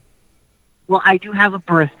 Well, I do have a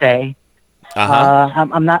birthday. Uh-huh.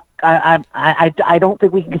 I'm not. I don't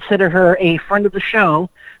think we can consider her a friend of the show,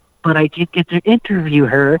 but I did get to interview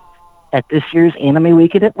her at this year's Anime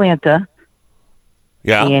Week in Atlanta.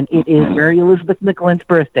 Yeah. And it is Mary Elizabeth McGlynn's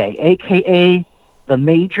birthday, a.k.a. the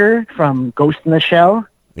Major from Ghost in the Shell.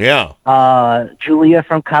 Yeah. Julia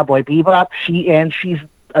from Cowboy Bebop. She's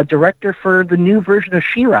a director for the new version of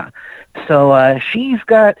She-Ra. So she's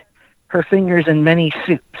got her fingers in many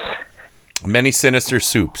soups. Many sinister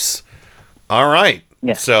soups. All right.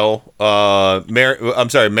 Yeah. So, Mary.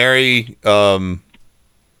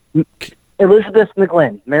 Elizabeth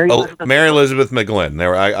McGlynn. Mary Elizabeth McGlynn.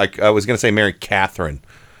 There, I was going to say Mary Catherine,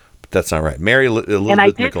 but that's not right. Mary Elizabeth and I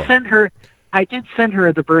did McGlynn. send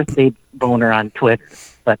her the birthday boner on Twitter,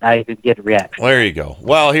 but I didn't get a reaction. Well, there you go.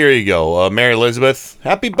 Well, here you go, Mary Elizabeth.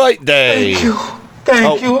 Happy birthday!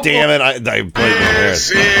 Thank you. Damn it! I played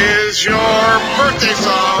This is your birthday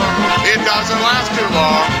song. It doesn't last too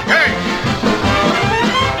long. Hey,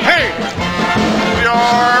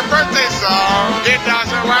 your birthday song. It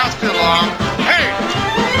doesn't last too long. Hey.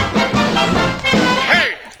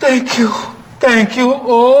 Thank you,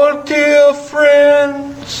 oh dear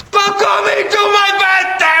friends, for coming to my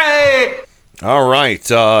birthday. All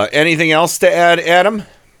right. Anything else to add, Adam?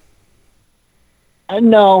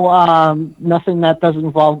 No, nothing that doesn't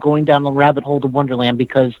involve going down the rabbit hole to Wonderland,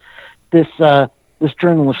 because this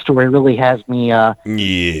journalist story really has me. Yeah.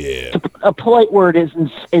 A polite word is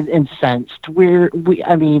incensed.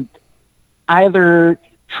 Either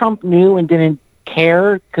Trump knew and didn't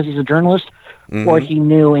care because he's a journalist, or he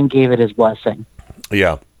knew and gave it his blessing.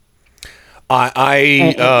 Yeah.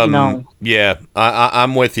 Yeah,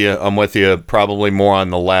 I'm with you. I'm with you. Probably more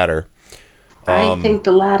on the latter. I think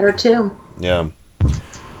the latter too. Yeah.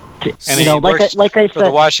 And he works like I for said,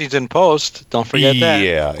 the Washington Post. Don't forget that.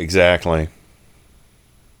 Yeah, exactly.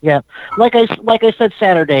 Yeah, like I said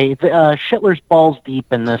Saturday, Schindler's balls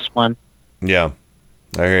deep in this one. Yeah,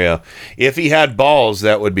 I hear you. If he had balls,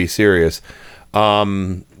 that would be serious.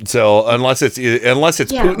 So unless it's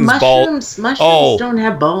Putin's balls, mushrooms don't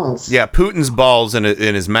have balls. Yeah, Putin's balls in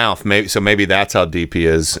his mouth. Maybe that's how deep he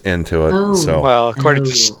is into it. Oh. So well, according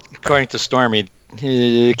to Stormy,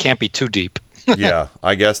 it can't be too deep. Yeah,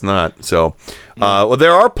 I guess not. So, well,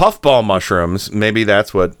 there are puffball mushrooms. Maybe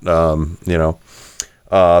that's what they're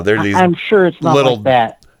these. I'm sure it's not like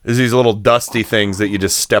that. There's these little dusty things that you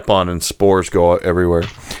just step on and spores go everywhere.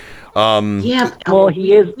 Yeah. Well,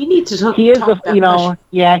 he is. We need to talk. He is, talk about mushrooms.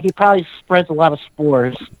 yeah. He probably spreads a lot of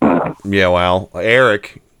spores. Yeah. Well,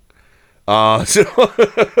 Eric. So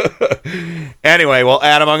anyway, well,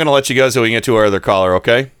 Adam, I'm going to let you go so we can get to our other caller.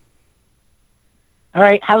 Okay. All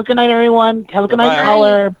right. Have a good night, everyone. Have a good night,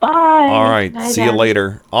 caller. Bye. All right. See you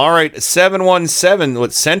later. All right. 717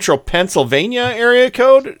 with Central Pennsylvania area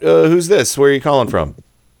code. Who's this? Where are you calling from?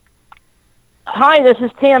 Hi, this is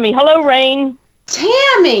Tammy. Hello, Rain.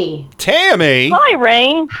 Tammy. Hi,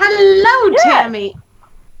 Rain. Hello, Tammy.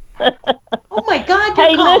 Oh my God!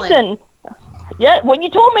 You're calling. Listen. Yeah, when you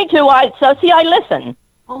told me to, I listen.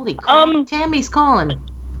 Holy crap! Tammy's calling.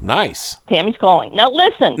 Nice. Tammy's calling. Now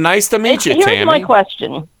listen. Nice to meet you, Tammy. Tammy. Here's my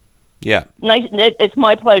question. Yeah. Nice. It's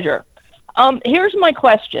my pleasure. Here's my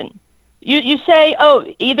question. You say,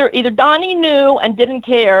 either Donnie knew and didn't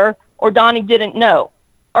care, or Donnie didn't know.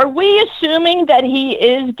 Are we assuming that he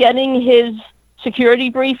is getting his security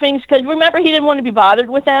briefings? Because remember, he didn't want to be bothered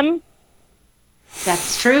with them.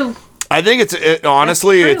 That's true. I think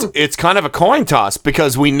it's kind of a coin toss,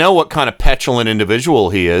 because we know what kind of petulant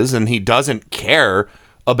individual he is, and he doesn't care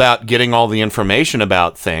about getting all the information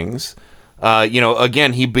about things.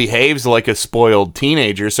 Again, he behaves like a spoiled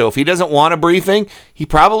teenager. So if he doesn't want a briefing, he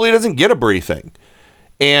probably doesn't get a briefing.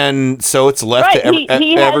 And so it's left to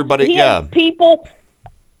everybody. Has people.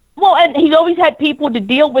 Well, and he's always had people to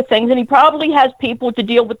deal with things, and he probably has people to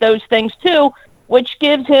deal with those things too, which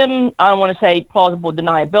gives him, I don't want to say plausible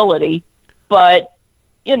deniability, but,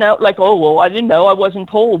 I didn't know, I wasn't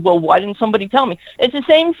told. Well, why didn't somebody tell me? It's the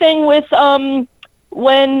same thing with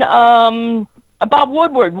when Bob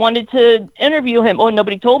Woodward wanted to interview him. Oh,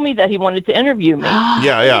 nobody told me that he wanted to interview me.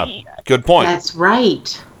 Yeah. Good point. That's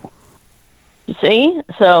right. You see?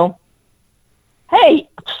 So, hey,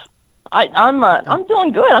 I'm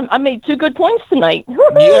doing good. I made 2 good points tonight.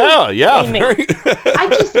 Yeah.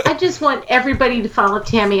 I just want everybody to follow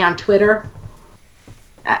Tammy on Twitter.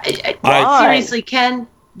 Seriously, Ken.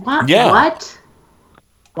 What? Yeah. What?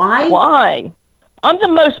 Why? Why? I'm the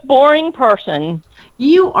most boring person.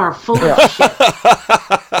 You are full of shit.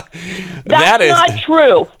 That's not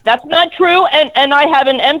true. That's not true, and I have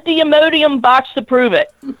an empty Imodium box to prove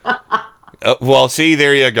it. Well, see,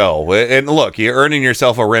 there you go. And look, you're earning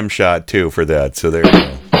yourself a rim shot, too, for that. So there you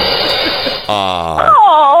go.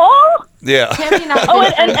 Aww. Yeah.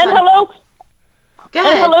 And hello.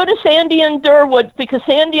 And hello to Sandy and Durwood, because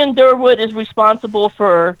Sandy and Durwood is responsible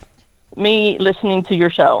for me listening to your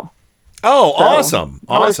show. Oh, So, awesome.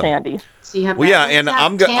 hello, Awesome. Sandy. So you have Well, yeah, and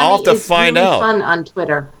I'll have to find really out. Fun on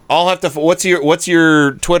Twitter. I'll have to. What's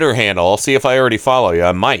your Twitter handle? I'll see if I already follow you.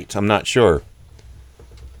 I might. I'm not sure.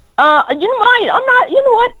 You might. I'm not. You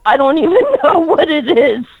know what? I don't even know what it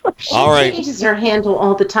is. She All right. changes her handle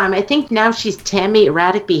all the time. I think now she's Tammy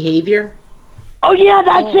Erratic Behavior. Oh yeah,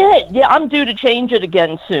 that's it. Yeah, I'm due to change it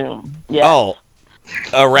again soon. Yeah. Oh,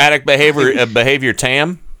 erratic behavior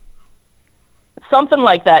Tam. Something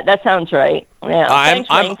like that. That sounds right. Yeah. Thanks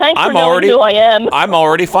for knowing already who I am. I'm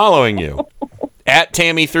already following you. At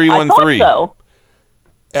Tammy313. I thought so.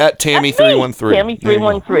 At Tammy313.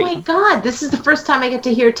 Tammy313. Oh my God! This is the first time I get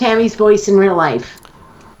to hear Tammy's voice in real life.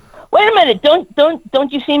 Wait a minute!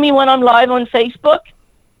 Don't you see me when I'm live on Facebook?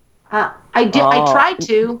 I do. I tried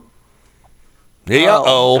to.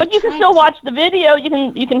 But you can still watch the video. You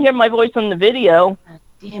can hear my voice on the video.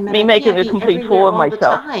 Damn it, me I making can't a be complete fool of everywhere all the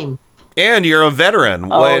myself. time. And you're a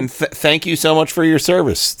veteran. Oh. And thank you so much for your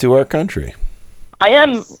service to our country. I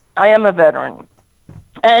am a veteran,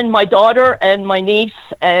 and my daughter and my niece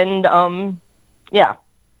and yeah.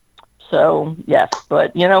 So yes,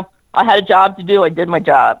 but I had a job to do. I did my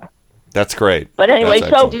job. That's great. But anyway, That's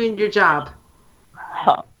so excellent. Doing your job.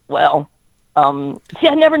 Well, see,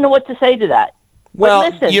 I never know what to say to that. Well,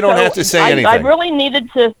 but listen, you don't have to say anything. I really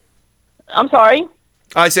needed to. I'm sorry.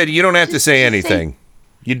 I said you don't have to say anything.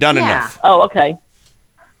 You've done enough. Oh, okay.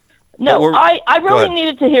 No, I Go really ahead.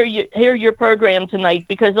 needed to hear your program tonight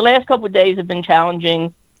because the last couple of days have been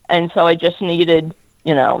challenging, and so I just needed,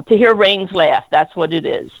 to hear Rain's laugh. That's what it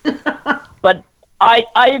is. But I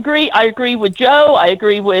agree. I agree with Joe. I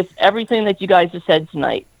agree with everything that you guys have said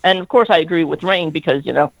tonight, and of course I agree with Rain because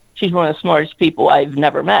she's one of the smartest people I've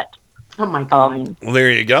never met. Oh my God. Well,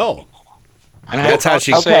 there you go. And That's how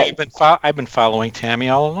she say I've been following Tammy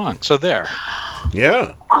all along. So there.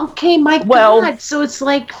 Yeah. Okay, my God. So it's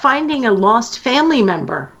like finding a lost family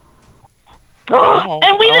member.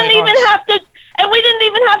 And we didn't even have to. And we didn't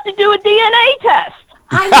even have to do a DNA test.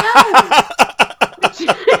 I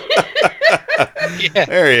Yeah.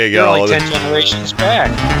 There you You're go. only 10 generations back.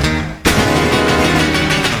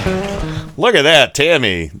 Look at that,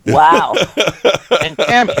 Tammy. Wow. And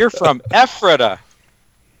Tam, you're from Ephrata.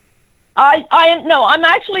 I'm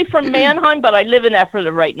actually from Mannheim, but I live in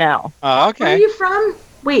Ephrata right now. Oh, okay. Where are you from?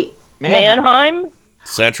 Wait. Mannheim?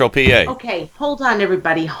 Central PA. Okay, hold on,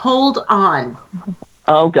 everybody. Hold on.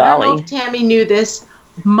 Oh, I don't know golly. if Tammy knew this.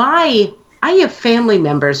 I have family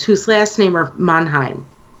members whose last name are Mannheim.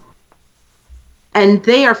 And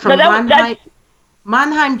they are from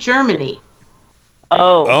Mannheim, Germany.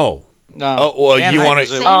 Oh. Oh. No. Oh, well, you want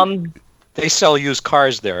to... They sell used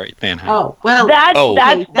cars there at Mannheim. Oh, well.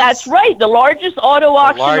 That's right. The largest auto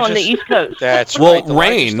auction on the East Coast. That's Well, right. The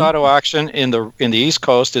Rain- largest auto auction in the East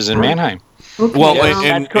Coast is in Mannheim. Well,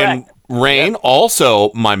 Yes. and Rain,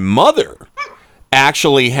 also, my mother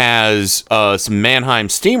actually has some Mannheim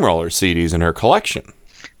Steamroller CDs in her collection.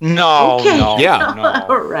 No, Okay. no. Yeah. No.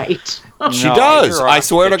 All right. She No, does. you're I off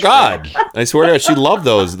swear the to God. I swear to God, she loved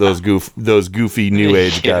those goofy new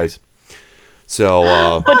age guys.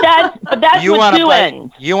 So, But that's You with want to two buy?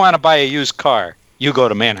 ends. You want to buy a used car? You go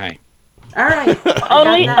to Mannheim. All right.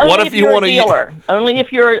 Only What if if you you're wanna a dealer. Only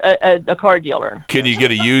if you're a car dealer. can you get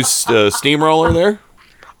a used steamroller there?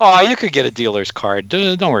 Oh, you could get a dealer's card.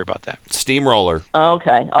 Don't worry about that. Steamroller.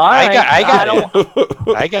 Okay. All right. I got don't-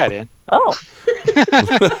 it. I got in. Oh.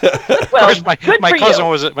 Of Well, course, good my for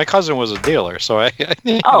cousin was a dealer, so I.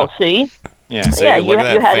 Oh, see? Yeah. So Yeah, look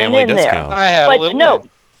at you that had it family in there. discount. I had a But little. no,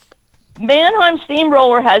 Mannheim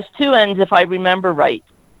Steamroller has two ends, if I remember right.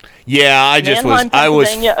 Yeah, Mannheim,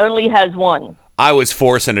 Pennsylvania only has one. I was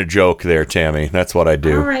forcing a joke there, Tammy. That's what I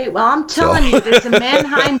do. All right. Well, I'm telling you, there's a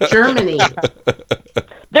Mannheim, Germany.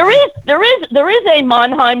 There is a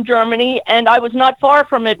Mannheim, Germany, and I was not far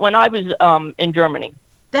from it when I was in Germany.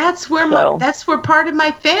 That's where So- that's where part of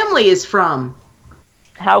my family is from.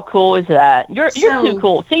 How cool is that? You're too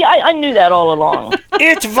cool. See, I knew that all along.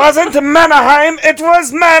 It wasn't Mannheim, it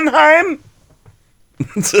was Mannheim.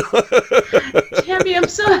 Tammy, I'm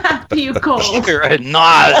so happy you called. You're a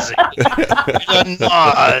Nazi. You're a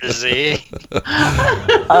Nazi.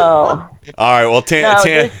 Oh. All right. Well, No,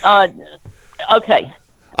 Tam. okay.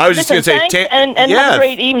 I was just going to say, thanks, and have a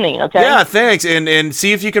great evening, okay? Yeah, thanks. And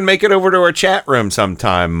see if you can make it over to our chat room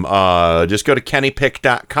sometime. Just go to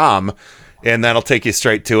kennypick.com, and that'll take you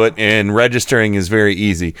straight to it. And registering is very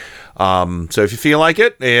easy. So if you feel like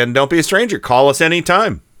it, and don't be a stranger, call us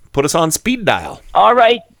anytime. Put us on speed dial. All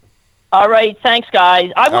right. Thanks,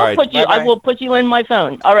 guys. I will put you in my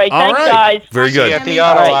phone. All right. Thanks, guys. Very good. See you at the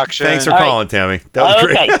auto auction. Thanks for calling, Tammy. That was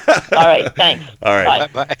great. All right. Thanks. All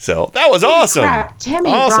right. Bye. So that was awesome. Crap,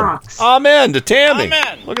 Tammy awesome. rocks. Amen to Tammy.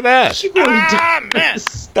 Amen. Look at that. She really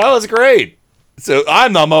does. That was great. So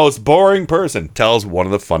I'm the most boring person. Tells one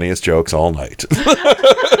of the funniest jokes all night.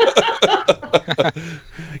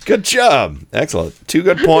 Good job. Excellent. 2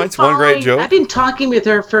 good points. One great joke. I've been talking with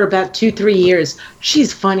her for about 2-3 years.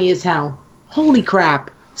 She's funny as hell. Holy crap.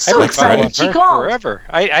 So excited. She called. Forever.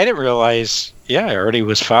 I didn't realize, I already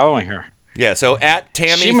was following her. Yeah, so at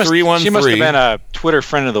Tammy313. She must have been a Twitter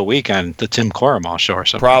friend of the week on the Tim Corrimal show or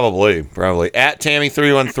something. Probably. At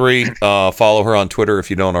Tammy313. Follow her on Twitter if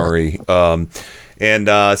you don't already. So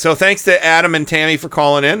thanks to Adam and Tammy for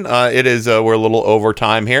calling in. It is we're a little over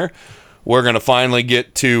time here. We're going to finally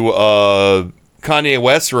get to Kanye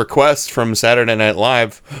West's request from Saturday Night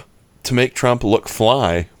Live to make Trump look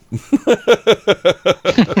fly.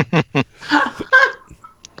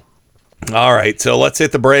 All right, so let's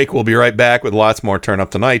hit the break. We'll be right back with lots more Turn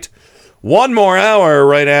Up the Night. One more hour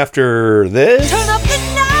right after this. Turn up the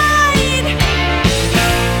night.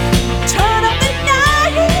 Turn up the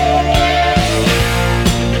night.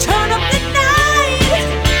 Turn up the night.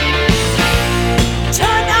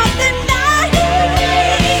 Turn up the night.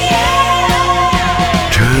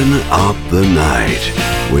 Yeah. Turn Up the Night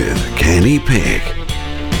with Kenny Pick.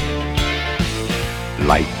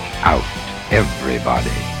 Light out,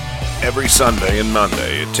 everybody. Every Sunday and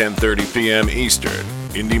Monday at 10:30 p.m. Eastern,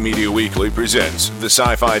 Indie Media Weekly presents the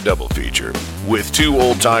Sci-Fi Double Feature with 2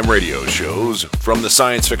 old-time radio shows from the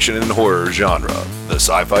science fiction and horror genre. The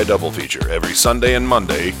Sci-Fi Double Feature every Sunday and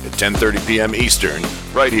Monday at 10:30 p.m. Eastern,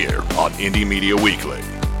 right here on Indie Media Weekly.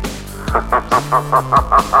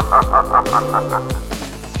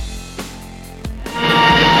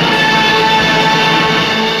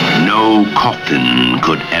 No coffin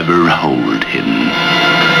could ever hold him.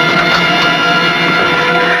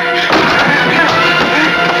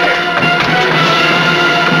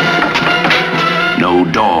 No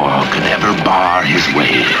door could ever bar his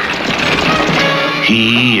way.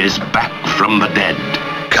 He is back from the dead.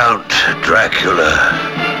 Count Dracula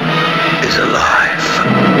is alive.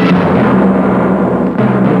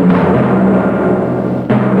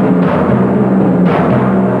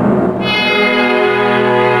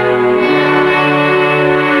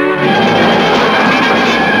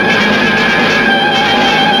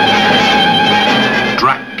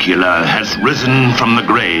 Dracula has risen from the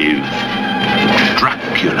grave.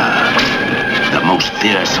 Dracula, the most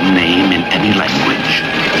fearsome name in any language.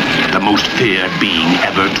 The most feared being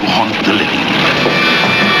ever to haunt the living.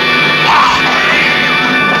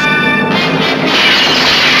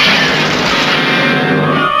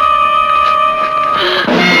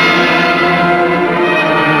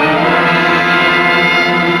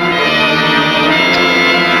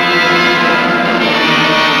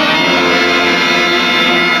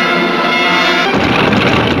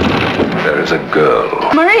 There's a girl.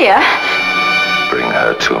 Maria? Bring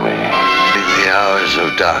her to me. In the hours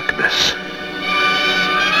of darkness,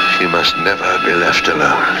 she must never be left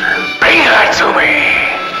alone. Bring her to me!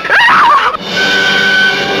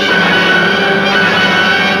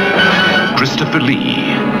 Christopher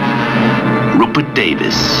Lee, Rupert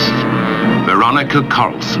Davis, Veronica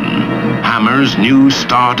Carlson, Hammer's new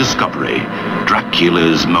star discovery,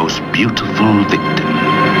 Dracula's most beautiful victim.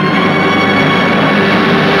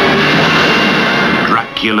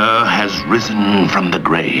 Dracula has risen from the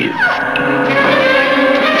grave.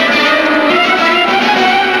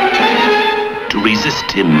 To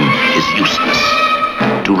resist him is useless.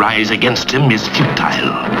 To rise against him is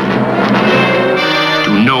futile.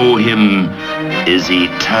 To know him is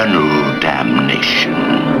eternal damnation.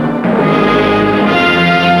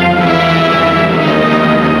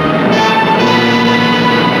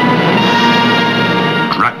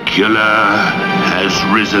 Dracula has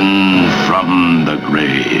risen from the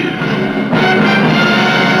grave.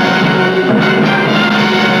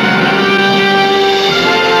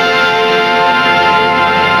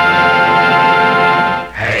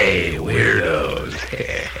 Hey, weirdos.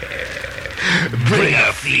 Bring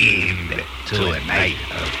a fiend to a night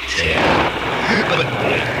of terror. But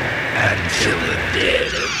until the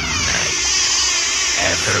dead of night.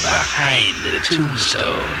 And from behind the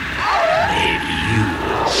tombstone, maybe you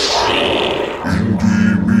will see.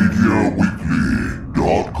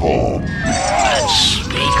 IndieMediaWeekly.com Unspeakable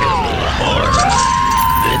horror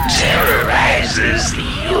that terrorizes the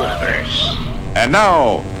universe. And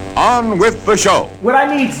now, on with the show. What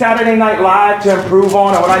I need Saturday Night Live to improve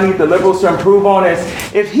on, and what I need the liberals to improve on is,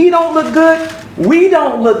 if he don't look good, we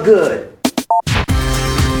don't look good.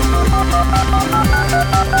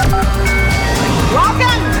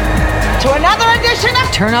 Welcome to another edition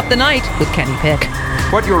of Turn Up the Night with Kenny Pick.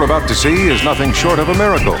 What you're about to see is nothing short of a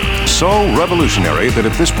miracle. So revolutionary that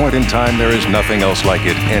at this point in time, there is nothing else like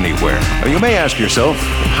it anywhere. Now, you may ask yourself,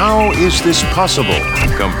 how is this possible?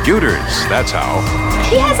 Computers, that's how.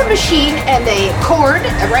 He has a machine and a cord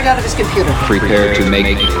right out of his computer. Prepare to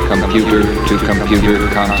make computer-to-computer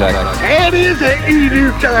contact. That is an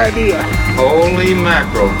idiot idea. Holy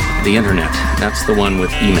mackerel. The internet, that's the one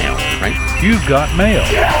with email, right? You've got mail.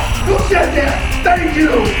 Yeah, who said that? Thank you.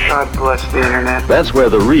 God bless the internet. That's where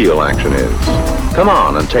the real action is. Come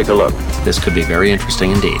on and take a look. This could be very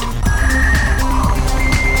interesting indeed.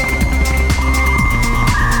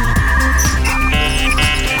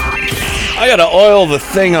 I gotta oil the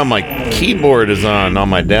thing on my keyboard is on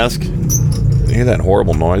my desk. You hear that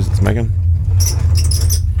horrible noise it's making?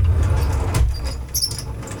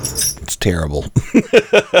 It's terrible.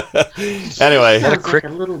 Anyway. Is that like a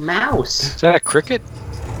little mouse? Is that a cricket?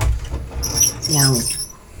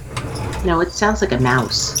 No, it sounds like a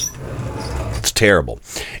mouse. It's terrible.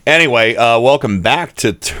 Anyway, welcome back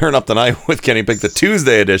to Turn Up the Night with Kenny Pick, the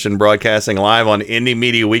Tuesday edition, broadcasting live on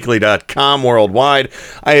IndieMediaWeekly.com worldwide.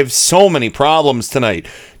 I have so many problems tonight.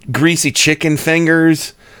 Greasy chicken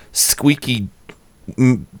fingers, squeaky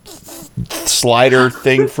slider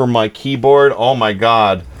thing for my keyboard. Oh my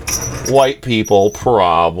God. White people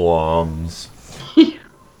problems.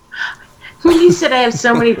 When you said I have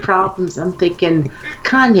so many problems, I'm thinking,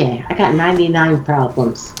 Kanye, I got 99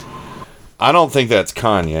 problems. I don't think that's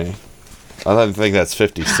Kanye. I don't think that's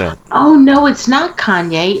 50 Cent. Oh, no, it's not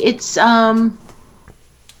Kanye. It's,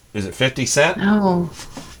 Is it 50 Cent? No.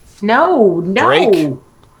 Drake?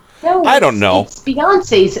 No. I don't know. It's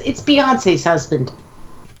Beyonce's husband.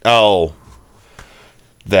 Oh.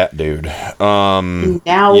 That dude.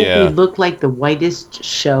 Now we look like the whitest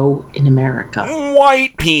show in America.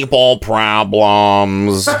 White people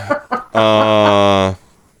problems. All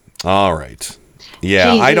right.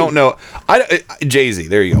 Yeah, Jay-Z. I don't know. Jay-Z,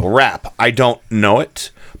 there you go. Rap, I don't know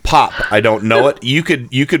it. Pop, I don't know it. You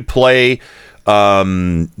could play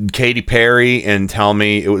Katy Perry and tell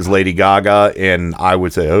me it was Lady Gaga, and I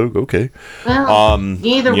would say, oh, okay. Well,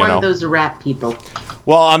 neither one of those are rap people.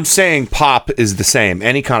 Well, I'm saying pop is the same.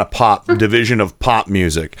 Any kind of pop division of pop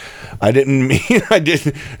music. I didn't mean.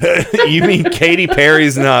 You mean Katy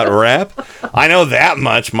Perry's not rap? I know that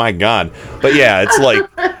much. My God. But yeah, it's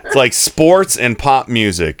like sports and pop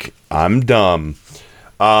music. I'm dumb.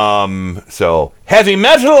 So heavy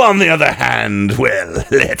metal, on the other hand, well,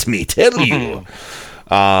 let me tell you.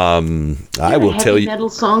 I will tell you. A metal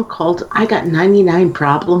song called "I Got 99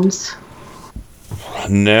 Problems."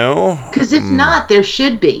 No. Because if not, there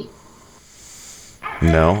should be.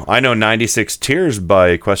 No. I know 96 Tears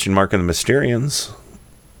by Question Mark and the Mysterians.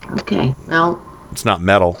 Okay, well. It's not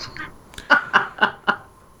metal.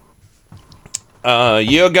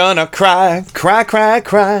 You're gonna cry.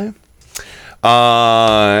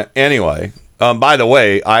 Anyway, by the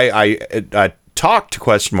way, I talked to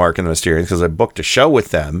Question Mark and the Mysterians because I booked a show with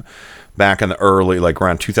them back in the early, like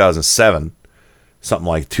around 2007. Something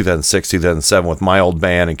like 2006, 2007 with my old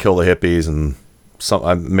band and Kill the Hippies and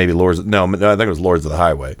maybe Lords. No, I think it was Lords of the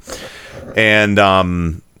Highway. And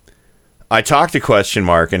I talked to Question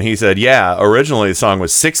Mark, and he said, yeah, originally the song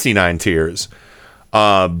was 69 Tears,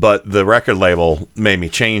 but the record label made me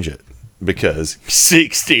change it because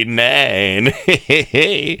 69.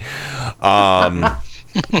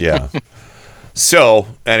 Yeah. So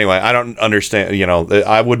anyway, I don't understand.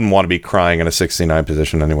 I wouldn't want to be crying in a 69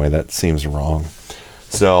 position anyway. That seems wrong.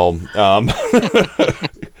 So,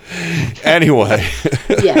 anyway.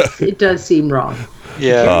 Yes, it does seem wrong.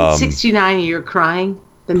 Yeah. If you're 69 and you're crying,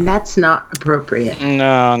 then that's not appropriate.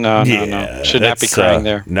 No. Should not be crying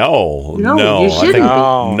there. No. You shouldn't be.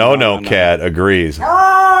 No, Cat agrees. All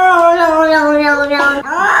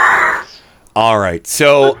right.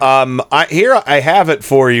 So, I have it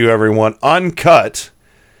for you, everyone. Uncut.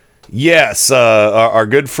 Yes, our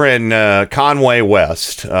good friend Conway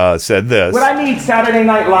West said this. What I need Saturday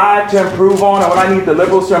Night Live to improve on, and what I need the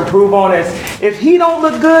liberals to improve on is, if he don't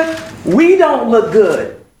look good, we don't look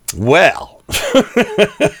good. Well,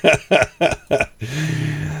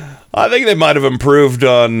 I think they might have improved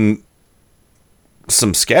on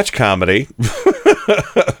some sketch comedy.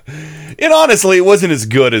 It honestly, it wasn't as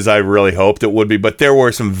good as I really hoped it would be, but there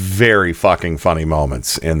were some very fucking funny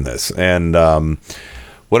moments in this. And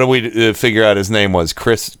what did we figure out his name was?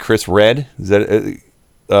 Chris Red? Is that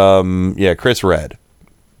yeah, Chris Red.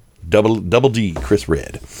 Double D, Chris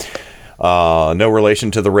Red. No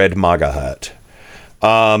relation to the red MAGA hat.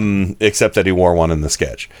 Except that he wore one in the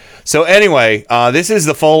sketch. So anyway, this is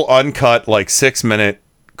the full uncut, like 6-minute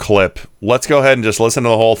clip. Let's go ahead and just listen to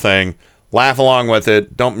the whole thing. Laugh along with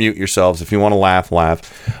it. Don't mute yourselves. If you want to laugh.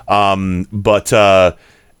 But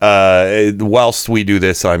whilst we do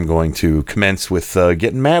this, I'm going to commence with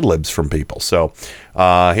getting Mad Libs from people. So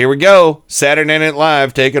here we go. Saturday Night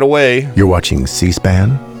Live, take it away. You're watching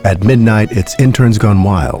C-SPAN. At midnight, it's Interns Gone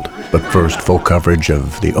Wild. But first, full coverage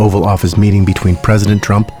of the Oval Office meeting between President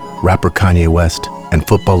Trump, rapper Kanye West, and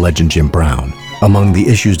football legend Jim Brown. Among the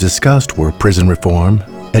issues discussed were prison reform,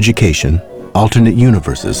 education, alternate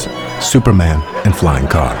universes, Superman, and flying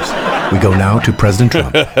cars. We go now to President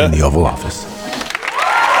Trump in the Oval Office.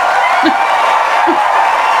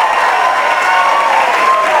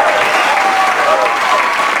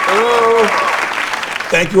 Hello.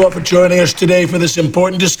 Thank you all for joining us today for this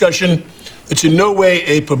important discussion. It's in no way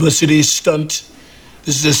a publicity stunt.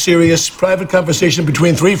 This is a serious private conversation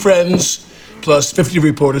between 3 friends, plus 50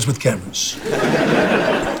 reporters with cameras.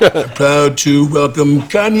 I'm proud to welcome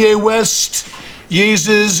Kanye West,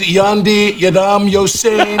 Yeezus, Yandi, Yadam,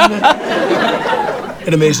 Yosain.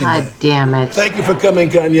 An amazing guy. God damn it. Thank you for coming,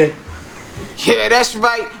 Kanye. Yeah, that's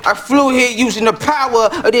right. I flew here using the power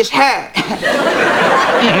of this hat.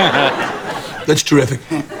 That's terrific.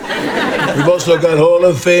 We've also got Hall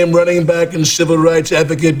of Fame running back and civil rights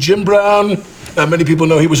advocate Jim Brown. Many people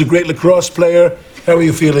know he was a great lacrosse player. How are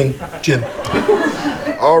you feeling, Jim?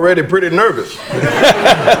 Already pretty nervous.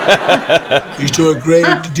 These two are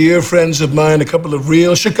great, dear friends of mine, a couple of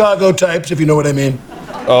real Chicago types, if you know what I mean.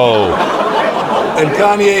 Oh. And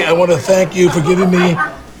Kanye, I want to thank you for giving me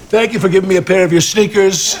a pair of your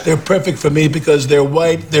sneakers. They're perfect for me because they're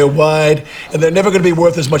white, they're wide, and they're never going to be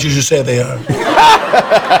worth as much as you say they are.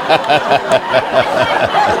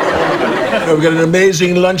 Now, we've got an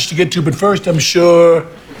amazing lunch to get to, but first I'm sure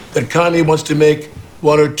that Kanye wants to make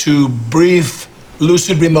 1 or 2 brief,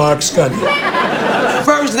 lucid remarks. Kanye.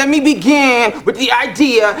 First, let me begin with the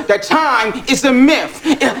idea that time is a myth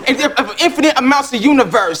of infinite amounts of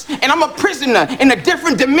universe, and I'm a prisoner in a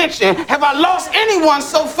different dimension. Have I lost anyone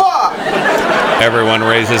so far? Everyone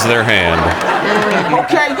raises their hand.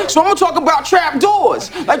 Okay, so I'm gonna talk about trap doors.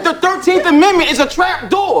 Like the 13th Amendment is a trap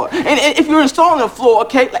door, and if you're installing a floor,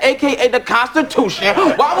 okay, aka the Constitution,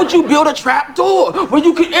 why would you build a trap door when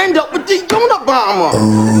you could end up with the Unabomber?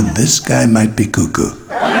 Oh, this guy might be cuckoo.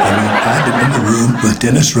 I mean, I've been in the room with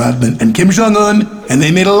Dennis Rodman and Kim Jong-un, and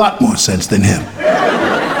they made a lot more sense than him.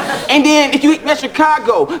 And then, if you hit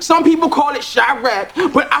Chicago, some people call it Chirac,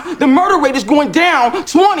 but the murder rate is going down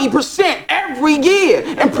 20% every year.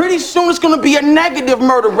 And pretty soon it's going to be a negative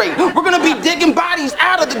murder rate. We're going to be digging bodies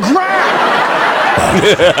out of the ground.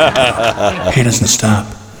 He doesn't stop.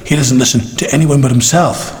 He doesn't listen to anyone but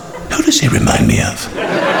himself. Who does he remind me of?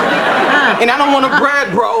 And I don't want to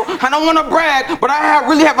brag, bro. I don't want to brag, but I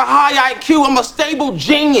really have a high IQ. I'm a stable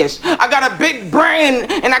genius. I got a big brain,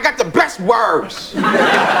 and I got the best words. Oh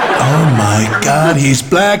my God, he's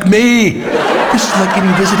Black Me. This is like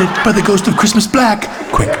getting visited by the ghost of Christmas Black.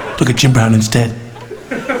 Quick, look at Jim Brown instead.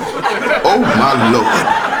 Oh my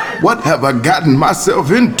Lord, what have I gotten myself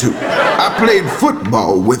into? I played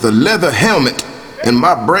football with a leather helmet, and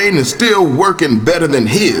my brain is still working better than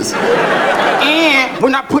his. And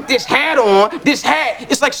when I put this hat on, this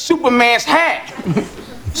hat is like Superman's hat.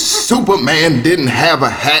 Superman didn't have a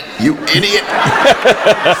hat, you idiot.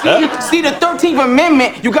 See, the 13th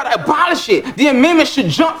Amendment, you gotta abolish it. The amendment should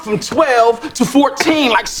jump from 12 to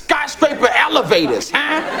 14 like skyscraper elevators,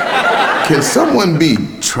 huh? Can someone be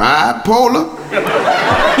tripolar?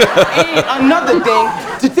 And another thing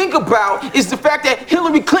to think about is the fact that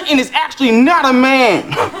Hillary Clinton is actually not a man.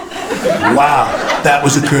 Wow, that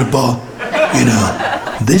was a curveball. You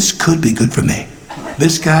know, this could be good for me.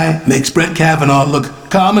 This guy makes Brett Kavanaugh look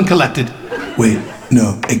calm and collected. Wait,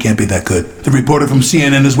 no, it can't be that good. The reporter from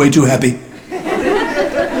CNN is way too happy.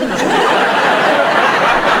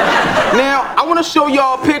 Now, I want to show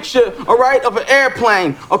y'all a picture, all right, of an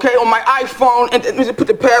airplane, okay, on my iPhone, and let me put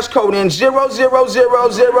the passcode in, 000000.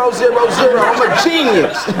 I'm a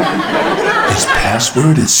genius. His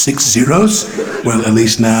password is 6 zeros? Well, at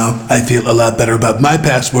least now I feel a lot better about my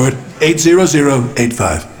password,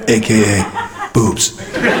 80085, a.k.a. boobs.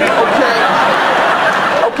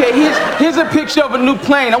 Okay, here's a picture of a new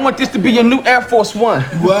plane. I want this to be your new Air Force One.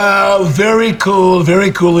 Wow, very cool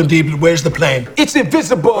indeed. Where's the plane? It's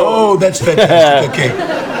invisible. Oh, that's fantastic. Okay.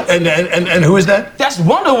 And who is that? That's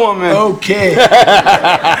Wonder Woman. Okay.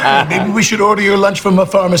 Maybe we should order your lunch from a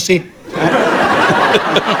pharmacy.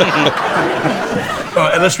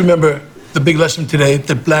 And let's remember the big lesson today,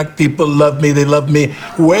 that black people love me. They love me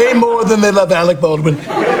way more than they love Alec Baldwin.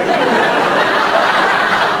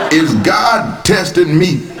 Is God testing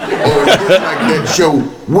me? Or just like that show,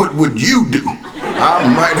 What Would You Do? I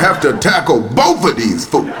might have to tackle both of these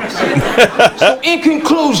fools. So in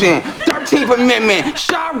conclusion, 13th Amendment,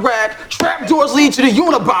 Chirac, trapdoors lead to the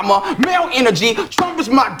Unabomber, male energy, Trump is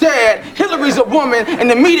my dad, Hillary's a woman, and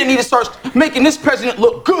the media need to start making this president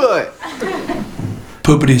look good.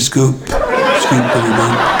 Poopity scoop, scoopity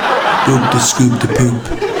boop, boop to scoop to poop,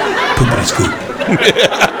 poopity scoop.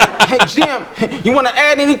 Hey Jim, you want to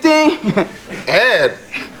add anything? Add?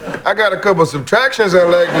 I got a couple subtractions I'd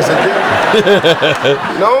like to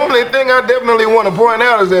suggest. The only thing I definitely want to point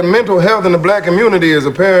out is that mental health in the black community is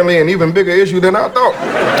apparently an even bigger issue than I thought.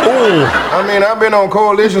 Ooh. I mean, I've been on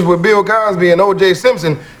coalitions with Bill Cosby and O.J.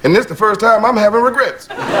 Simpson, and this is the first time I'm having regrets.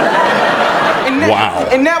 Wow.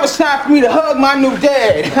 And now it's time for me to hug my new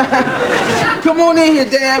dad. Come on in here,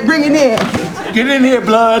 Dad. Bring it in. Get in here,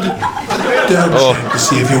 blood. Don't check to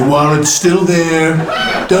see if your wallet's still there.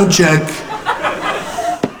 Don't check.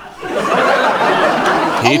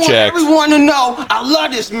 I want everyone to know I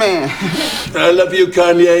love this man. I love you,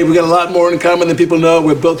 Kanye. We got a lot more in common than people know.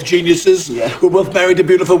 We're both geniuses. Yeah. We're both married to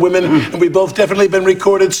beautiful women, and we both definitely been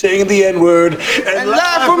recorded saying the N-word. And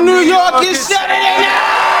live from New York is Saturday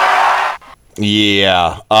night.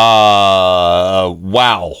 Yeah.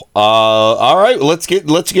 Wow. All right. Let's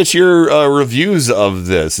get your reviews of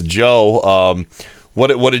this, Joe.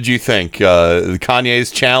 What did you think?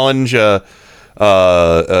 Kanye's challenge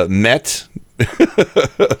met.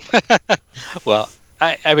 Well,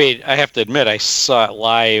 I mean, I have to admit, I saw it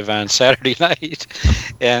live on Saturday night,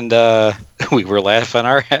 and we were laughing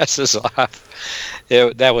our asses off.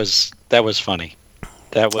 That was funny.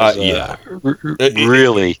 That was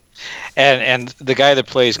really, and the guy that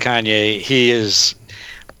plays Kanye, he is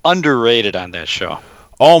underrated on that show.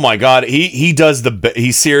 Oh my God, he does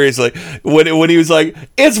he seriously when he was like,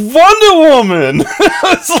 it's Wonder Woman.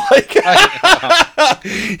 It's like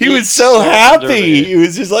he was so happy. Underrated. He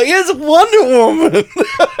was just like, it's Wonder Woman.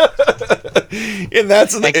 And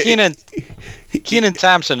that's Kenan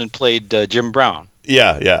Thompson had played Jim Brown.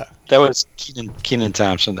 Yeah. That was Kenan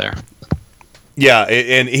Thompson there. Yeah,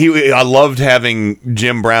 and I loved having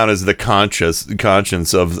Jim Brown as the conscience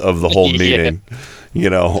of the whole meeting. Yeah. You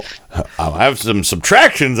know, I'll have some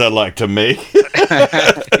subtractions I'd like to make.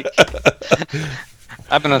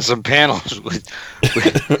 I've been on some panels with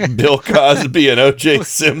Bill Cosby and O.J.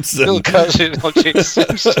 Simpson. Bill Cosby and O.J.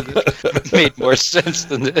 Simpson made more sense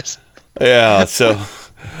than this. Yeah, so,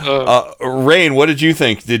 Rain, what did you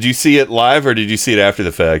think? Did you see it live or did you see it after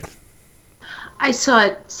the fact? I saw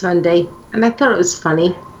it Sunday, and I thought it was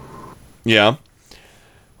funny. Yeah.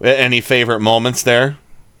 Any favorite moments there?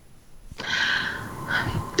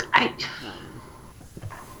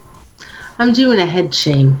 I'm doing a head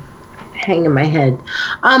shame, hanging my head.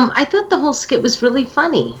 I thought the whole skit was really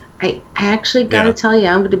funny. I actually got to tell you,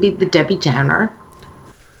 I'm going to be the Debbie Downer.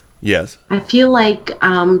 Yes. I feel like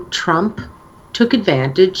Trump took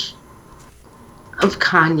advantage of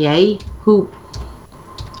Kanye, who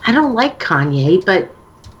I don't like Kanye, but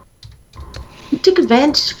he took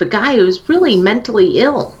advantage of a guy who was really mentally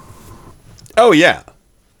ill. Oh, yeah.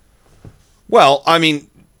 Well, I mean,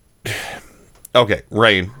 okay,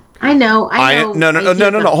 Rain. I know. No.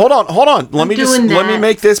 Hold on. Let me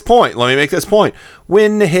make this point.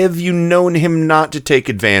 When have you known him not to take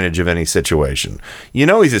advantage of any situation? You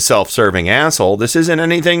know he's a self-serving asshole. This isn't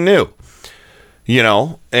anything new. You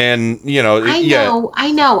know, and you know.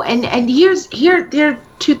 I know. And there are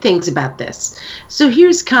two things about this. So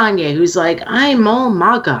here's Kanye, who's like, I'm all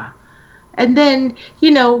MAGA, and then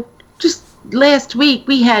just last week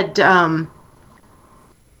we had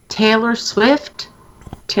Taylor Swift,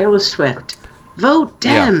 vote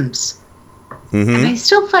Dems. Yeah. Mm-hmm. And I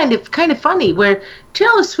still find it kind of funny where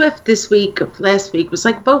Taylor Swift last week was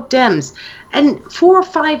like, vote Dems. And 4 or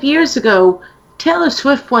 5 years ago, Taylor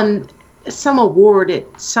Swift won some award. And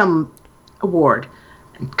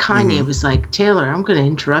Kanye was like, Taylor, I'm going to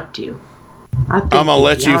interrupt you. I'm going to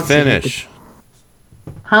let you finish.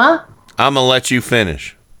 Huh? I'm going to let you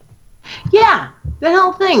finish. Yeah, that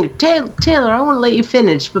whole thing. Taylor, I want to let you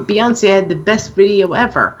finish, but Beyonce had the best video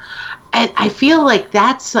ever. And I feel like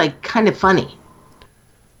that's like kind of funny.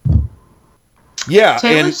 Yeah,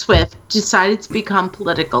 Taylor Swift decided to become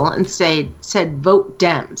political and said vote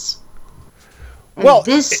Dems. And well,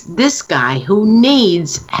 this guy who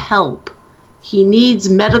needs help, he needs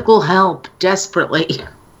medical help desperately.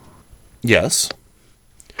 Yes.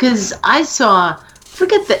 Because I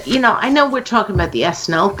forget that, I know we're talking about the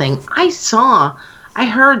SNL thing. I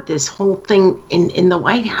heard this whole thing in the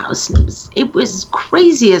White House, and it was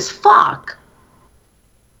crazy as fuck.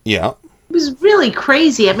 Yeah. It was really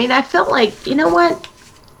crazy. I mean, I felt like, you know what?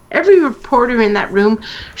 Every reporter in that room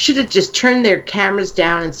should have just turned their cameras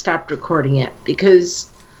down and stopped recording it, because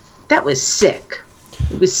that was sick.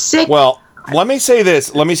 It was sick. Well, let me say this,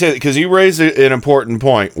 because you raised an important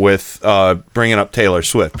point with bringing up Taylor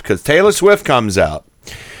Swift, because Taylor Swift comes out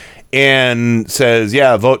and says,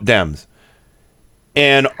 yeah, vote Dems.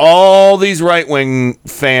 And all these right-wing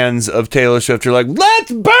fans of Taylor Swift are like, let's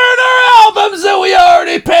burn our albums that we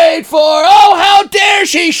already paid for. Oh, how dare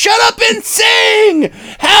she? Shut up and sing.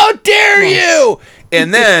 How dare you?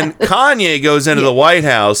 And then Kanye goes into the White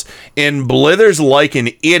House and blithers like an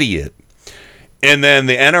idiot. And then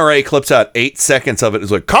the NRA clips out 8 seconds of it. It's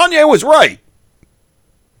like, Kanye was right.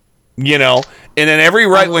 And then every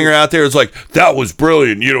right-winger out there is like, that was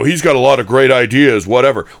brilliant. He's got a lot of great ideas,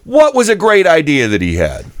 whatever. What was a great idea that he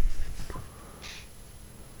had?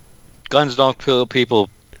 Guns don't kill people.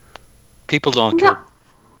 People don't kill.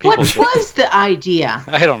 What was the idea?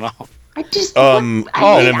 I don't know. I just...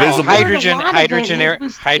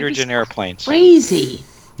 hydrogen airplanes. Crazy.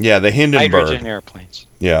 Yeah, the Hindenburg. Hydrogen airplanes.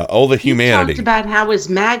 Yeah, all the humanity. He talked about how his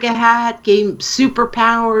MAGA hat gave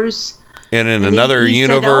superpowers. And in another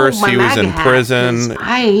universe, he was in prison.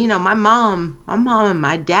 My mom and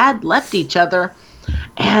my dad left each other,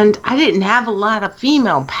 and I didn't have a lot of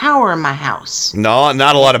female power in my house. No,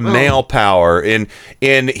 not a lot of male power, and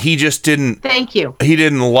he just didn't. Thank you. He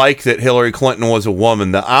didn't like that Hillary Clinton was a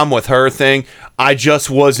woman. The "I'm with her" thing, I just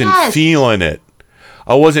wasn't feeling it.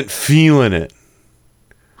 I wasn't feeling it,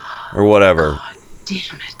 or whatever. God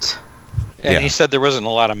damn it! And he said there wasn't a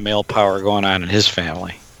lot of male power going on in his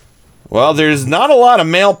family. Well, there's not a lot of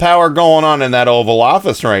male power going on in that Oval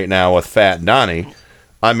Office right now with Fat Donnie.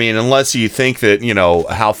 I mean, unless you think that,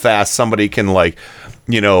 how fast somebody can,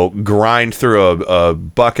 grind through a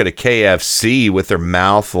bucket of KFC with their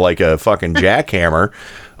mouth like a fucking jackhammer.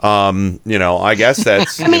 I guess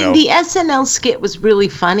that's, I mean, the SNL skit was really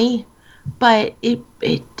funny, but it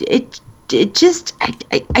just,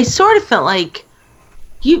 I sort of felt like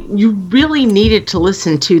you really needed to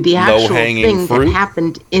listen to the actual thing that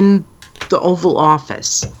happened in the Oval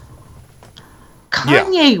Office.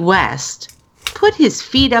 Kanye West put his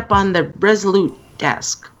feet up on the Resolute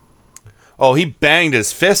desk. Oh, he banged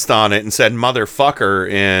his fist on it and said motherfucker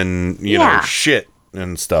and, shit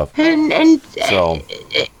and stuff. And so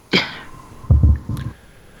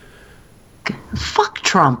fuck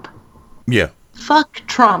Trump. Yeah. Fuck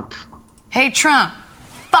Trump. Hey Trump,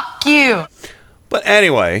 fuck you. But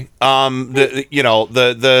anyway,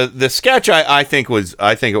 the sketch I think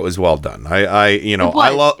it was well done.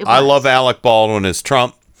 I love Alec Baldwin as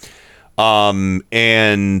Trump, and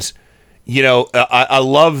I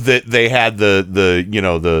love that they had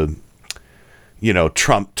the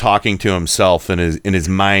Trump talking to himself in his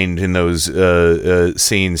mind in those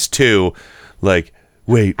scenes too, like.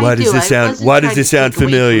 Wait, why does this sound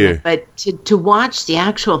familiar? But to watch the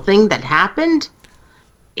actual thing that happened.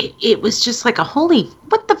 It was just like a holy,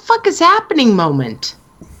 what the fuck is happening moment.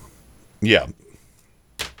 Yeah.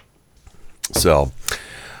 So,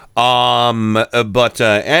 but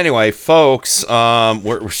anyway, folks,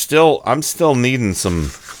 I'm still needing some.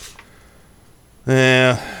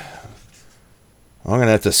 I'm gonna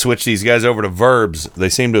have to switch these guys over to verbs. They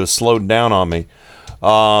seem to have slowed down on me.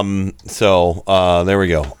 So there we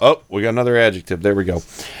go. Oh, we got another adjective. There we go.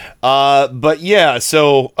 But yeah,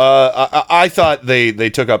 so I thought they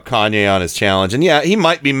took up Kanye on his challenge, and yeah, he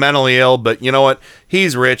might be mentally ill, but you know what?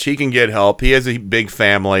 He's rich. He can get help. He has a big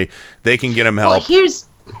family. They can get him help. Well,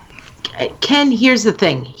 Ken, here's the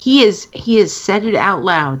thing. He has said it out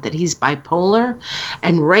loud that he's bipolar,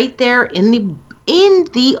 and right there in the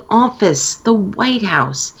office, the White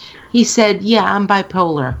House, he said, "Yeah, I'm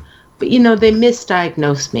bipolar." But they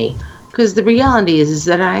misdiagnosed me because the reality is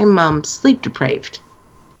that I'm sleep deprived.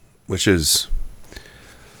 Which is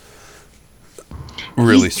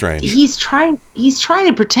really strange. He's trying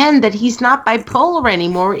to pretend that he's not bipolar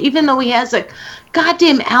anymore, even though he has a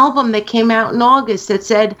goddamn album that came out in August that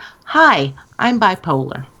said, "Hi, I'm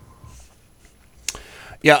bipolar."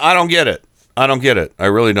 Yeah, I don't get it. I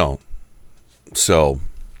really don't. So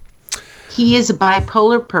he is a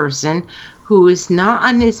bipolar person who is not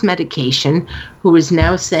on his medication, who is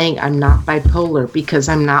now saying I'm not bipolar because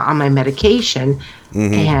I'm not on my medication.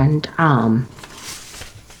 And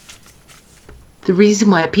the reason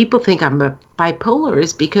why people think I'm a bipolar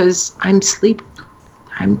is because I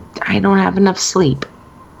don't have enough sleep.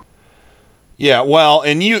 Yeah, well,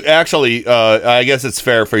 and you actually, I guess it's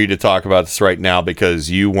fair for you to talk about this right now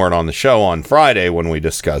because you weren't on the show on Friday when we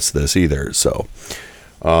discussed this either. So,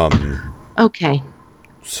 okay.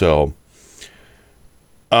 So,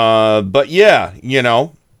 but yeah, you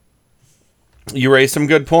know, you raised some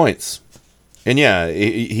good points, and yeah,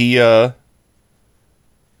 he and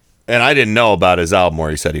I didn't know about his album where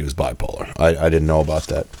he said he was bipolar. I didn't know about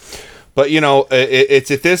that. But, you know,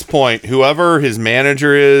 it's at this point, whoever his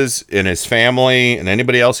manager is and his family and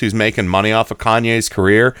anybody else who's making money off of Kanye's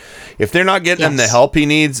career, if they're not getting him the help he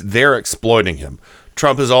needs, they're exploiting him.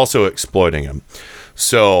 Trump is also exploiting him.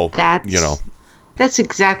 So, That's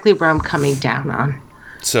exactly where I'm coming down on.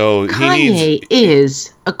 So Kanye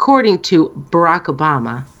is, according to Barack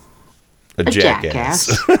Obama, a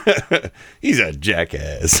jackass. He's a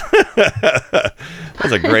jackass.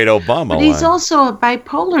 That's a great Obama But line. he's also a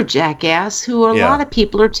bipolar jackass who a lot of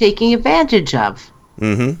people are taking advantage of.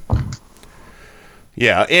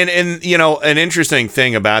 Yeah, and you know, an interesting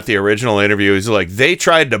thing about the original interview is like they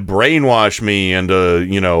tried to brainwash me into,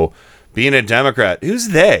 you know, being a Democrat. Who's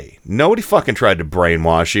they? Nobody fucking tried to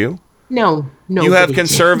brainwash you. No. You have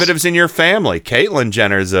conservatives in your family. Caitlyn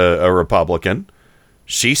Jenner's a Republican.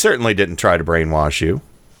 She certainly didn't try to brainwash you.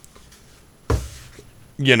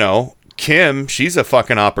 You know, Kim, she's a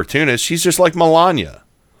fucking opportunist. She's just like Melania.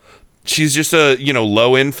 She's just a, you know,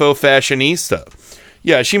 low info fashionista.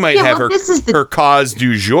 Yeah, she might have her cause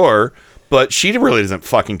du jour, but she really doesn't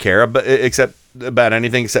fucking care about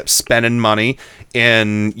anything except spending money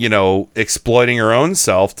and, you know, exploiting her own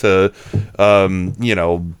self to, you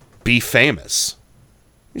know, be famous.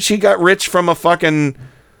 She got rich from a fucking,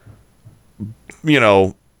 you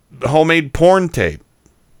know, homemade porn tape.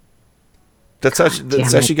 That's how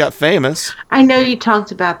she got famous. I know you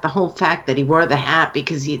talked about the whole fact that he wore the hat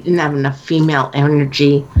because he didn't have enough female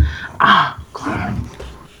energy. Oh, God.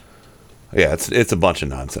 Yeah, it's a bunch of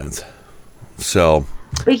nonsense. So,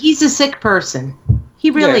 but he's a sick person.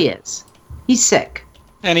 He really is. He's sick.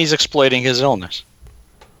 And he's exploiting his illness.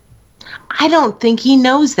 I don't think he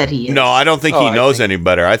knows that he is. No, I don't think he knows any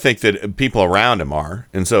better. I think that people around him are.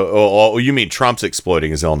 And so, you mean Trump's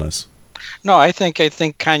exploiting his illness? No, I think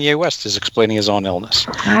Kanye West is exploiting his own illness.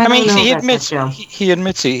 I mean, he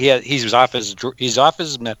admits he's off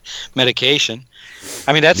his medication.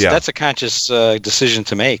 I mean, that's a conscious decision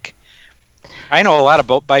to make. I know a lot of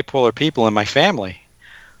bipolar people in my family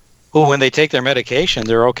who, when they take their medication,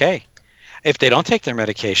 they're okay. If they don't take their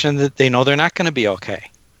medication, they know they're not going to be okay.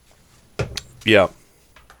 Yeah.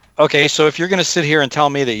 Okay, so if you're going to sit here and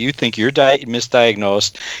tell me that you think you're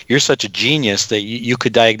misdiagnosed, you're such a genius that you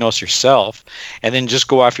could diagnose yourself and then just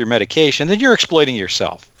go off your medication, then you're exploiting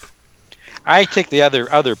yourself. I take the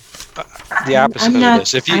opposite of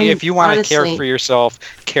this. If you want to care for yourself,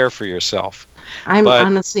 care for yourself. I'm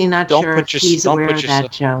honestly not sure if he's aware of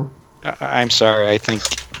that, Joe. I'm sorry. I think,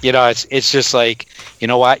 you know, it's just like, you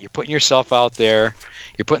know what? You're putting yourself out there.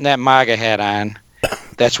 You're putting that MAGA hat on.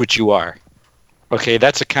 That's what you are. Okay,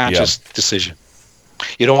 that's a conscious decision.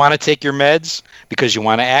 You don't want to take your meds because you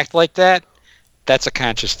want to act like that. That's a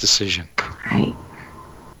conscious decision. Right.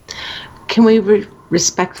 Can we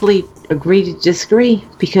respectfully agree to disagree?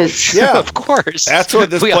 Because of course, that's what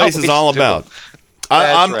this place is all about.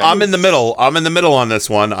 I'm in the middle. I'm in the middle on this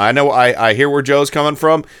one. I know. I hear where Joe's coming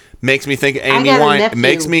from. Makes me think of Amy Winehouse.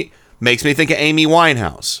 Makes me think of Amy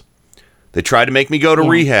Winehouse. They tried to make me go to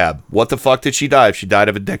rehab. What the fuck did she die? She died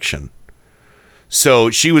of addiction. So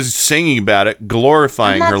she was singing about it,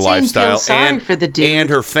 glorifying her lifestyle, and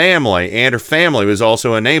her family. And her family was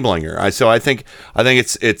also enabling her. I think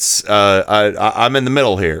it's I'm in the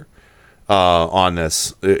middle here on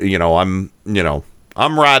this. I'm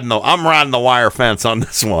riding the wire fence on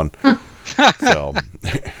this one. So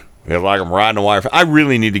if I'm riding the wire fence, I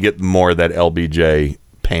really need to get more of that LBJ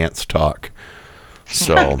pants talk.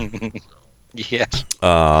 So yes.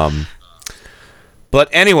 But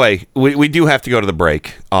anyway, we do have to go to the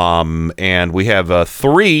break. And we have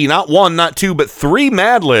 3, not 1, not 2, but 3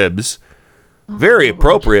 Mad Libs. Very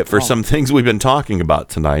appropriate for some things we've been talking about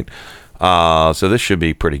tonight. So this should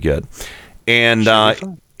be pretty good. And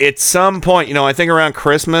at some point, I think around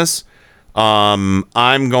Christmas,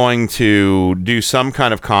 I'm going to do some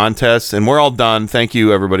kind of contest. And we're all done. Thank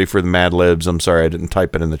you, everybody, for the Mad Libs. I'm sorry I didn't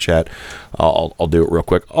type it in the chat. I'll do it real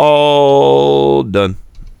quick. All done.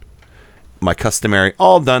 My customary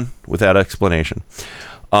all done without explanation.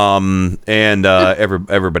 Everybody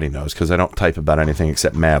knows because I don't type about anything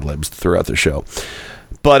except Mad Libs throughout the show.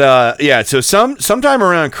 But yeah, so sometime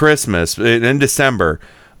around Christmas in December,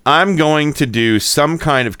 I'm going to do some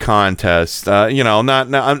kind of contest. I'm not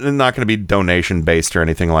going to be donation based or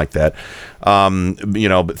anything like that.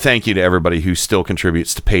 But thank you to everybody who still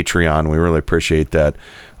contributes to Patreon. We really appreciate that.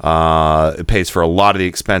 It pays for a lot of the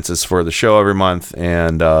expenses for the show every month,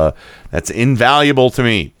 and that's invaluable to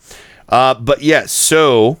me. But yeah,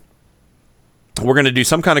 so we're going to do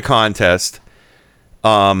some kind of contest.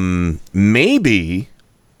 Maybe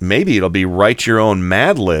it'll be write your own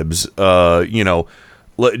Mad Libs.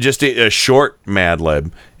 Just a short Mad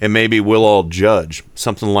Lib, and maybe we'll all judge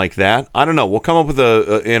something like that. I don't know. We'll come up with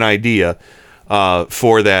an idea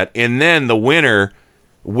for that, and then the winner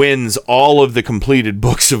wins all of the completed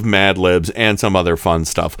books of Mad Libs and some other fun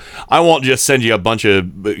stuff. I won't just send you a bunch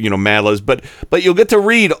of Mad Libs, but you'll get to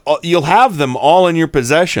read. You'll have them all in your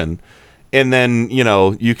possession, and then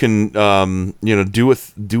you can do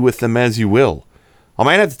with them as you will. I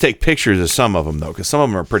might have to take pictures of some of them though, because some of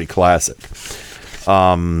them are pretty classic.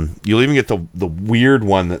 You'll even get the weird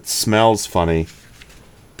one that smells funny.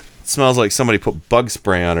 It smells like somebody put bug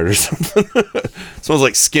spray on it or something. It smells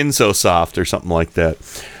like Skin So Soft or something like that.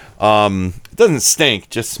 It doesn't stink,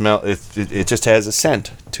 just smell. It just has a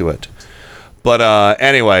scent to it. But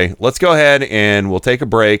anyway, let's go ahead and we'll take a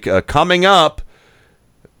break. Coming up,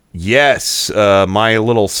 yes, my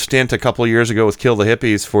little stint a couple of years ago with Kill the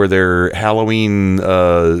Hippies for their Halloween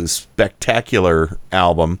spectacular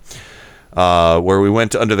album. Where we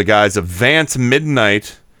went under the guise of Vance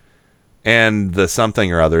Midnight and the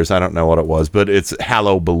something or others. I don't know what it was, but it's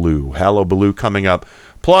Hullabaloo. Hullabaloo coming up.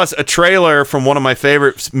 Plus a trailer from one of my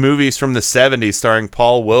favorite movies from the 70s starring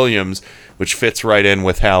Paul Williams, which fits right in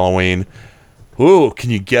with Halloween. Ooh,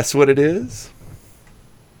 can you guess what it is?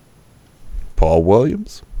 Paul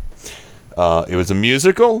Williams. It was a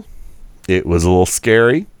musical. It was a little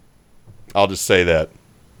scary. I'll just say that.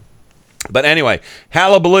 But anyway,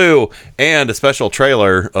 Hullabaloo and a special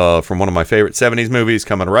trailer from one of my favorite 70s movies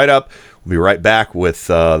coming right up. We'll be right back with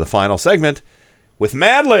the final segment with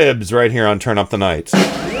Mad Libs right here on Turn Up the Night.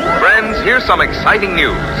 Friends, here's some exciting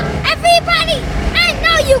news. Everybody, I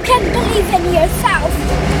know you can believe in yourself.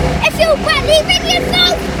 If you believe in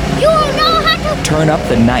yourself, you will know how to Turn Up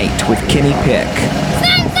the Night with Kenny Pick.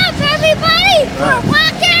 Thumbs up, everybody, for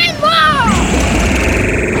rock and roll!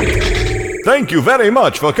 Thank you very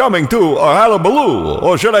much for coming to our Hullabaloo,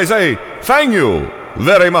 or should I say, thank you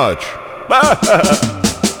very much.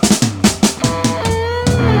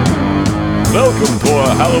 Welcome to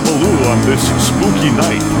our Hullabaloo on this spooky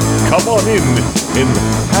night. Come on in and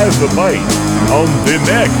have a bite on the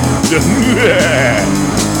neck.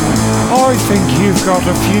 I think you've got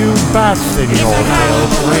a few bats in your tail,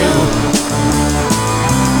 friend.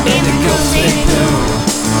 Indigo Satan.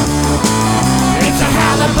 It's a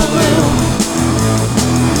Hullabaloo.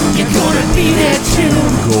 You're gonna be there too.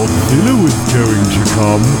 Godzilla was going to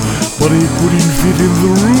come, but he couldn't fit in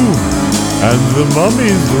the room. And the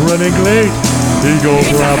mummy's running late. He got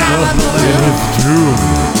wrapped up in his tomb.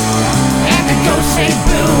 And the ghosts say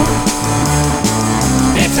boo.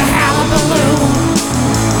 It's a Hullabaloo.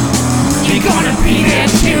 You're gonna be there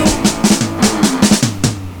too.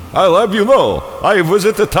 I'll have you know, I was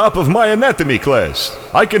at the top of my anatomy class.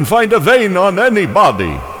 I can find a vein on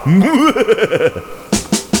anybody.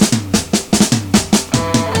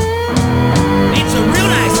 It's a real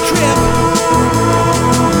nice trip.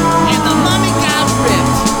 And the mummy got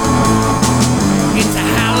ripped. It's a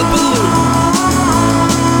Hullabaloo.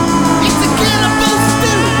 It's a cannibal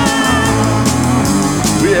stew.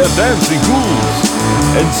 We have dancing ghouls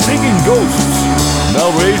and singing ghosts. Now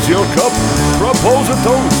raise your cup, propose a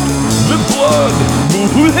toast. The blood.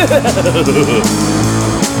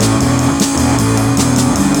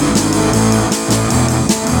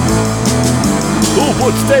 Who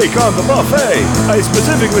put steak on the buffet? I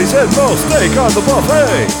specifically said no steak on the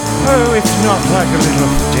buffet. Oh, it's not like a little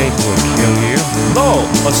steak will kill you. No,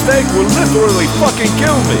 a steak will literally fucking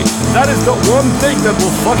kill me. That is the one thing that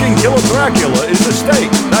will fucking kill a Dracula is a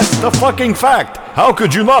steak. That's the fucking fact. How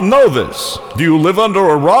could you not know this? Do you live under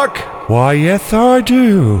a rock? Why, yes, I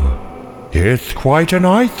do. It's quite a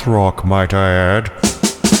nice rock, might I add.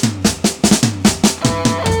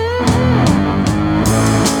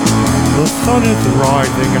 The sun is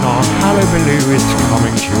rising and our Hullabaloo is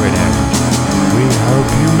coming to an end. We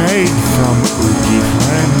hope you made some ooky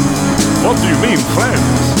friends. What do you mean,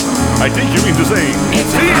 friends? I think you mean to say...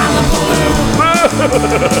 It's a Hullabaloo.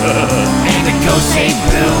 And the ghosts say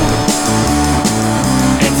boo.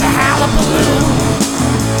 It's a Hullabaloo.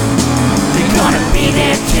 You're gonna be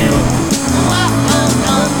there too.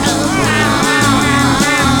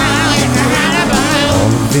 All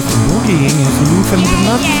this boogieing has loosened the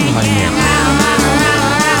nuts in my neck.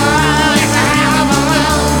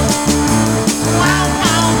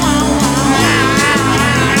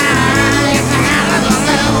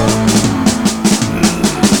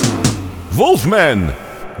 Wolfman!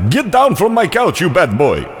 Get down from my couch, you bad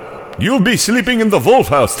boy! You'll be sleeping in the Wolf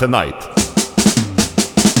House tonight.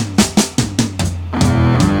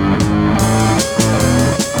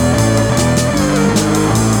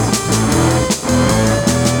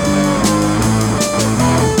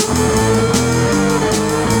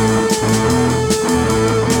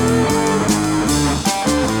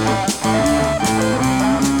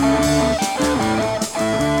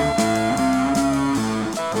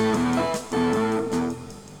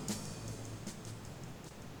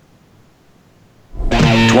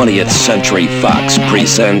 Century Fox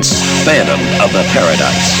presents Phantom of the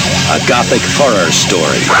Paradise, a gothic horror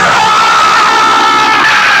story.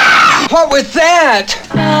 What was that?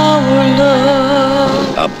 Our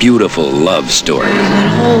love. A beautiful love story.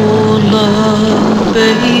 Whole love,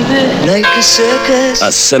 baby. Like a circus. A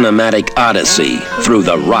cinematic odyssey through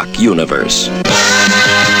the rock universe.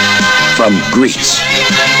 From Greece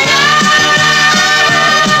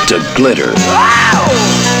to glitter.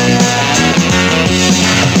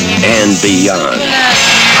 And beyond.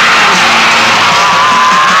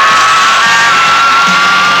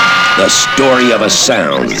 The story of a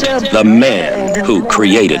sound, the man who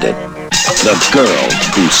created it, the girl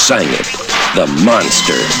who sang it, the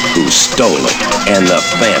monster who stole it, and the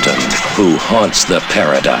phantom who haunts the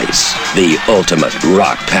paradise, the ultimate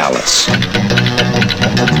rock palace.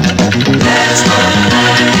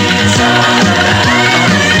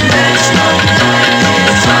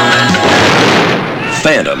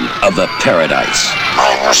 Phantom of the Paradise.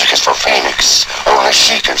 My music is for Phoenix. Only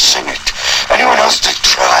she can sing it. Anyone else that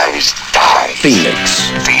tries dies. Phoenix.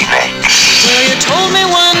 Well, you told me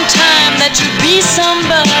one time that you'd be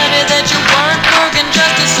somebody, that you weren't working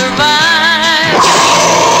just to survive.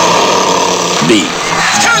 B.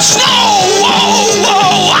 Snow! Whoa,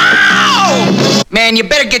 whoa, wow! Man, you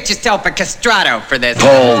better get yourself a castrato for this.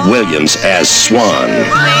 Paul Williams as Swan.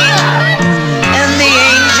 And the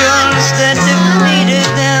angels that defeated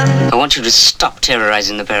them. I want you to stop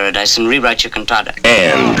terrorizing the paradise and rewrite your cantata.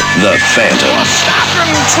 And the Phantom. Stop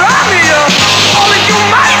and try me, only you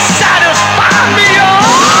might satisfy me,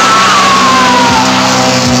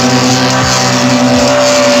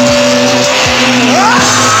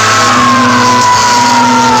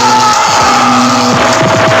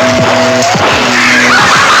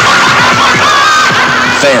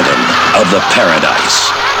 Phantom of the Paradise.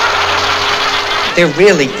 There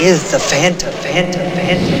really is the Phantom.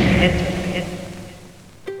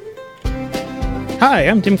 Hi,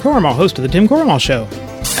 I'm Tim Cormall, host of The Tim Cormall Show.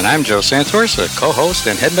 And I'm Joe Santorsa, co-host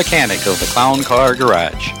and head mechanic of the Clown Car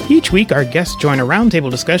Garage. Each week, our guests join a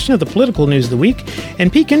roundtable discussion of the political news of the week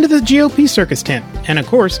and peek into the GOP circus tent. And of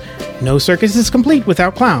course, no circus is complete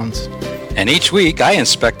without clowns. And each week, I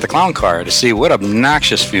inspect the clown car to see what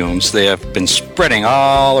obnoxious fumes they have been spreading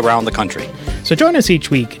all around the country. So join us each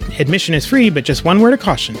week. Admission is free, but just one word of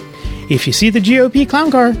caution. If you see the GOP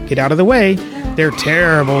clown car, get out of the way. They're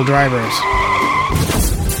terrible drivers.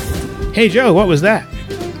 Hey, Joe, what was that?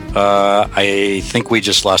 I think we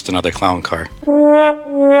just lost another clown car.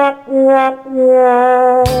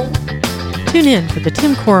 Tune in for the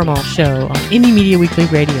Tim Cormall Show on Indie Media Weekly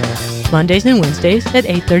Radio. Mondays and Wednesdays at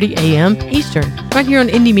 8:30 a.m. Eastern, right here on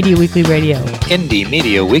Indie Media Weekly Radio.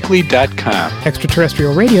 IndieMediaWeekly.com.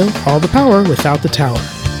 Extraterrestrial radio, all the power without the tower.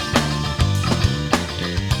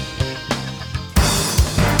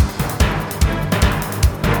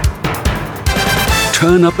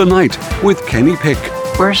 Turn Up the Night with Kenny Pick.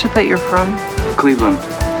 Where is it that you're from? Cleveland.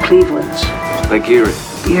 Cleveland. Like Erie.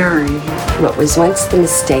 Erie. What was once the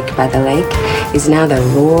mistake by the lake is now the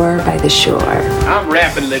roar by the shore. I'm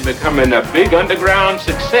rapidly becoming a big underground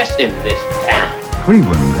success in this town.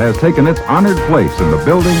 Cleveland has taken its honored place in the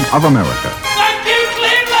building of America. Thank you,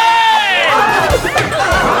 Cleveland!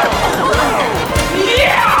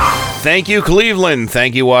 Yeah! Thank you, Cleveland.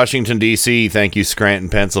 Thank you, Washington, D.C. Thank you, Scranton,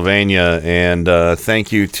 Pennsylvania. And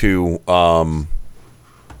thank you to,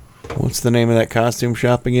 what's the name of that costume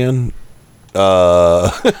shop again?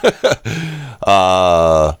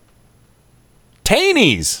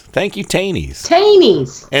 Taney's. Thank you, Taney's.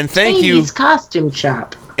 Taney's. And thank Taney's you. Costume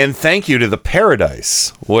shop. And thank you to the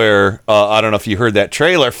Paradise, where, I don't know if you heard that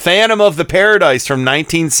trailer, Phantom of the Paradise from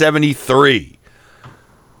 1973.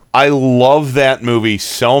 I love that movie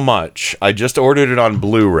so much. I just ordered it on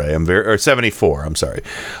Blu-ray. Or 74. I'm sorry,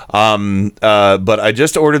 but I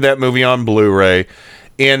just ordered that movie on Blu-ray,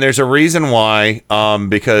 and there's a reason why.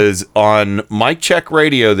 Because on Mic Check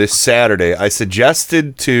Radio this Saturday, I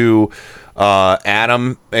suggested to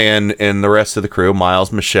Adam and the rest of the crew,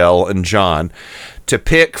 Miles, Michelle, and John, to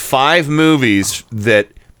pick 5 movies that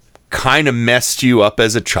kind of messed you up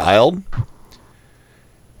as a child.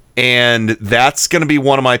 And that's going to be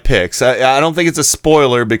one of my picks. I don't think it's a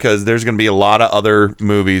spoiler because there's going to be a lot of other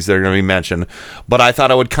movies that are going to be mentioned. But I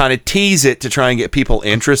thought I would kind of tease it to try and get people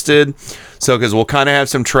interested. So, because we'll kind of have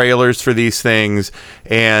some trailers for these things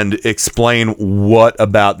and explain what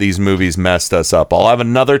about these movies messed us up. I'll have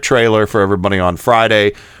another trailer for everybody on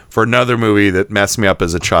Friday for another movie that messed me up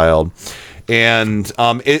as a child. And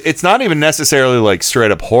it's not even necessarily like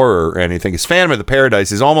straight up horror or anything. It's Phantom of the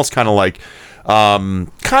Paradise is almost kind of like...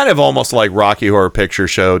 almost like Rocky Horror Picture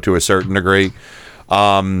Show to a certain degree.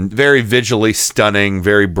 Very visually stunning,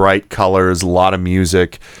 very bright colors, a lot of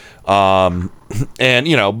music, and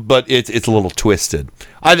but it's a little twisted.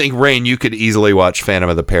 I think, Rain, you could easily watch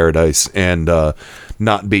Phantom of the Paradise and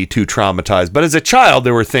not be too traumatized. But as a child,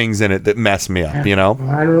 there were things in it that messed me up. You know,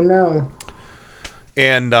 I don't know.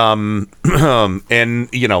 And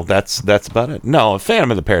that's about it. No,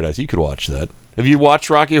 Phantom of the Paradise, you could watch that. Have you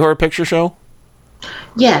watched Rocky Horror Picture Show?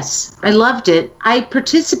 Yes, I loved it. I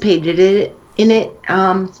participated in it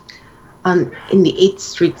in the 8th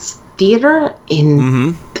Street Theater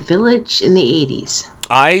in the Village in the 80s.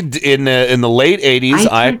 In the late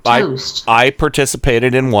 80s, I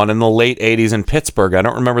participated in one in the late 80s in Pittsburgh. I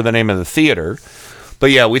don't remember the name of the theater,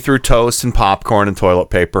 but yeah, we threw toast and popcorn and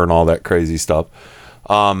toilet paper and all that crazy stuff.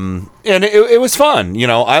 And it was fun,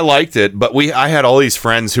 I liked it, but I had all these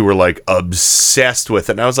friends who were like obsessed with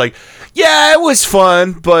it, and I was like, yeah, it was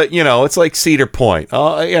fun, but it's like Cedar Point.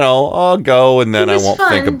 I'll go and then I won't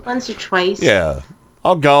think about it once or twice. Yeah,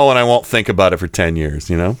 I'll go and I won't think about it for 10 years,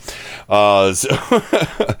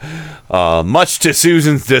 much to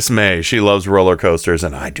Susan's dismay, she loves roller coasters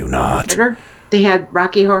and I do not. They had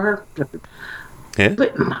Rocky Horror, yeah?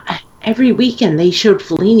 But every weekend they showed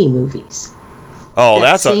Fellini movies. Oh,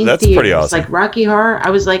 that's pretty awesome. Like Rocky Horror, I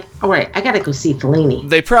was like, all right, I gotta go see Fellini.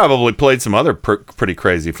 They probably played some other pretty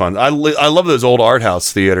crazy fun. I love those old art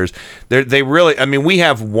house theaters. They really, I mean, we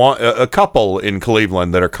have a couple in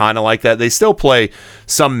Cleveland that are kind of like that. They still play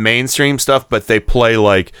some mainstream stuff, but they play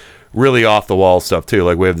like really off the wall stuff too.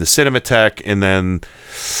 Like we have the Cinematheque and then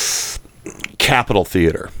Capitol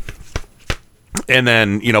Theater. And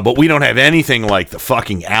then, but we don't have anything like the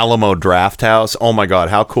fucking Alamo Draft House. Oh my God,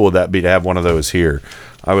 how cool would that be to have one of those here?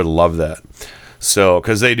 I would love that. So,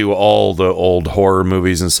 because they do all the old horror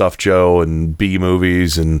movies and stuff, Joe, and B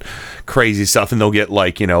movies and crazy stuff. And they'll get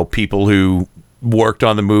like, people who worked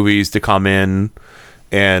on the movies to come in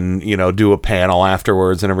and, do a panel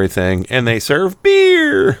afterwards and everything. And they serve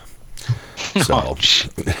beer. So,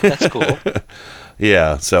 that's cool.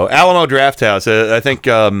 Yeah. So, Alamo Draft House, I think,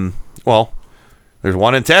 there's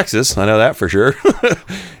one in Texas, I know that for sure.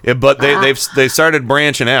 Yeah, but they've started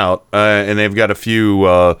branching out, and they've got a few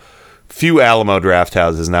Alamo Draft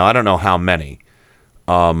Houses now. I don't know how many,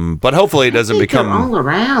 but hopefully it doesn't become they're all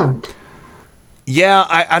around. Yeah,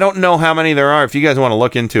 I don't know how many there are. If you guys want to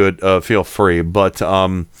look into it, feel free. But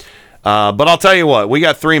I'll tell you what, we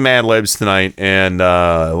got 3 Mad Libs tonight, and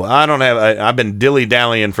I've been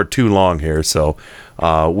dilly-dallying for too long here, so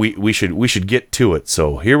we should get to it.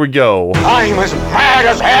 So here we go. I'm as mad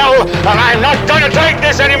as hell, and I'm not gonna take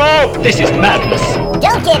this anymore. This is madness.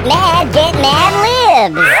 Don't get mad, get Mad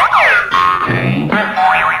Libs.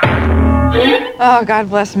 Oh, God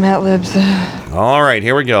bless Mad Libs. All right,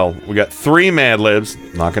 here we go. We got 3 Mad Libs.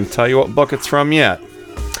 Not going to tell you what book it's from yet.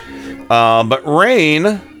 But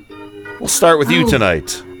Rain, we'll start with you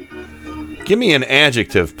tonight. Give me an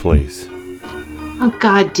adjective, please. Oh,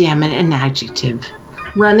 God damn it, an adjective.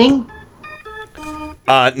 Running?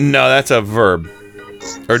 No, that's a verb.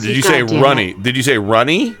 Or did you say runny? Did you say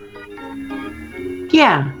runny?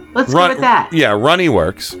 Yeah, let's go with that. Yeah, runny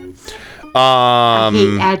works. I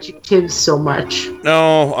hate adjectives so much.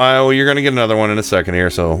 No, you're going to get another one in a second here,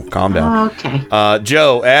 so calm down. Oh, okay.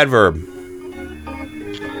 Joe, adverb.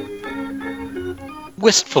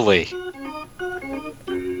 Wistfully.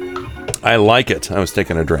 I like it. I was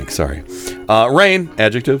taking a drink, sorry. Rain,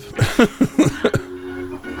 adjective.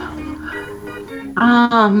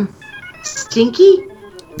 Stinky?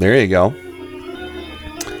 There you go.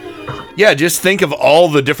 Yeah, just think of all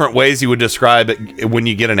the different ways you would describe it when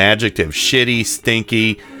you get an adjective. Shitty,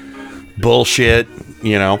 stinky, bullshit,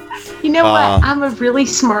 You know what? I'm a really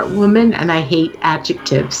smart woman and I hate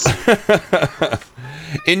adjectives.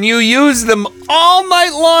 and you use them all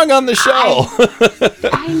night long on the show.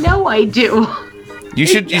 I know I do. You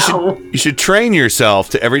should train yourself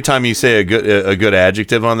to every time you say a good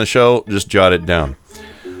adjective on the show, just jot it down.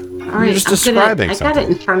 All right, You're just describing I got it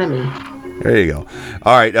in front of me. There you go.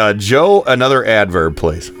 All right, Joe, another adverb,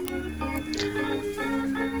 please.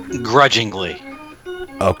 Grudgingly.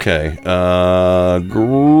 Okay.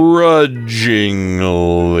 Grudgingly.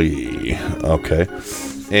 Okay.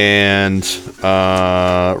 And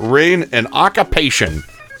Rain, an occupation.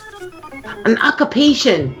 An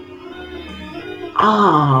occupation.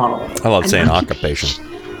 Oh. I love saying occupation.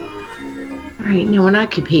 All right, no, an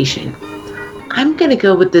occupation. I'm going to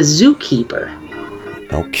go with the zookeeper.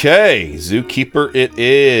 Okay, zookeeper it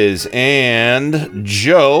is. And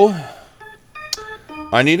Joe,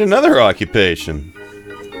 I need another occupation.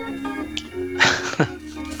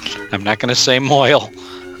 I'm not going to say moil.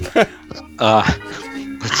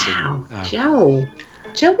 Let's see. Joe.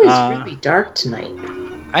 Joe is really dark tonight.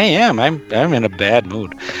 I am. I'm in a bad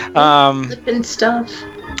mood. Flipping stuff.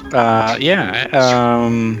 Yeah.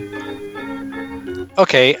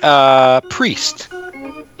 Okay. Priest.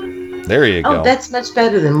 There you go. Oh, that's much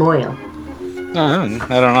better than moil. I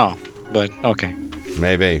don't know, but okay.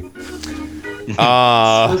 Maybe.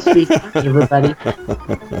 Supposed to be funny, everybody.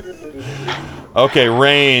 Okay,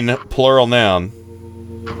 Rain, plural noun.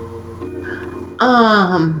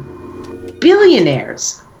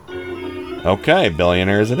 Billionaires. Okay,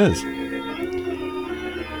 billionaires it is.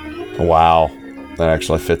 Wow, that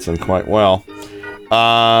actually fits in quite well.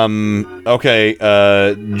 Okay,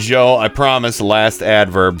 Joe, I promise, last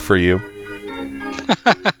adverb for you.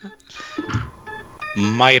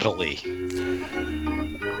 Mightily.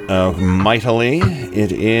 Mightily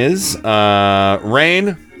it is.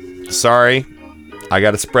 Rain, sorry, I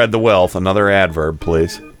gotta spread the wealth. Another adverb,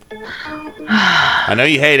 please. I know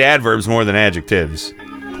you hate adverbs more than adjectives,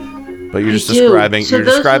 but you're just describing. So you're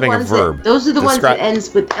describing a verb. Those are the ones that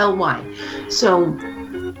ends with ly. So,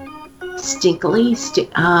 stinkily,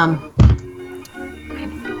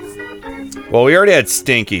 Well, we already had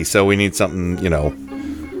stinky, so we need something, a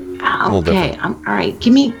little okay. different. All right.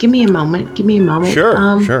 Give me a moment. Give me a moment.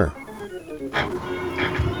 Sure, sure.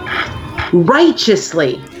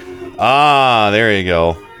 Righteously. Ah, there you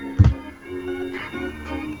go.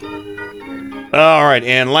 All right,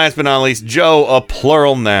 and last but not least, Joe, a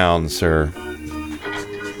plural noun, sir.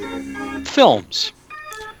 Films.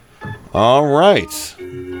 All right.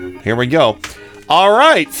 Here we go. All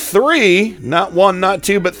right, 3, not 1, not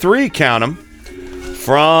 2, but 3, count them,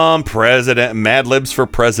 from President, Mad Libs for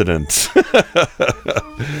President.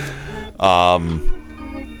 And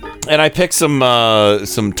I picked some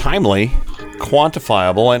timely,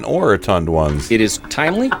 quantifiable, and orotund ones. It is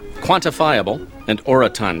timely, quantifiable, and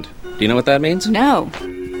orotund. Do you know what that means? No.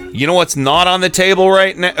 You know what's not on the table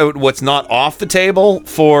right now? What's not off the table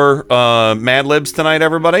for Mad Libs tonight,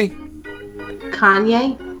 everybody?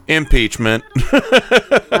 Kanye? Impeachment.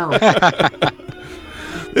 Oh.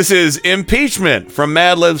 This is impeachment from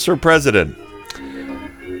Mad Libs for President.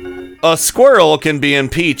 A squirrel can be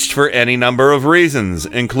impeached for any number of reasons,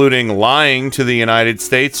 including lying to the United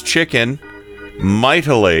States chicken,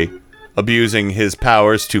 mightily abusing his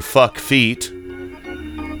powers to fuck feet,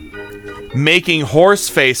 making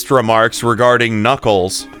horse-faced remarks regarding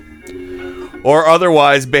Knuckles, or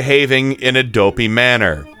otherwise behaving in a dopey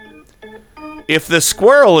manner. If the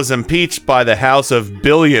squirrel is impeached by the House of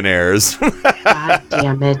Billionaires, God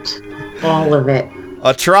damn it. All of it.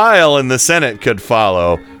 a trial in the Senate could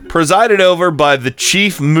follow, presided over by the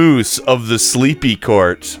chief moose of the Sleepy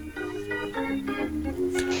Court.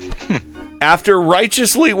 After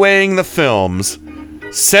righteously weighing the films,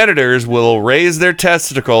 senators will raise their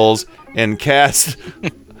testicles and cast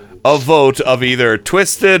a vote of either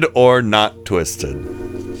twisted or not twisted.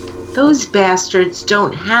 Those bastards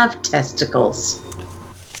don't have testicles.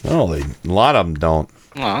 Oh, a lot of them don't.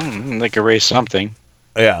 Well, they could raise something.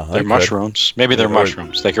 Yeah, they're mushrooms. Maybe they're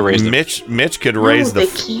mushrooms. They could raise them. Mitch could raise they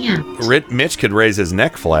can't. Mitch could raise his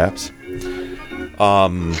neck flaps.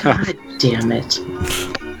 God damn it.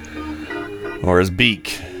 Or his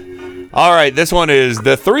beak. All right, this one is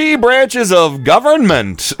the 3 branches of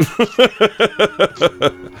government.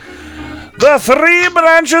 The 3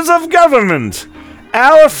 branches of government.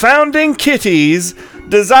 Our founding kitties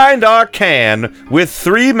designed our can with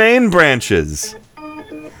 3 main branches.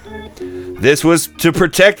 This was to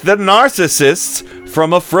protect the narcissists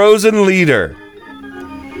from a frozen leader.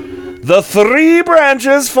 The 3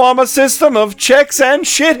 branches form a system of checks and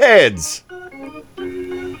shitheads.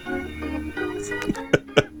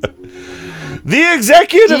 The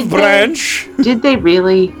executive branch... Did they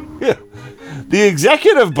really? Yeah. The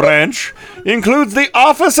executive branch includes the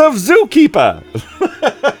office of zookeeper.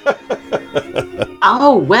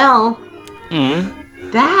 Oh, well.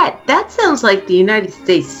 That sounds like the United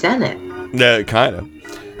States Senate. Kind of.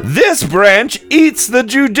 This branch eats the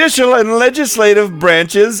judicial and legislative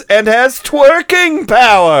branches and has twerking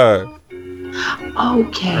power.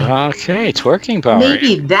 Okay, twerking power.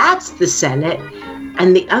 Maybe that's the Senate,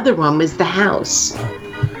 and the other one was the House.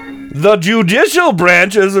 The judicial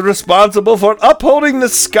branch is responsible for upholding the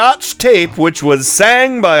Scotch tape, which was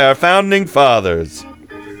sang by our founding fathers.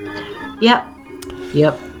 Yep.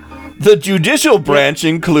 The judicial branch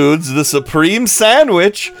includes the Supreme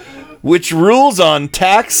Sandwich, which rules on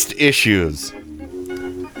taxed issues.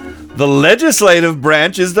 The legislative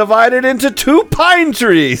branch is divided into 2 pine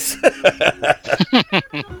trees.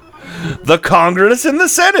 The Congress and the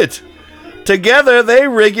Senate. Together, they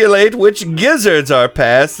regulate which gizzards are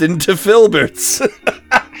passed into filberts.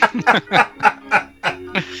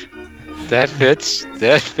 That fits.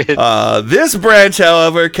 This branch,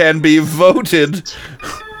 however, can be vetoed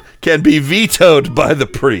by the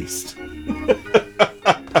priest.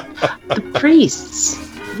 The priests?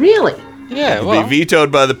 Really? Yeah, Be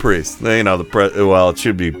vetoed by the priest. You know, it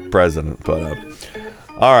should be president, but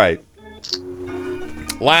all right.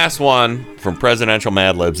 Last one from Presidential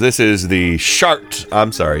Mad Libs. This is the Shart.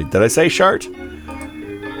 I'm sorry. Did I say Shart?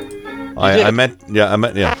 I meant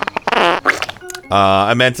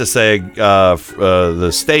to say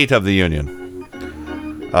the State of the Union.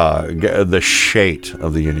 The Shate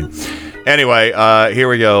of the Union. Anyway, here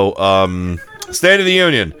we go. State of the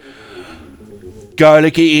Union.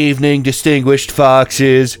 Garlicky evening, distinguished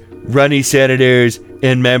foxes, runny senators,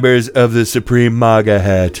 and members of the Supreme MAGA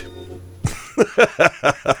hat.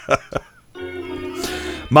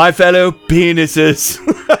 My fellow penises.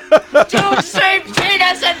 Don't say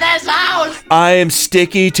penis in this house! I am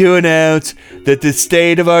sticky to announce that the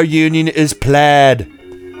state of our union is plaid.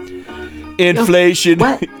 Inflation.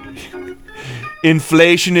 What?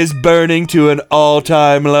 Inflation is burning to an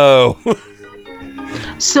all-time low.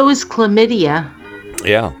 So is chlamydia.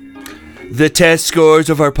 Yeah. The test scores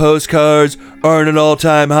of our postcards are at an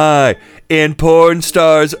all-time high, and porn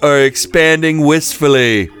stars are expanding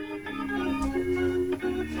wistfully.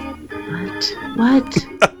 What?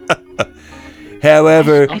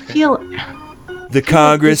 However, I feel the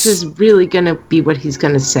Congress... This is really going to be what he's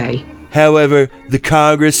going to say. However, the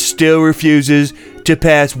Congress still refuses to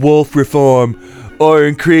pass wolf reform or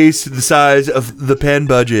increase the size of the pen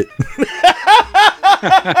budget.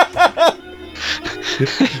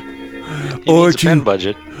 or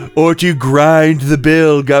to grind the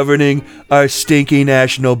bill governing our stinky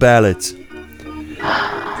national ballots.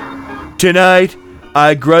 Tonight,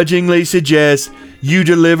 I grudgingly suggest you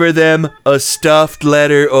deliver them a stuffed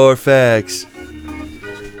letter or fax.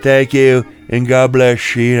 Thank you, and God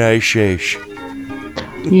bless you, United States.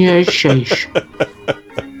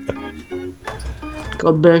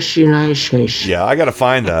 God bless you, United States. Yeah, I gotta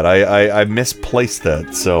find that. I misplaced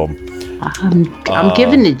that, so... I'm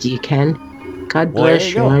giving it to you, Ken. God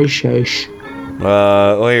bless you, United States.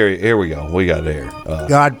 Well, here we go. We got it here.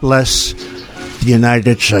 God bless the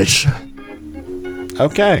United States.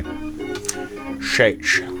 Okay. Shake.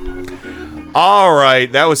 All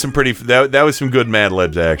right, that was some pretty. That was some good Mad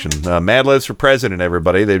Libs action. Mad Libs for president,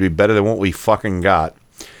 everybody. They'd be better than what we fucking got.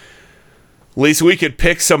 At least we could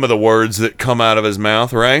pick some of the words that come out of his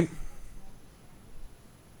mouth, right?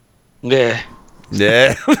 Yeah.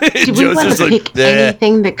 Do we want to pick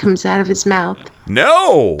anything that comes out of his mouth?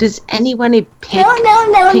 No. Does anyone pick? No.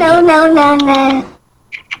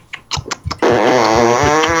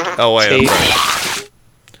 Oh wait. I'm right.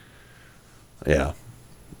 Yeah.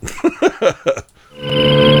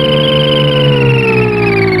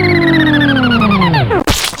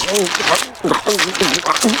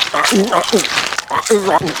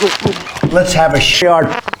 Let's have a shot.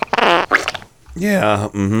 Yeah.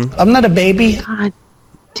 Mm-hmm. I'm not a baby. God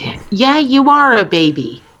damn. Yeah, you are a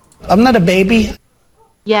baby. I'm not a baby.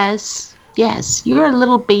 Yes, you're a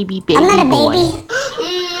little baby boy. I'm not a baby.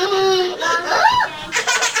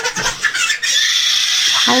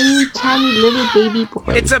 Tiny little baby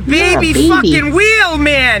boy. It's a baby fucking wheel,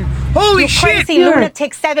 man! Holy shit! Crazy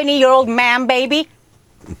lunatic 70-year-old man, baby.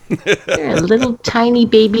 You're a little tiny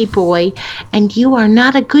baby boy, and you are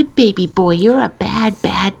not a good baby boy. You're a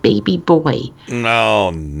bad baby boy.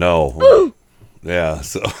 No. Yeah,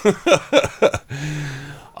 so...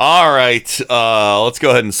 All right, let's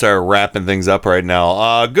go ahead and start wrapping things up right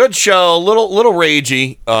now. Good show, little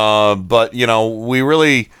ragey, but, you know, we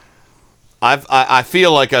really... I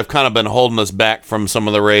feel like I've kind of been holding us back from some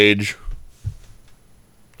of the rage.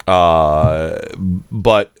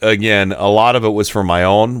 But again, a lot of it was for my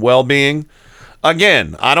own well-being.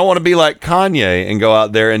 Again, I don't want to be like Kanye and go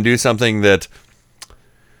out there and do something that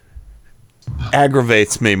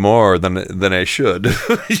aggravates me more than I should.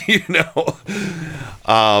 You know,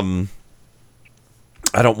 I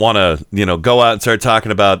don't want to, go out and start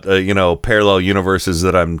talking about, parallel universes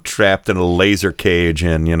that I'm trapped in a laser cage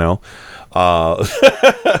in, You're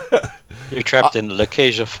trapped in Le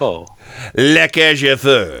Cage aux Faux. Le Cage aux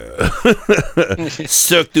Faux.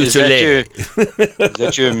 Cirque du Soleil. Is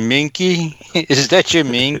that your minky? Is that your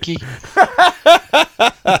minky?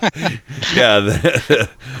 Yeah.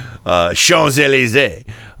 Champs-Élysées.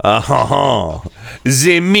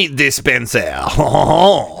 The meat dispenser.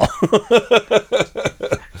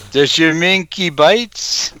 Does your minky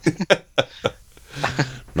bites?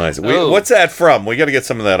 Nice. What's that from? We got to get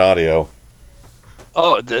some of that audio.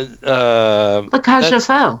 Oh, Le Cage aux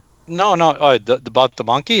Faux. No. Oh, about the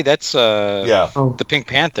monkey? That's the Pink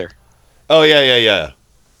Panther. Oh yeah.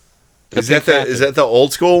 Is that the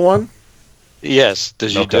old school one? Yes.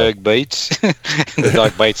 Does your dog bites? The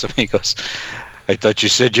dog bites him. He goes, "I thought you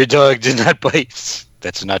said your dog did not bite.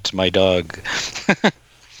 That's not my dog."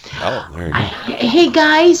 Oh, there you go. Hey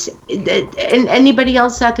guys, and anybody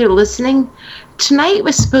else out there listening? Tonight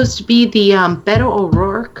was supposed to be the Beto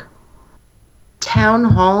O'Rourke town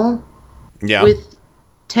hall. Yeah. With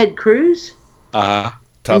Ted Cruz. Uh-huh.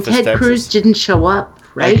 And Ted Cruz didn't show up,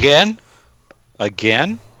 right? Again?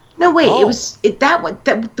 No, wait.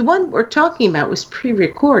 The one we're talking about was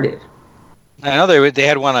pre-recorded. I know they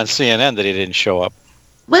had one on CNN that he didn't show up.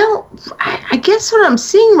 Well, I guess what I'm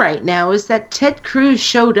seeing right now is that Ted Cruz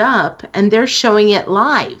showed up and they're showing it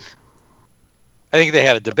live. I think they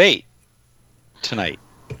had a debate tonight.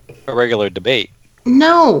 A regular debate.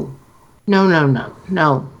 No.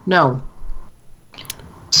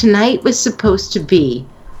 Tonight was supposed to be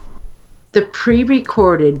the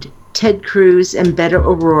pre-recorded Ted Cruz and Beto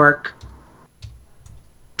O'Rourke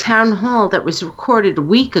town hall that was recorded a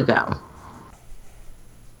week ago.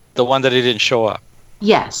 The one that he didn't show up.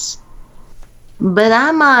 Yes. But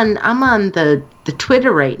I'm on the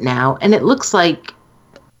Twitter right now, and it looks like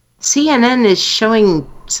CNN is showing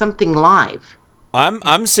something live.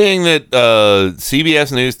 I'm seeing that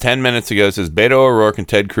CBS News 10 minutes ago says Beto O'Rourke and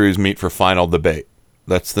Ted Cruz meet for final debate.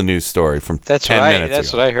 That's the news story from 10 minutes ago.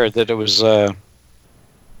 That's what I heard, that it was,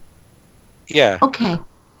 yeah. Okay. All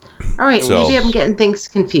right, maybe I'm getting things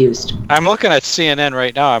confused. I'm looking at CNN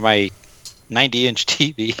right now on my 90-inch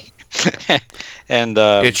TV. And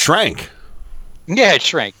it shrank. Yeah, it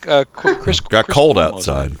shrank. Chris got cold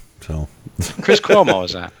outside, so Chris Cuomo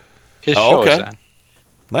is on. His show is on.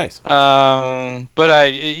 Nice. But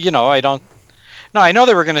I don't. No, I know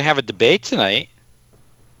they were going to have a debate tonight.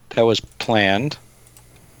 That was planned.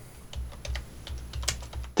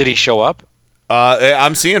 Did he show up?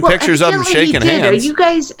 I'm seeing pictures of him shaking hands. Are you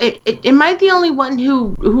guys? Am I the only one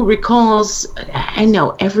who recalls? I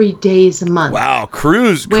know every day is a month. Wow,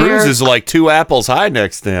 Cruz is like 2 apples high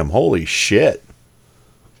next to him. Holy shit!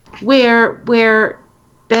 Where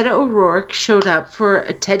Beto O'Rourke showed up for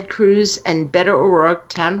a Ted Cruz and Beto O'Rourke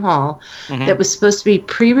town hall that was supposed to be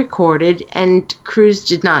pre-recorded, and Cruz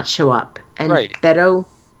did not show up. And right. Beto.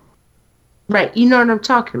 Right, you know what I'm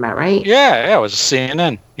talking about, right? Yeah, it was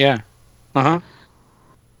CNN. Yeah.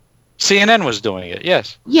 CNN was doing it,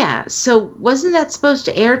 yes. Yeah, so wasn't that supposed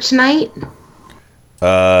to air tonight?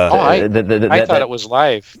 I thought it was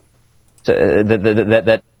live. I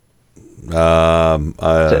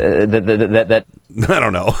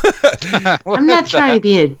don't know. I'm not trying to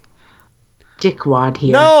be a dickwad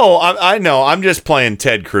here. No, I know. I'm just playing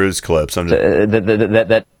Ted Cruz clips. I'm just,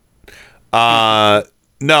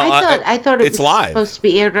 no, I thought it it's was live. supposed to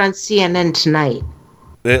be aired on CNN tonight.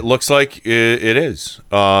 It looks like it is.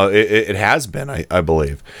 It has been, I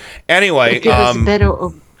believe. Anyway,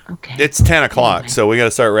 okay. It's 10 o'clock, so we got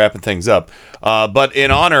to start wrapping things up. But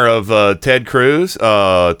in honor of Ted Cruz,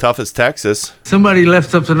 Toughest Texas. Somebody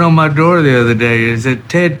left something on my door the other day. It said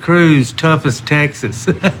Ted Cruz, Toughest Texas.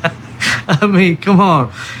 I mean, come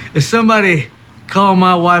on. If somebody called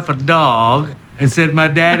my wife a dog and said my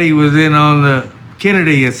daddy was in on the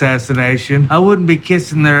Kennedy assassination, I wouldn't be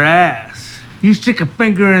kissing their ass. You stick a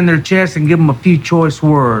finger in their chest and give them a few choice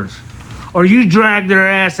words. Or you drag their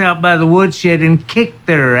ass out by the woodshed and kick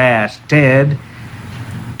their ass, Ted.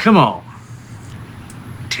 Come on,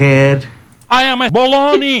 Ted. I am a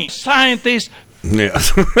baloney scientist. Yeah.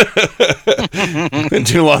 Been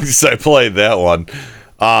too long since I played that one.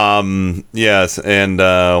 Yes, and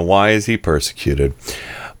why is he persecuted?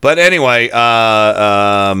 But anyway,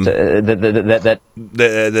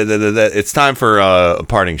 it's time for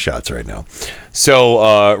parting shots right now.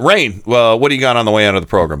 So, Rain, what do you got on the way out of the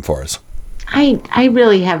program for us? I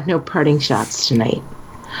really have no parting shots tonight.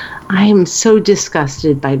 I am so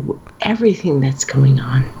disgusted by everything that's going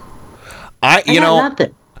on. I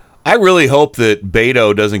really hope that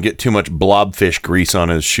Beto doesn't get too much blobfish grease on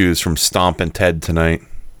his shoes from stomping Ted tonight.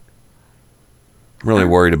 I'm really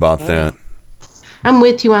worried about that. I'm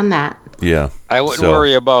with you on that. Yeah. I wouldn't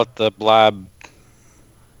worry about the blob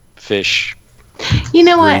fish. You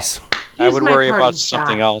know what? I would worry about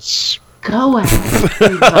something else. Go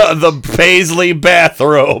ahead. The Paisley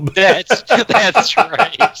bathrobe. That's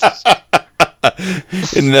right.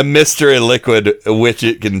 In the mystery liquid which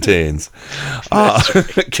it contains.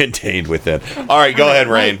 Contained within. All right, go ahead,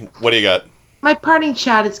 Rain. What do you got? My parting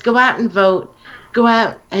shot is go out and vote. Go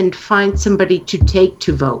out and find somebody to take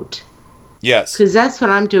to vote. Yes. Because that's what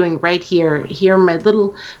I'm doing right here in my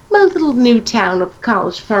little new town of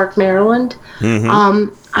College Park, Maryland.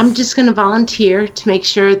 Mm-hmm. I'm just going to volunteer to make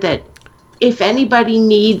sure that if anybody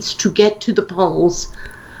needs to get to the polls,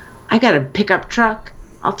 I got a pickup truck.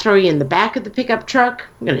 I'll throw you in the back of the pickup truck.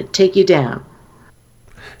 I'm going to take you down.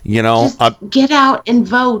 You know, Get out and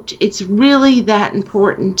vote. It's really that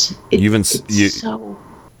important. It's so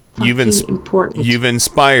important. You've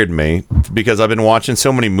inspired me because I've been watching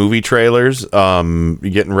so many movie trailers,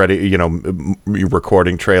 getting ready,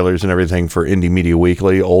 recording trailers and everything for Indie Media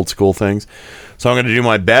Weekly, old school things. So I'm going to do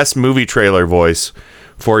my best movie trailer voice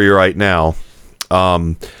for you right now.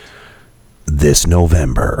 This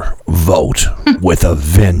November, vote with a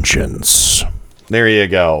vengeance. There you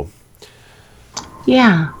go.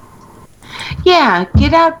 Yeah,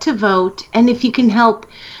 get out to vote. And if you can help,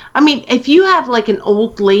 if you have like an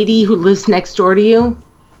old lady who lives next door to you,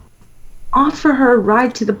 offer her a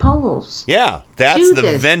ride to the polls. Yeah, that's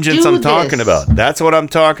the vengeance I'm talking about. That's what I'm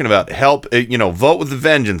talking about. Help, vote with a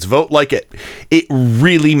vengeance. Vote like it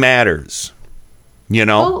really matters.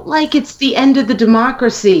 Vote like it's the end of the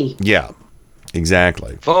democracy. Yeah,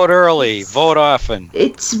 exactly. Vote early, vote often.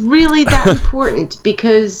 It's really that important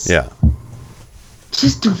because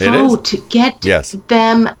just vote. Get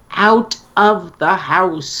them out of the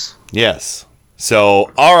house. Yes. So,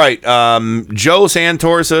 all right, Joe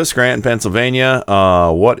Santorsa, Scranton, Pennsylvania.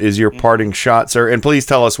 What is your parting shot, sir? And please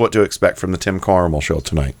tell us what to expect from the Tim Carmel show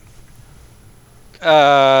tonight.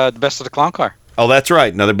 The Best of the Clown Car. Oh, that's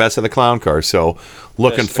right. Another Best of the Clown Car. So,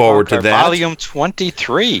 looking forward to that. Volume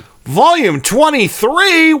 23. Volume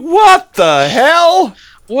 23? What the hell?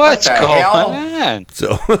 What's going on?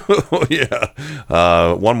 So,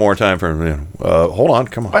 one more time for him. Hold on.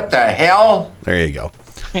 Come on. What the hell? There you go.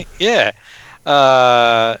 Yeah.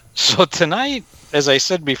 So tonight, as I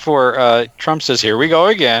said before, Trump says, here we go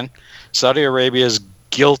again. Saudi Arabia is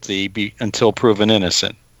guilty until proven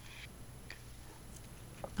innocent.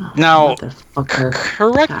 Now,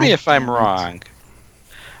 correct me if I'm wrong,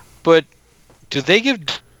 but do they give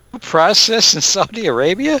due process in Saudi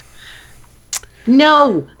Arabia?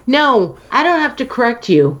 No, I don't have to correct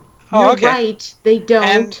you. You're right, they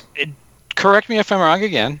don't. And, correct me if I'm wrong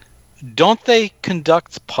again. Don't they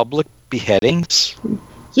conduct public beheadings?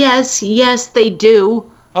 Yes, they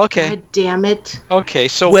do. Okay. God damn it. Okay,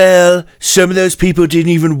 so... Well, some of those people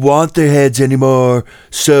didn't even want their heads anymore,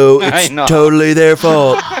 so it's totally their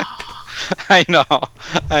fault. I know.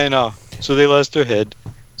 So they lost their head.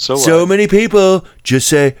 So many people just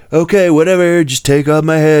say, okay, whatever, just take off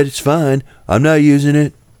my head, it's fine. I'm not using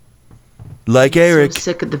it. Like Eric. So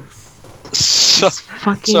sick of the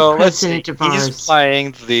fucking president of ours. He's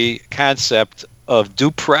applying the concept of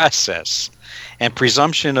due process and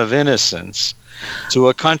presumption of innocence to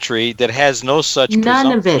a country that has no such presumption.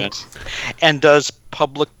 None of it. And does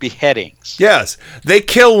public beheadings. Yes. They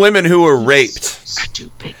kill women who are raped.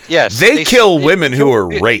 Stupid. Yes. They kill women who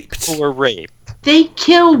are raped. Who are raped. They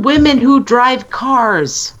kill women who drive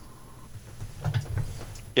cars.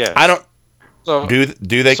 Yeah. I don't... So,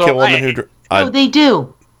 do they kill women who drive... No, they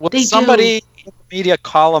do. Would somebody in the media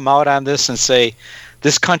call them out on this and say,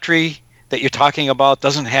 this country that you're talking about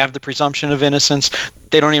doesn't have the presumption of innocence?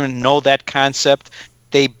 They don't even know that concept.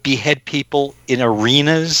 They behead people in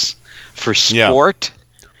arenas for sport.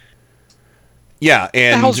 Yeah,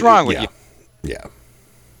 and... What the hell's wrong with you? Yeah.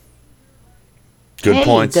 Good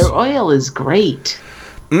points. Their oil is great.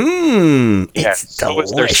 It's so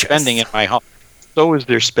delicious. is their spending in my home. So is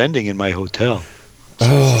their spending in my hotel.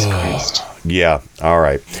 Jesus Christ. Yeah. All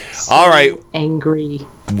right. Angry.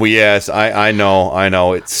 Well, yes, I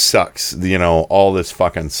know. It sucks. All this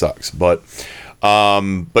fucking sucks. But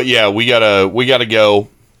yeah, we gotta go.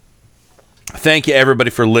 thank you everybody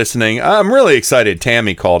for listening. I'm really excited.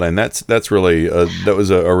 Tammy called in. That's really that was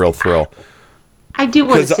a real thrill. I do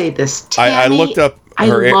want to say this. Tammy, I looked up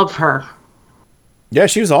her. I love her. Yeah,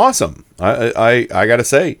 she was awesome. I got to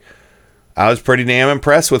say, I was pretty damn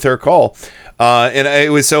impressed with her call. And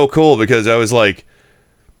it was so cool because I was like,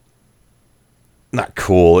 not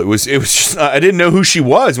cool. It was just, I didn't know who she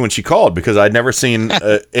was when she called because I'd never seen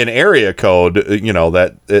an area code,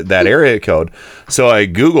 that area code. So I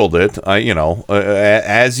Googled it,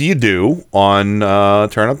 as you do on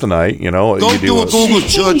Turn Up the Night, Don't do a Google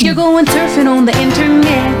search. You're going surfing on the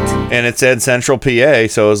internet. And it said Central PA.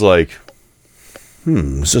 So I was like,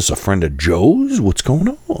 is this a friend of Joe's? What's going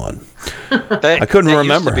on? I couldn't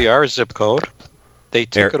remember. Used to be our zip code. They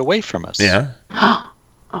took it away from us. Yeah.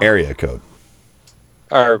 Area code.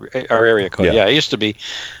 Our area code. Yeah. Yeah, it used to be.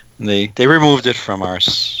 They removed it from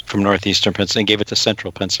northeastern Pennsylvania and gave it to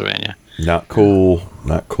central Pennsylvania. Not cool.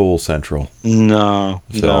 Not cool, Central. No.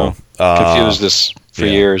 Confused us for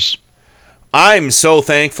years. I'm so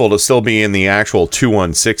thankful to still be in the actual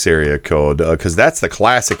 216 area code because that's the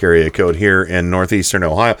classic area code here in northeastern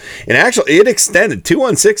Ohio. And actually,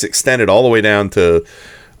 216 extended all the way down to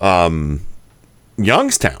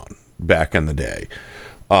Youngstown back in the day.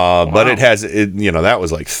 But it has, that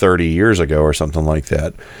was like 30 years ago or something like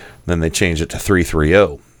that. Then they changed it to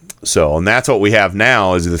 330. So, and that's what we have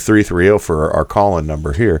now is the 330 for our call-in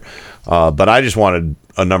number here. But I just wanted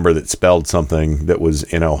a number that spelled something that was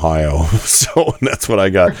in Ohio. So that's what I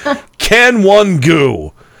got. Ken One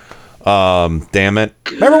Goo. Damn it.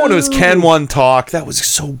 Remember when it was Ken One Talk? That was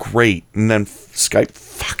so great. And then Skype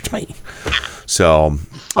fucked me. So.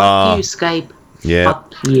 Fuck you, Skype. Yeah.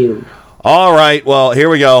 Fuck you. All right. Well, here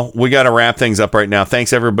we go. We got to wrap things up right now.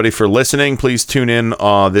 Thanks, everybody, for listening. Please tune in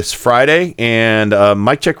this Friday and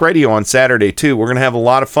Mic Check Radio on Saturday, too. We're going to have a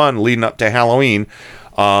lot of fun leading up to Halloween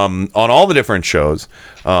on all the different shows,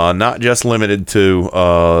 not just limited to,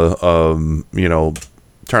 Turn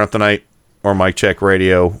Up the Night or Mic Check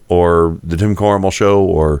Radio or the Tim Corrimal Show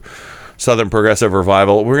or Southern Progressive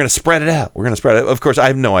Revival. We're going to spread it out. Of course, I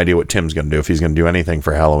have no idea what Tim's going to do, if he's going to do anything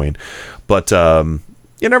for Halloween. But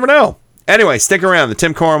you never know. Anyway, stick around. The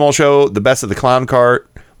Tim Corrimal Show, The Best of the Clown Cart,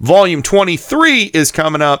 Volume 23 is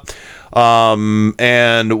coming up.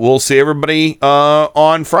 And we'll see everybody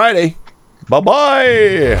on Friday.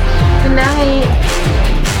 Bye-bye. Good night.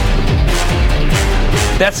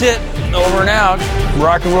 That's it. Over and out.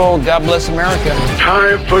 Rock and roll. God bless America.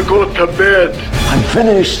 Time to go to bed. I'm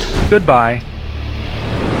finished. Goodbye.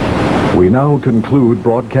 We now conclude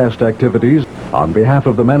broadcast activities. On behalf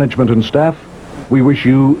of the management and staff, we wish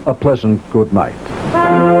you a pleasant good night.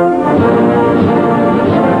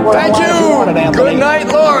 Thank you. Good night,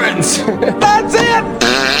 Lawrence. That's it.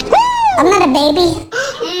 I'm not a baby.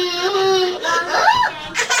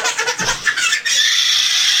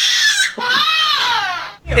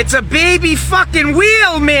 It's a baby fucking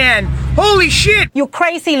wheel, man! Holy shit! You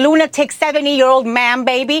crazy lunatic 70-year-old man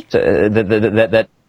baby. That